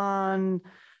call on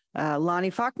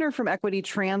Lonnie Faulkner from Equity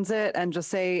Transit and just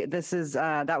say this is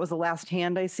that was the last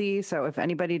hand I see. So if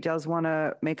anybody does want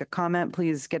to make a comment,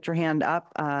 please get your hand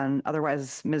up.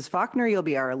 Otherwise, Ms. Faulkner, you'll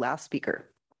be our last speaker.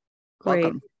 Great.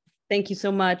 Welcome. Thank you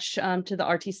so much to the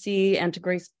RTC and to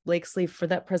Grace Blakesley for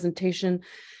that presentation.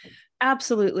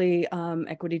 Absolutely,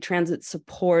 Equity Transit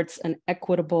supports an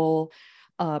equitable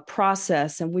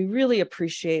process, and we really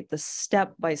appreciate the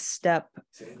step-by-step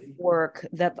work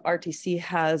that the RTC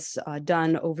has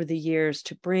done over the years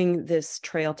to bring this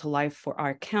trail to life for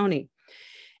our county.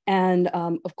 And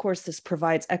of course, this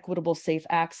provides equitable, safe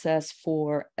access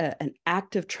for an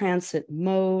active transit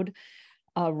mode.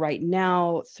 Right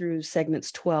now through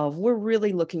segments 12, we're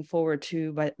really looking forward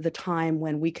to by the time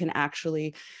when we can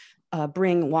actually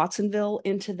bring Watsonville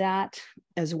into that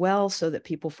as well, so that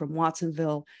people from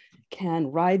Watsonville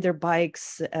can ride their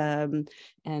bikes and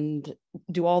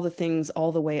do all the things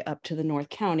all the way up to the North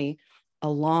County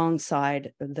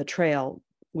alongside the trail,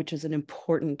 which is an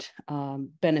important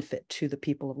benefit to the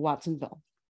people of Watsonville.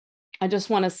 I just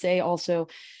want to say also,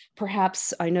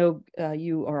 perhaps I know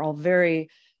you are all very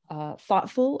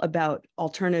thoughtful about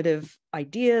alternative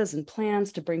ideas and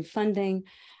plans to bring funding,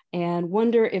 and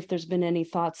wonder if there's been any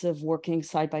thoughts of working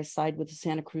side by side with the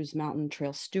Santa Cruz Mountain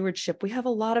Trail Stewardship. We have a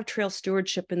lot of trail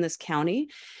stewardship in this county,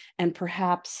 and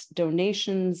perhaps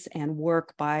donations and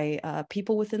work by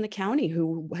people within the county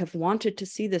who have wanted to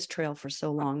see this trail for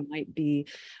so long might be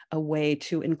a way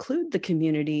to include the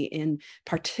community in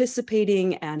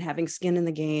participating and having skin in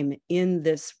the game in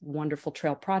this wonderful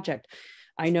trail project.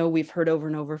 I know we've heard over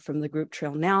and over from the group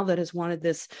Trail Now that has wanted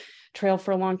this trail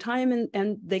for a long time,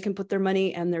 and they can put their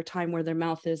money and their time where their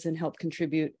mouth is and help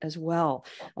contribute as well,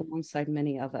 alongside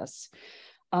many of us.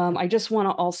 I just want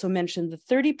to also mention the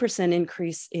 30%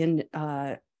 increase in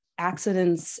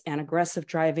accidents and aggressive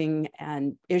driving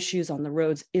and issues on the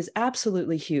roads is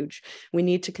absolutely huge. We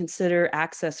need to consider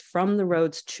access from the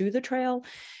roads to the trail.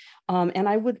 And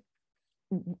I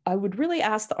would really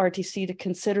ask the RTC to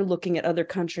consider looking at other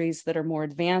countries that are more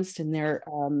advanced in their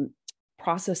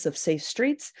process of safe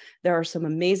streets. There are some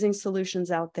amazing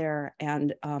solutions out there,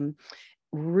 and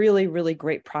really, really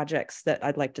great projects that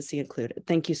I'd like to see included.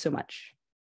 Thank you so much.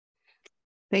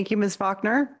 Thank you, Ms.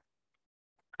 Faulkner.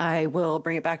 I will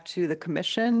bring it back to the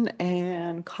commission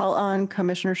and call on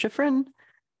Commissioner Schifrin.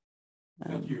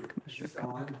 Thank you. Commissioner Is this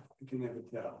on? I can never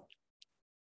tell.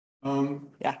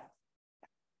 Yeah.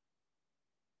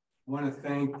 I want to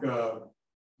thank the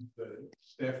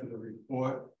staff of the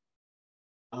report.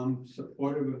 I'm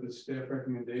supportive of the staff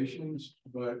recommendations,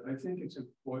 but I think it's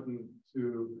important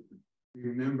to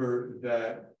remember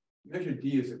that Measure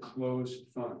D is a closed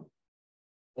fund.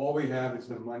 All we have is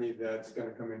the money that's going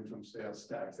to come in from sales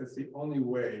tax. That's the only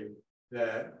way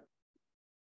that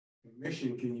the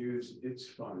commission can use its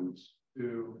funds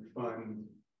to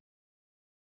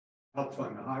help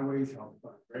fund the highways, help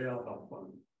fund rail, help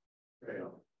fund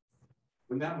rail.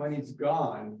 When that money's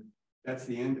gone, that's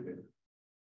the end of it,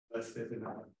 unless there's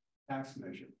another tax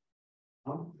measure.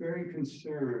 I'm very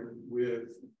concerned with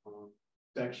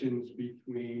sections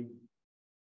between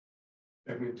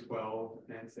segment 12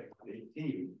 and segment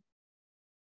 18.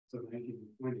 So 19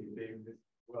 and 20, they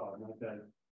well, I'm not that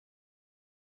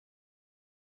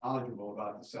knowledgeable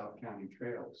about the South County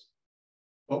trails.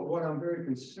 But what I'm very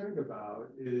concerned about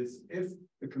is if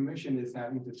the commission is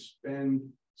having to spend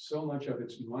so much of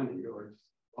its money or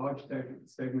large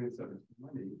segments of its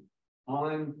money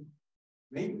on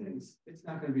maintenance, it's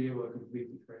not going to be able to complete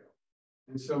the trail.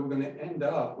 And so we're going to end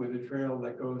up with a trail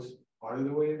that goes part of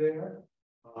the way there.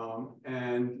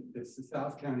 And it's the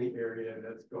South County area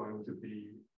that's going to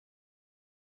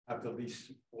have the least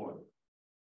support.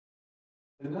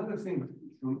 Another thing,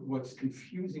 what's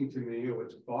confusing to me or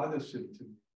what's bothersome to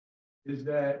me is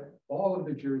that all of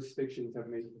the jurisdictions have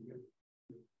made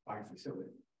bike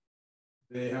facility.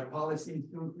 They have policies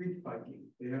to increase biking.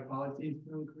 They have policies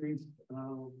to increase,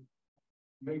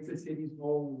 make the cities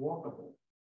more walkable.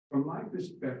 From my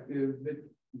perspective, the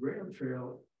rail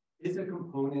trail is a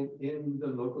component in the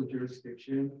local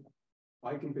jurisdiction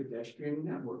bike and pedestrian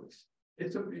networks.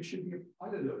 It should be a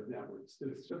part of those networks.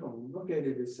 To sort of look at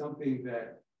it as something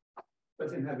that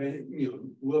doesn't have any,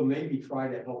 will maybe try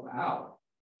to help out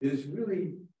is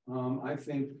really, I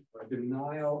think, a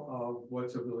denial of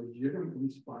what's a legitimate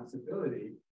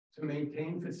responsibility to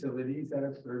maintain facilities that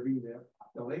are serving their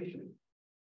population,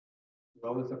 as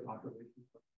well as the population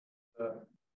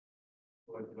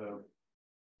for the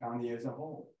county as a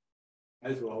whole,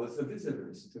 as well as the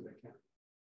visitors to the county.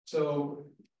 So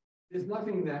there's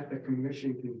nothing that the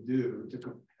commission can do to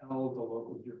compel the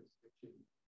local jurisdiction,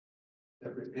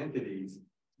 separate entities,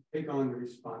 to take on the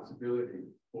responsibility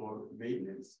for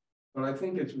maintenance. But I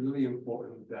think it's really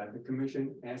important that the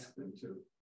commission ask them to,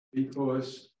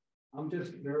 because I'm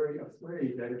just very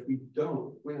afraid that if we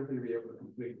don't, we're not going to be able to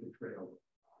complete the trail.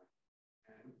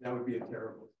 And that would be a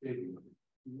terrible thing.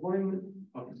 One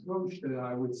approach that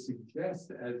I would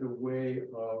suggest as a way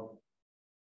of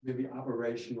maybe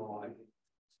operational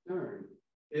concern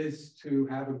is to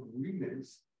have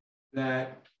agreements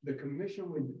that the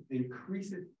commission would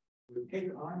increase it, would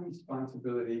take on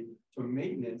responsibility for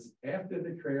maintenance after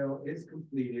the trail is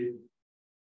completed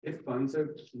if funds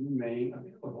are remain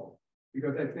available.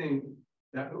 Because I think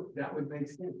that would make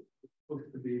sense. It's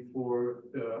supposed to be for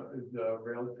the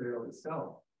rail trail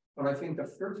itself. But I think the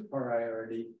first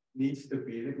priority needs to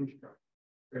be the construction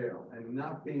trail, and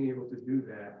not being able to do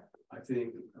that, I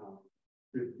think,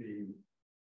 could be.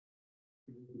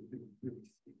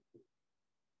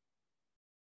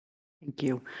 Thank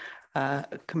you.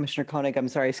 Commissioner Koenig, I'm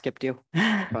sorry I skipped you.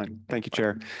 Fine. Thank you,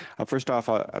 Chair. First off,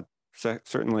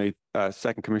 certainly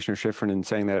second Commissioner Schifrin in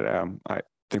saying that I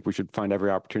think we should find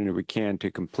every opportunity we can to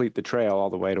complete the trail all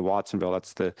the way to Watsonville.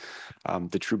 That's the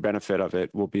true benefit of it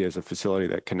will be as a facility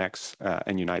that connects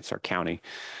and unites our county.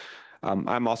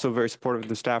 I'm also very supportive of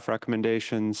the staff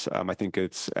recommendations. I think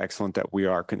it's excellent that we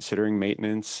are considering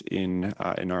maintenance in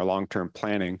our long-term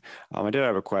planning. I did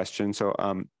have a question. So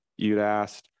you'd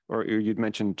asked, or you'd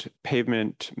mentioned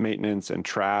pavement maintenance and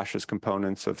trash as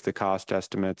components of the cost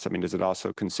estimates. I mean, does it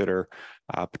also consider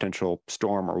potential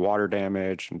storm or water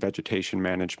damage and vegetation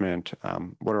management?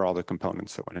 What are all the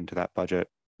components that went into that budget?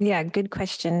 Yeah, good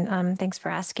question. Thanks for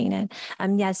asking it.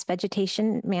 Yes,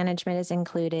 vegetation management is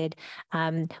included.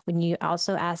 When you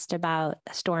also asked about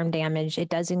storm damage, it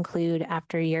does include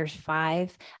after year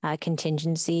 5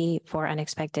 contingency for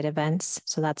unexpected events.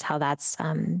 So that's how that's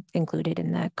included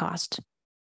in the cost.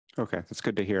 Okay, that's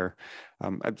good to hear.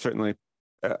 I'd certainly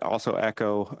also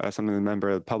echo something the member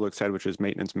of the public said, which is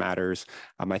maintenance matters.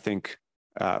 I think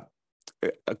a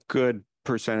good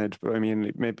percentage, I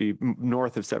mean, maybe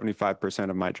north of 75%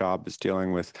 of my job is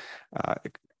dealing with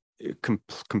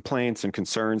complaints and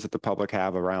concerns that the public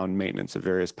have around maintenance of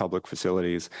various public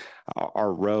facilities.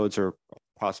 Our roads are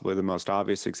possibly the most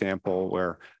obvious example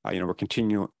where, we're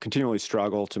continually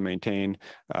struggle to maintain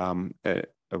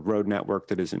a road network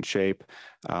that is in shape.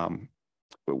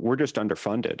 But we're just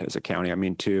underfunded as a county. I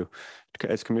mean,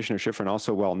 as Commissioner Schifrin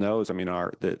also well knows, I mean,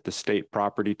 the state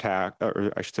property tax,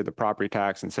 or I should say the property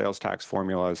tax and sales tax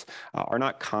formulas are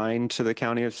not kind to the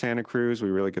county of Santa Cruz. We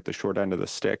really get the short end of the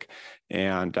stick,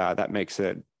 and that makes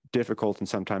it difficult and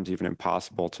sometimes even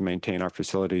impossible to maintain our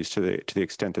facilities to the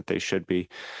extent that they should be.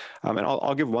 And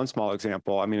I'll give one small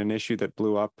example. I mean, an issue that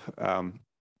blew up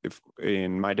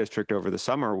in my district over the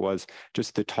summer was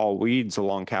just the tall weeds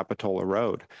along Capitola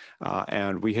Road.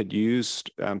 And we had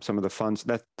used some of the funds,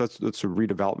 that's a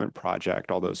redevelopment project,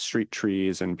 all those street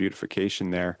trees and beautification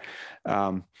there.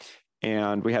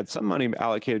 And we had some money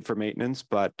allocated for maintenance,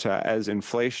 but as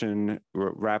inflation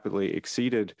rapidly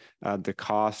exceeded the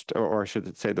cost, or I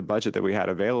should say the budget that we had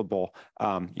available,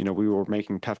 we were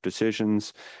making tough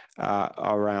decisions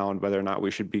around whether or not we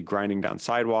should be grinding down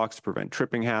sidewalks to prevent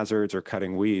tripping hazards or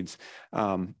cutting weeds.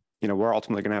 We're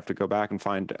ultimately going to have to go back and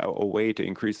find a way to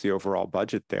increase the overall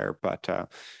budget there. But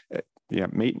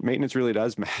maintenance really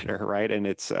does matter, right? And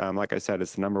it's, like I said,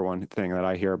 it's the number one thing that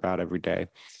I hear about every day.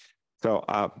 So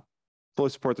fully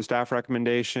support the staff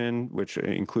recommendation, which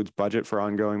includes budget for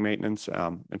ongoing maintenance.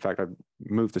 In fact, I've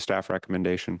moved the staff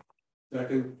recommendation.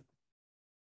 Second.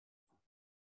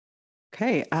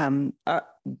 Okay,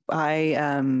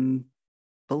 I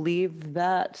believe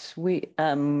that we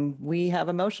have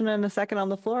a motion and a second on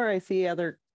the floor. I see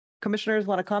other commissioners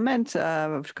want to comment.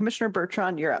 Commissioner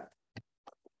Bertrand, you're up.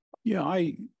 Yeah,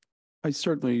 I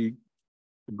certainly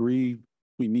agree.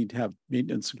 We need to have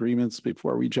maintenance agreements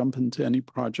before we jump into any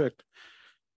project.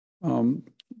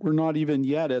 We're not even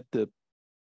yet at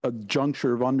a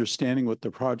juncture of understanding what the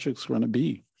project's going to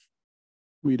be.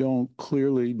 We don't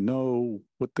clearly know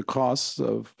what the costs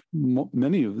of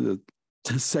many of the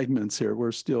segments here.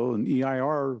 We're still in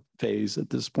EIR phase at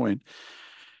this point.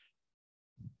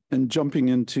 And jumping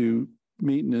into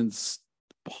maintenance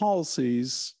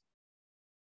policies,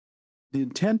 the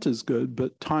intent is good,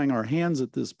 but tying our hands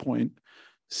at this point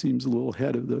seems a little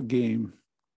ahead of the game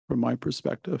from my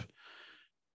perspective.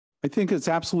 I think it's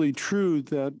absolutely true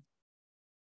that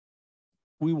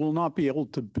we will not be able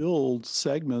to build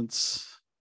segments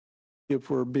if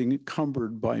we're being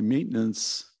encumbered by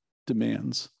maintenance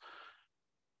demands.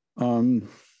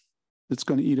 It's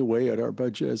going to eat away at our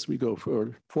budget as we go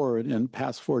forward, and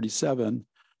past 47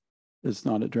 is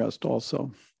not addressed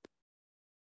also.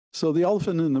 So the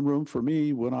elephant in the room for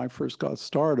me when I first got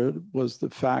started was the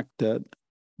fact that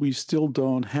we still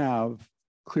don't have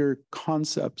clear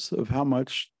concepts of how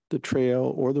much the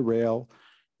trail or the rail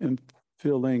and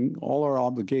filling all our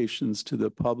obligations to the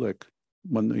public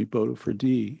when they voted for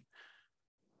D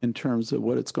in terms of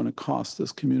what it's going to cost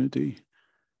this community.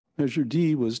 Measure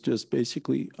D was just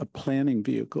basically a planning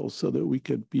vehicle so that we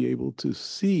could be able to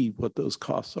see what those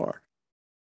costs are.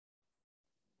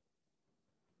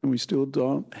 And we still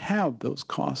don't have those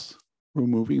costs. We're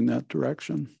moving in that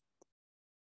direction.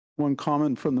 One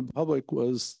comment from the public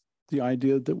was the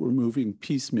idea that we're moving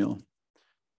piecemeal.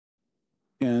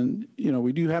 And,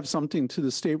 we do have something to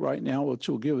the state right now, which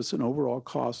will give us an overall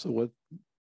cost of what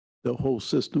the whole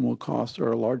system will cost,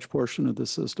 or a large portion of the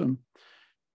system.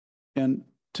 And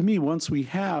to me, once we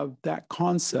have that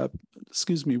concept,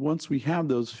 once we have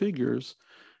those figures,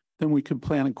 then we can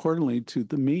plan accordingly to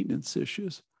the maintenance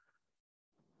issues.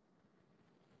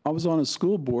 I was on a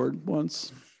school board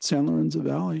once, San Lorenzo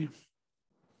Valley,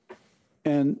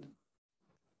 and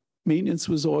maintenance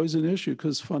was always an issue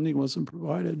because funding wasn't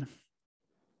provided.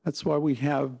 That's why we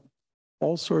have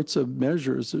all sorts of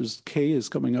measures. There's K is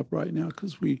coming up right now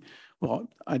because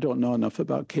I don't know enough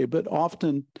about K, but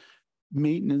often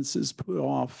maintenance is put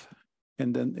off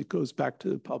and then it goes back to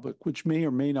the public, which may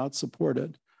or may not support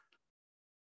it.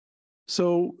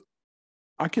 So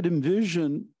I could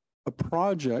envision a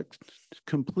project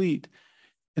complete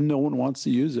and no one wants to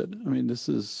use it. I mean, this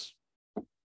is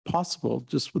possible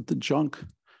just with the junk,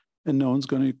 and no one's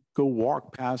going to go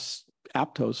walk past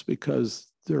Aptos because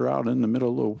they're out in the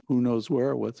middle of who knows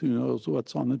where with who knows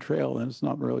what's on the trail, and it's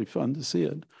not really fun to see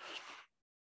it.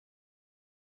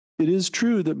 It is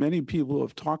true that many people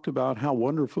have talked about how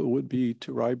wonderful it would be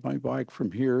to ride my bike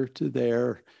from here to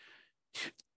there,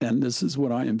 and this is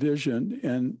what I envision,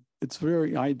 and it's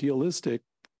very idealistic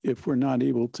if we're not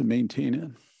able to maintain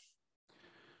it.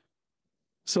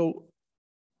 So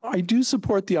I do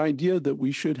support the idea that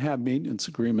we should have maintenance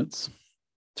agreements,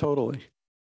 totally.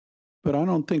 But I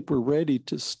don't think we're ready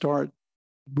to start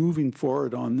moving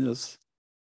forward on this.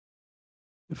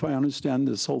 If I understand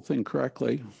this whole thing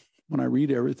correctly, when I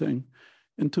read everything,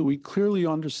 until we clearly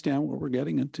understand what we're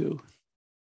getting into.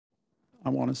 I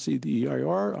want to see the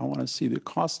EIR, I want to see the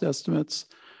cost estimates,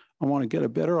 I want to get a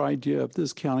better idea if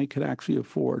this county could actually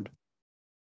afford.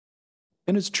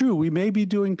 And it's true, we may be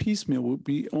doing piecemeal. We'll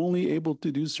be only able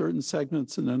to do certain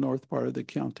segments in the north part of the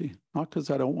county, not because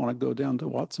I don't want to go down to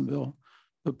Watsonville,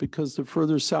 but because the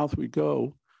further south we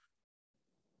go,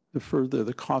 the further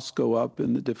the costs go up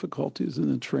and the difficulties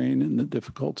in the train and the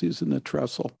difficulties in the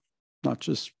trestle, not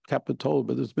just Capitola,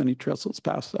 but there's many trestles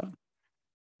past that.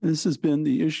 And this has been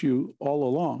the issue all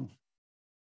along.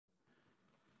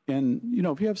 And, you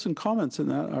know, if you have some comments on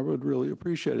that, I would really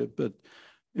appreciate it.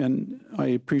 And I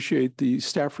appreciate the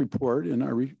staff report, and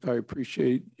I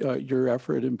appreciate your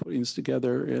effort in putting this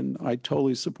together, and I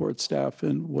totally support staff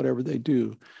in whatever they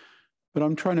do. But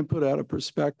I'm trying to put out a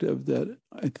perspective that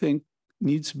I think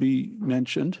needs to be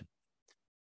mentioned.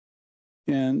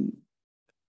 And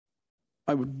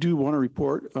I do want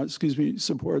to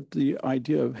support the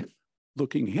idea of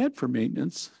looking ahead for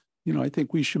maintenance. You know, I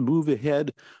think we should move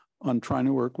ahead on trying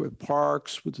to work with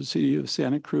parks, with the city of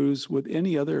Santa Cruz, with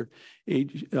any other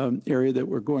area that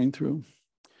we're going through.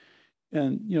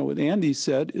 And, you know, what Andy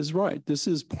said is right. This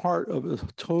is part of a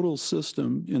total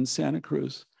system in Santa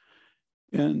Cruz.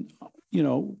 And, you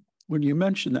know, when you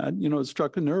mentioned that, you know, it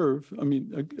struck a nerve. I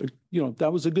mean, you know,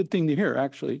 that was a good thing to hear,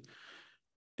 actually.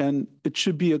 And it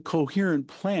should be a coherent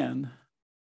plan.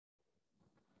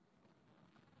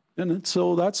 And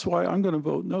so that's why I'm going to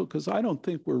vote no, because I don't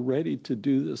think we're ready to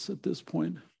do this at this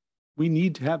point. We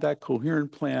need to have that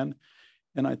coherent plan.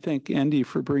 And I thank Andy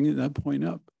for bringing that point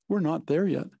up. We're not there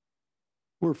yet.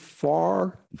 We're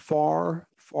far, far,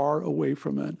 far away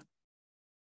from it.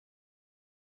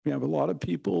 We have a lot of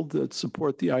people that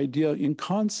support the idea in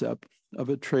concept of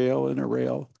a trail and a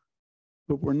rail,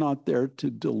 but we're not there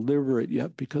to deliver it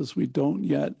yet because we don't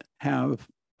yet have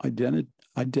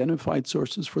identified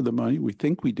sources for the money. We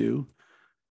think we do,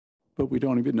 but we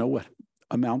don't even know what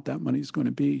amount that money is going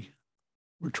to be.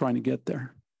 We're trying to get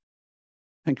there.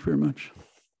 Thank you very much.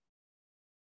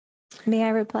 May I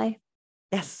reply?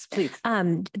 Yes, please.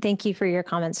 Thank you for your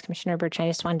comments, Commissioner Birch. I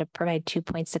just wanted to provide 2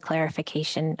 points of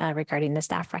clarification regarding the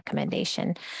staff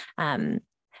recommendation.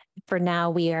 For now,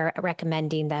 we are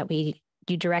recommending that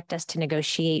you direct us to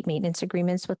negotiate maintenance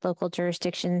agreements with local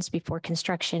jurisdictions before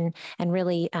construction. And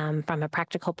really, from a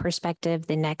practical perspective,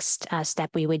 the next step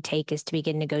we would take is to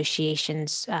begin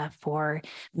negotiations for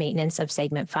maintenance of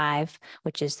segment 5,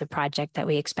 which is the project that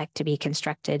we expect to be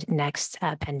constructed next,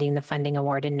 pending the funding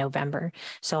award in November.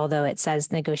 So although it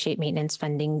says negotiate maintenance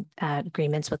funding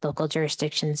agreements with local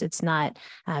jurisdictions, it's not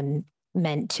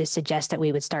meant to suggest that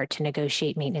we would start to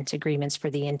negotiate maintenance agreements for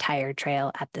the entire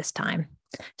trail at this time.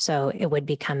 So it would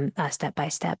become step by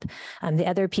step. The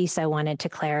other piece I wanted to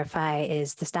clarify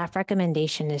is the staff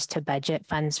recommendation is to budget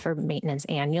funds for maintenance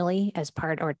annually as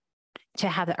part, or to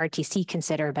have the RTC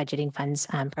consider budgeting funds,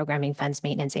 programming funds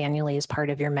maintenance annually as part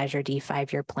of your Measure D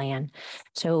 5-year plan.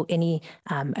 So any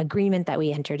agreement that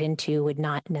we entered into would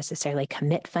not necessarily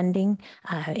commit funding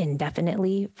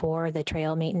indefinitely for the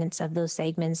trail maintenance of those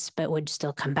segments, but would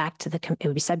still come back to it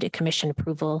would be subject to commission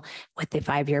approval with the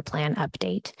 5-year plan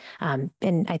update. And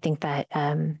I think that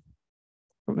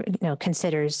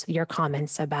considers your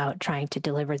comments about trying to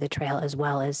deliver the trail as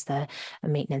well as the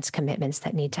maintenance commitments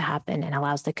that need to happen, and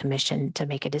allows the commission to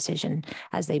make a decision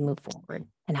as they move forward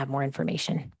and have more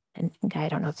information. And I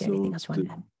don't know if there's anything else you want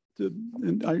to add.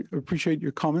 And I appreciate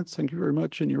your comments. Thank you very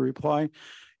much, and your reply.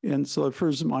 And so it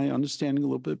furthers my understanding a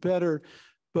little bit better.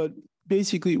 But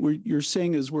basically, what you're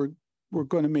saying is we're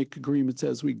going to make agreements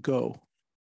as we go.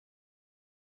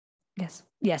 Yes.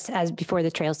 Yes, as before the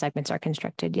trail segments are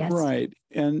constructed, yes. Right.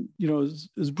 And, you know,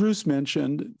 as Bruce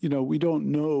mentioned, you know, we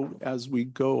don't know as we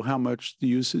go how much the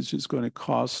usage is going to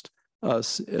cost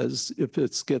us as if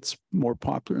it gets more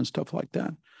popular and stuff like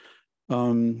that.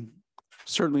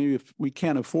 Certainly, if we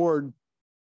can't afford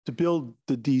to build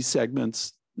the D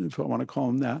segments, if I want to call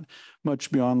them that,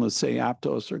 much beyond, let's say,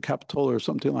 Aptos or Capitola or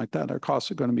something like that, our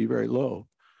costs are going to be very low.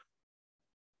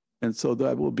 And so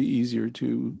that will be easier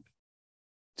to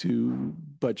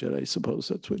budget, I suppose.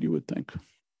 That's what you would think.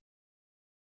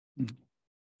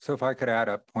 So if I could add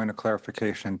a point of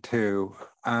clarification too,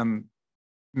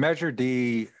 Measure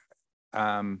D,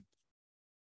 the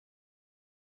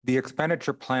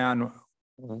expenditure plan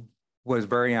was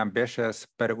very ambitious,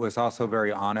 but it was also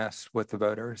very honest with the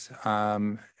voters.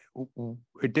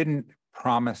 It didn't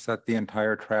promise that the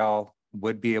entire trail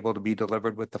would be able to be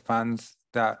delivered with the funds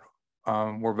that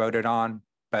were voted on,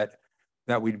 but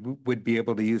that we would be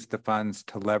able to use the funds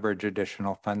to leverage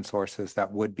additional fund sources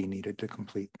that would be needed to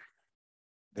complete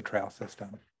the trail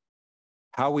system.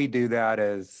 How we do that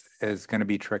is going to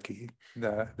be tricky.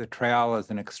 The trail is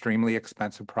an extremely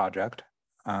expensive project.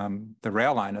 The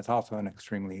rail line is also an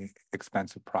extremely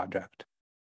expensive project.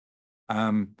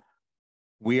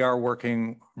 We are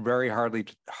working very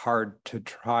hard to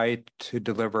try to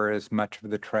deliver as much of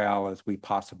the trail as we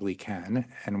possibly can,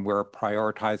 and we're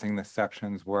prioritizing the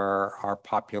sections where our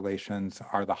populations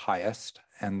are the highest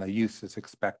and the use is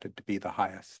expected to be the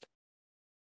highest.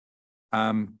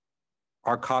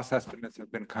 Our cost estimates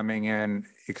have been coming in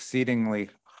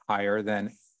exceedingly higher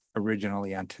than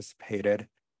originally anticipated,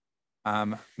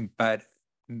 but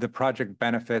the project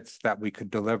benefits that we could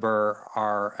deliver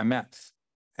are immense.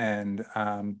 And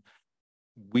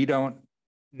we don't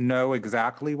know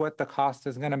exactly what the cost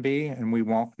is going to be, and we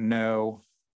won't know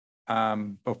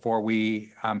before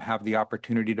we have the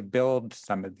opportunity to build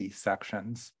some of these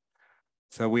sections.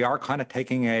 So we are kind of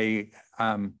taking a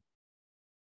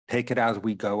take it as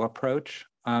we go approach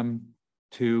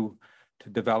to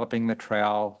developing the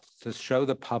trail to show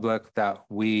the public that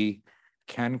we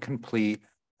can complete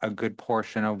a good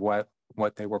portion of what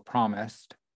they were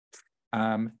promised.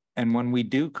 And when we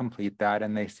do complete that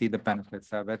and they see the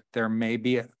benefits of it, there may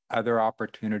be other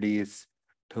opportunities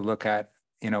to look at,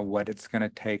 what it's going to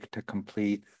take to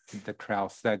complete the trail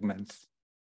segments.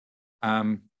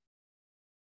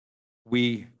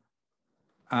 We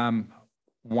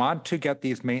want to get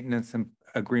these maintenance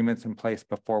agreements in place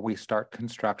before we start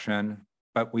construction,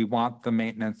 but we want the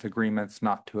maintenance agreements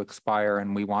not to expire,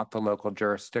 and we want the local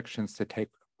jurisdictions to take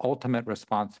ultimate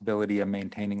responsibility of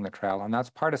maintaining the trail. And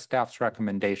that's part of staff's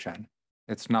recommendation.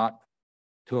 It's not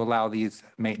to allow these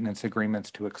maintenance agreements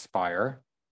to expire,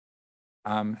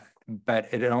 but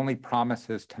it only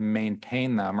promises to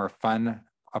maintain them or fund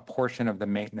a portion of the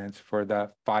maintenance for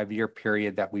the 5-year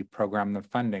period that we program the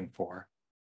funding for.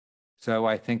 So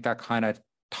I think that kind of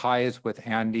ties with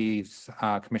Andy's,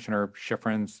 Commissioner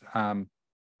Schifrin's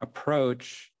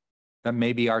approach that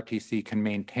maybe RTC can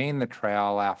maintain the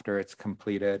trail after it's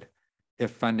completed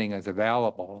if funding is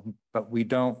available, but we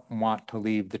don't want to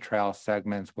leave the trail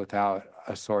segments without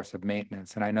a source of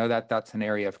maintenance. And I know that that's an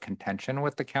area of contention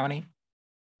with the county,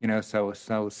 so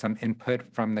some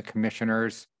input from the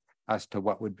commissioners as to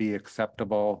what would be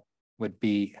acceptable would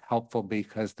be helpful,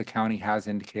 because the county has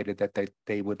indicated that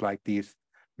they would like these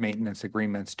maintenance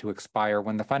agreements to expire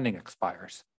when the funding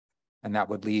expires. And that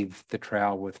would leave the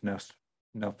trail with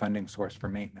no funding source for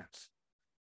maintenance.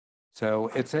 So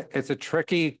it's a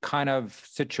tricky kind of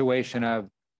situation of,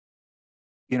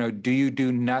 do you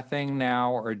do nothing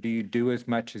now, or do you do as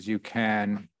much as you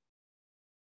can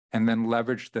and then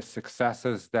leverage the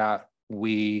successes that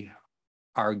we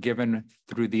are given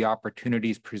through the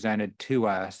opportunities presented to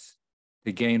us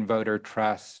to gain voter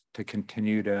trust to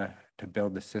continue to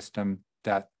build the system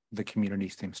that the community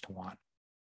seems to want.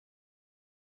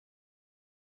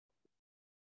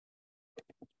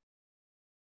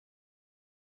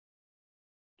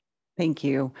 Thank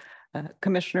you.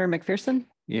 Commissioner McPherson?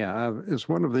 Yeah, as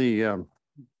one of the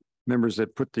members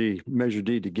that put the Measure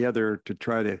D together to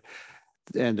try to,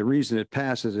 and the reason it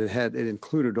passes, it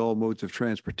included all modes of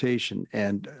transportation,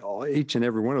 and each and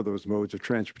every one of those modes of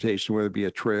transportation, whether it be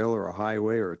a trail or a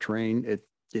highway or a train,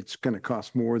 it's going to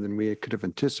cost more than we could have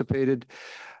anticipated,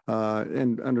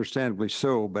 and understandably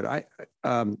so. But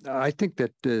I think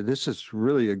that this is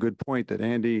really a good point that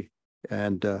Andy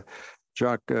and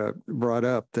Jacques brought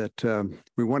up, that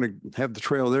we want to have the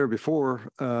trail there before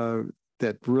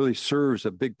that really serves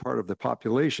a big part of the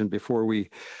population before we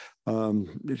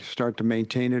start to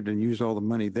maintain it and use all the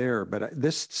money there. But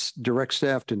this directs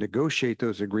staff to negotiate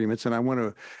those agreements. And I want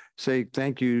to say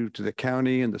thank you to the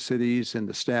county and the cities and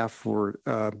the staff for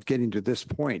getting to this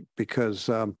point, because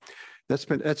that's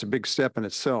a big step in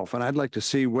itself. And I'd like to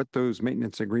see what those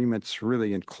maintenance agreements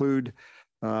really include.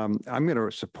 I'm going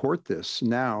to support this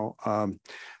now,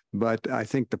 but I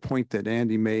think the point that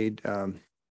Andy made,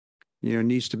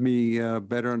 needs to be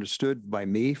better understood by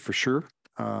me for sure.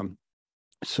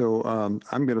 So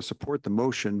I'm going to support the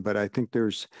motion, but I think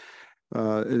there's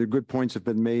good points have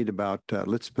been made about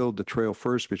let's build the trail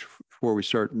first before we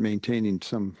start maintaining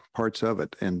some parts of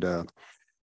it. And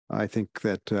I think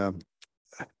that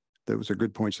those are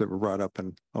good points that were brought up,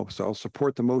 and I'll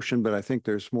support the motion, but I think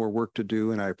there's more work to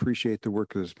do, and I appreciate the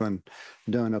work that's been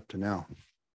done up to now.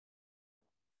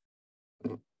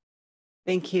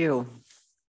 Thank you.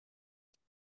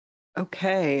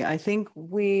 Okay, I think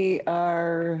we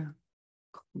are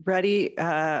ready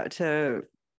to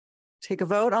take a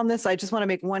vote on this. I just want to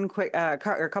make one quick,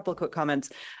 or a couple of quick comments.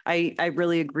 I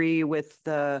really agree with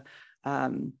the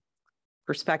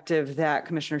perspective that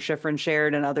Commissioner Schifrin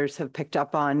shared and others have picked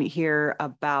up on here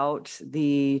about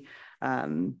the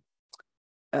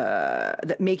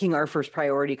making our first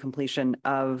priority completion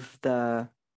of the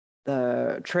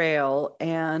trail.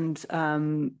 And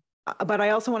but I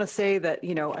also want to say that,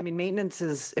 you know, I mean, maintenance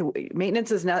is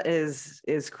not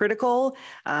is critical.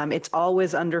 It's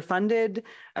always underfunded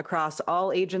across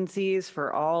all agencies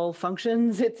for all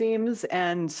functions, it seems.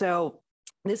 And so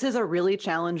this is a really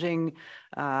challenging,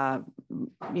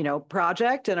 you know,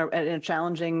 project and a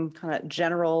challenging kind of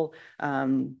general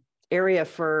area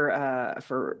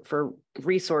for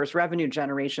resource revenue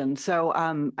generation. So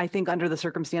I think under the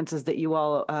circumstances that you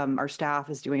all, our staff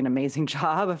is doing an amazing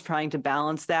job of trying to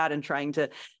balance that and trying to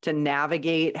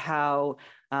navigate how,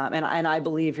 and I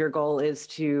believe your goal is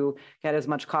to get as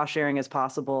much cost sharing as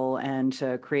possible and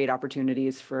to create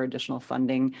opportunities for additional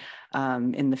funding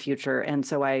in the future. And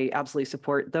so I absolutely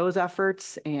support those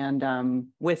efforts. And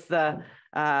with the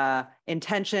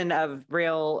intention of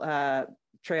rail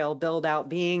trail build out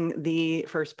being the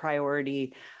first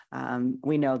priority,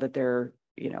 we know that there,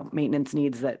 you know, maintenance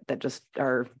needs that just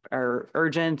are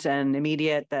urgent and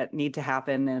immediate that need to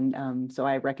happen. And so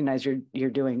I recognize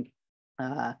you're doing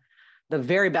the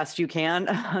very best you can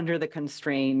under the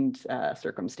constrained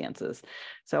circumstances.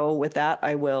 So with that,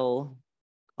 I will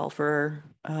call for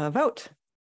a vote.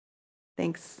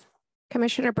 Thanks.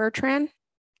 Commissioner Bertrand.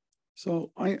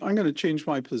 So I'm going to change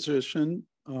my position.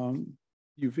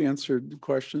 You've answered the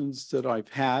questions that I've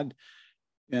had,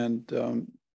 and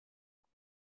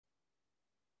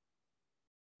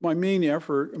my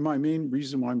main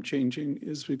reason why I'm changing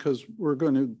is because we're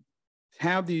going to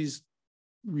have these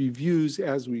reviews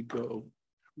as we go,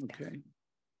 okay?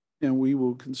 And we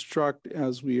will construct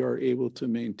as we are able to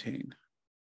maintain,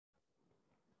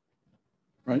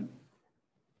 right?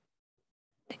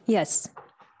 Yes.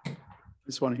 I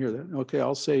just want to hear that. Okay,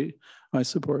 I'll say I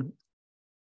support.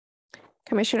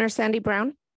 Commissioner Sandy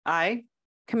Brown. Aye.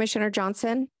 Commissioner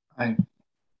Johnson. Aye.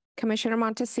 Commissioner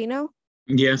Montesino.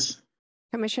 Yes.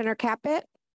 Commissioner Caput.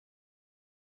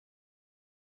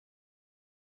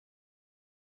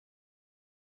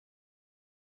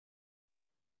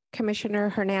 Commissioner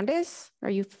Hernandez, are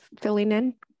you filling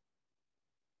in?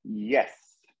 Yes.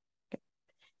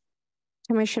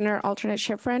 Commissioner Alternate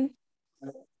Schifrin.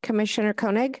 Commissioner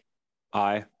Koenig.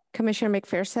 Aye. Commissioner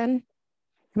McPherson.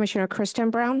 Commissioner Kristen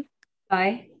Brown.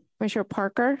 Aye. Commissioner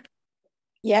Parker.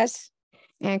 Yes.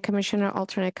 And Commissioner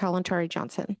Alternate Kalantari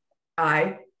Johnson.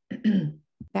 Aye.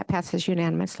 That passes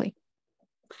unanimously.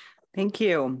 Thank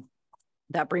you.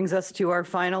 That brings us to our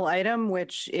final item,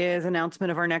 which is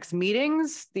announcement of our next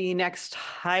meetings. The next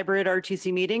hybrid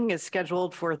RTC meeting is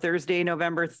scheduled for Thursday,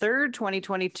 November 3rd,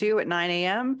 2022 at 9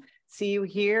 a.m. See you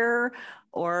here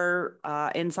or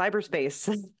in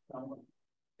cyberspace.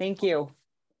 Thank you.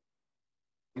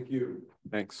 Thank you.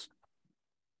 Thanks.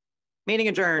 Meeting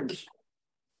adjourned.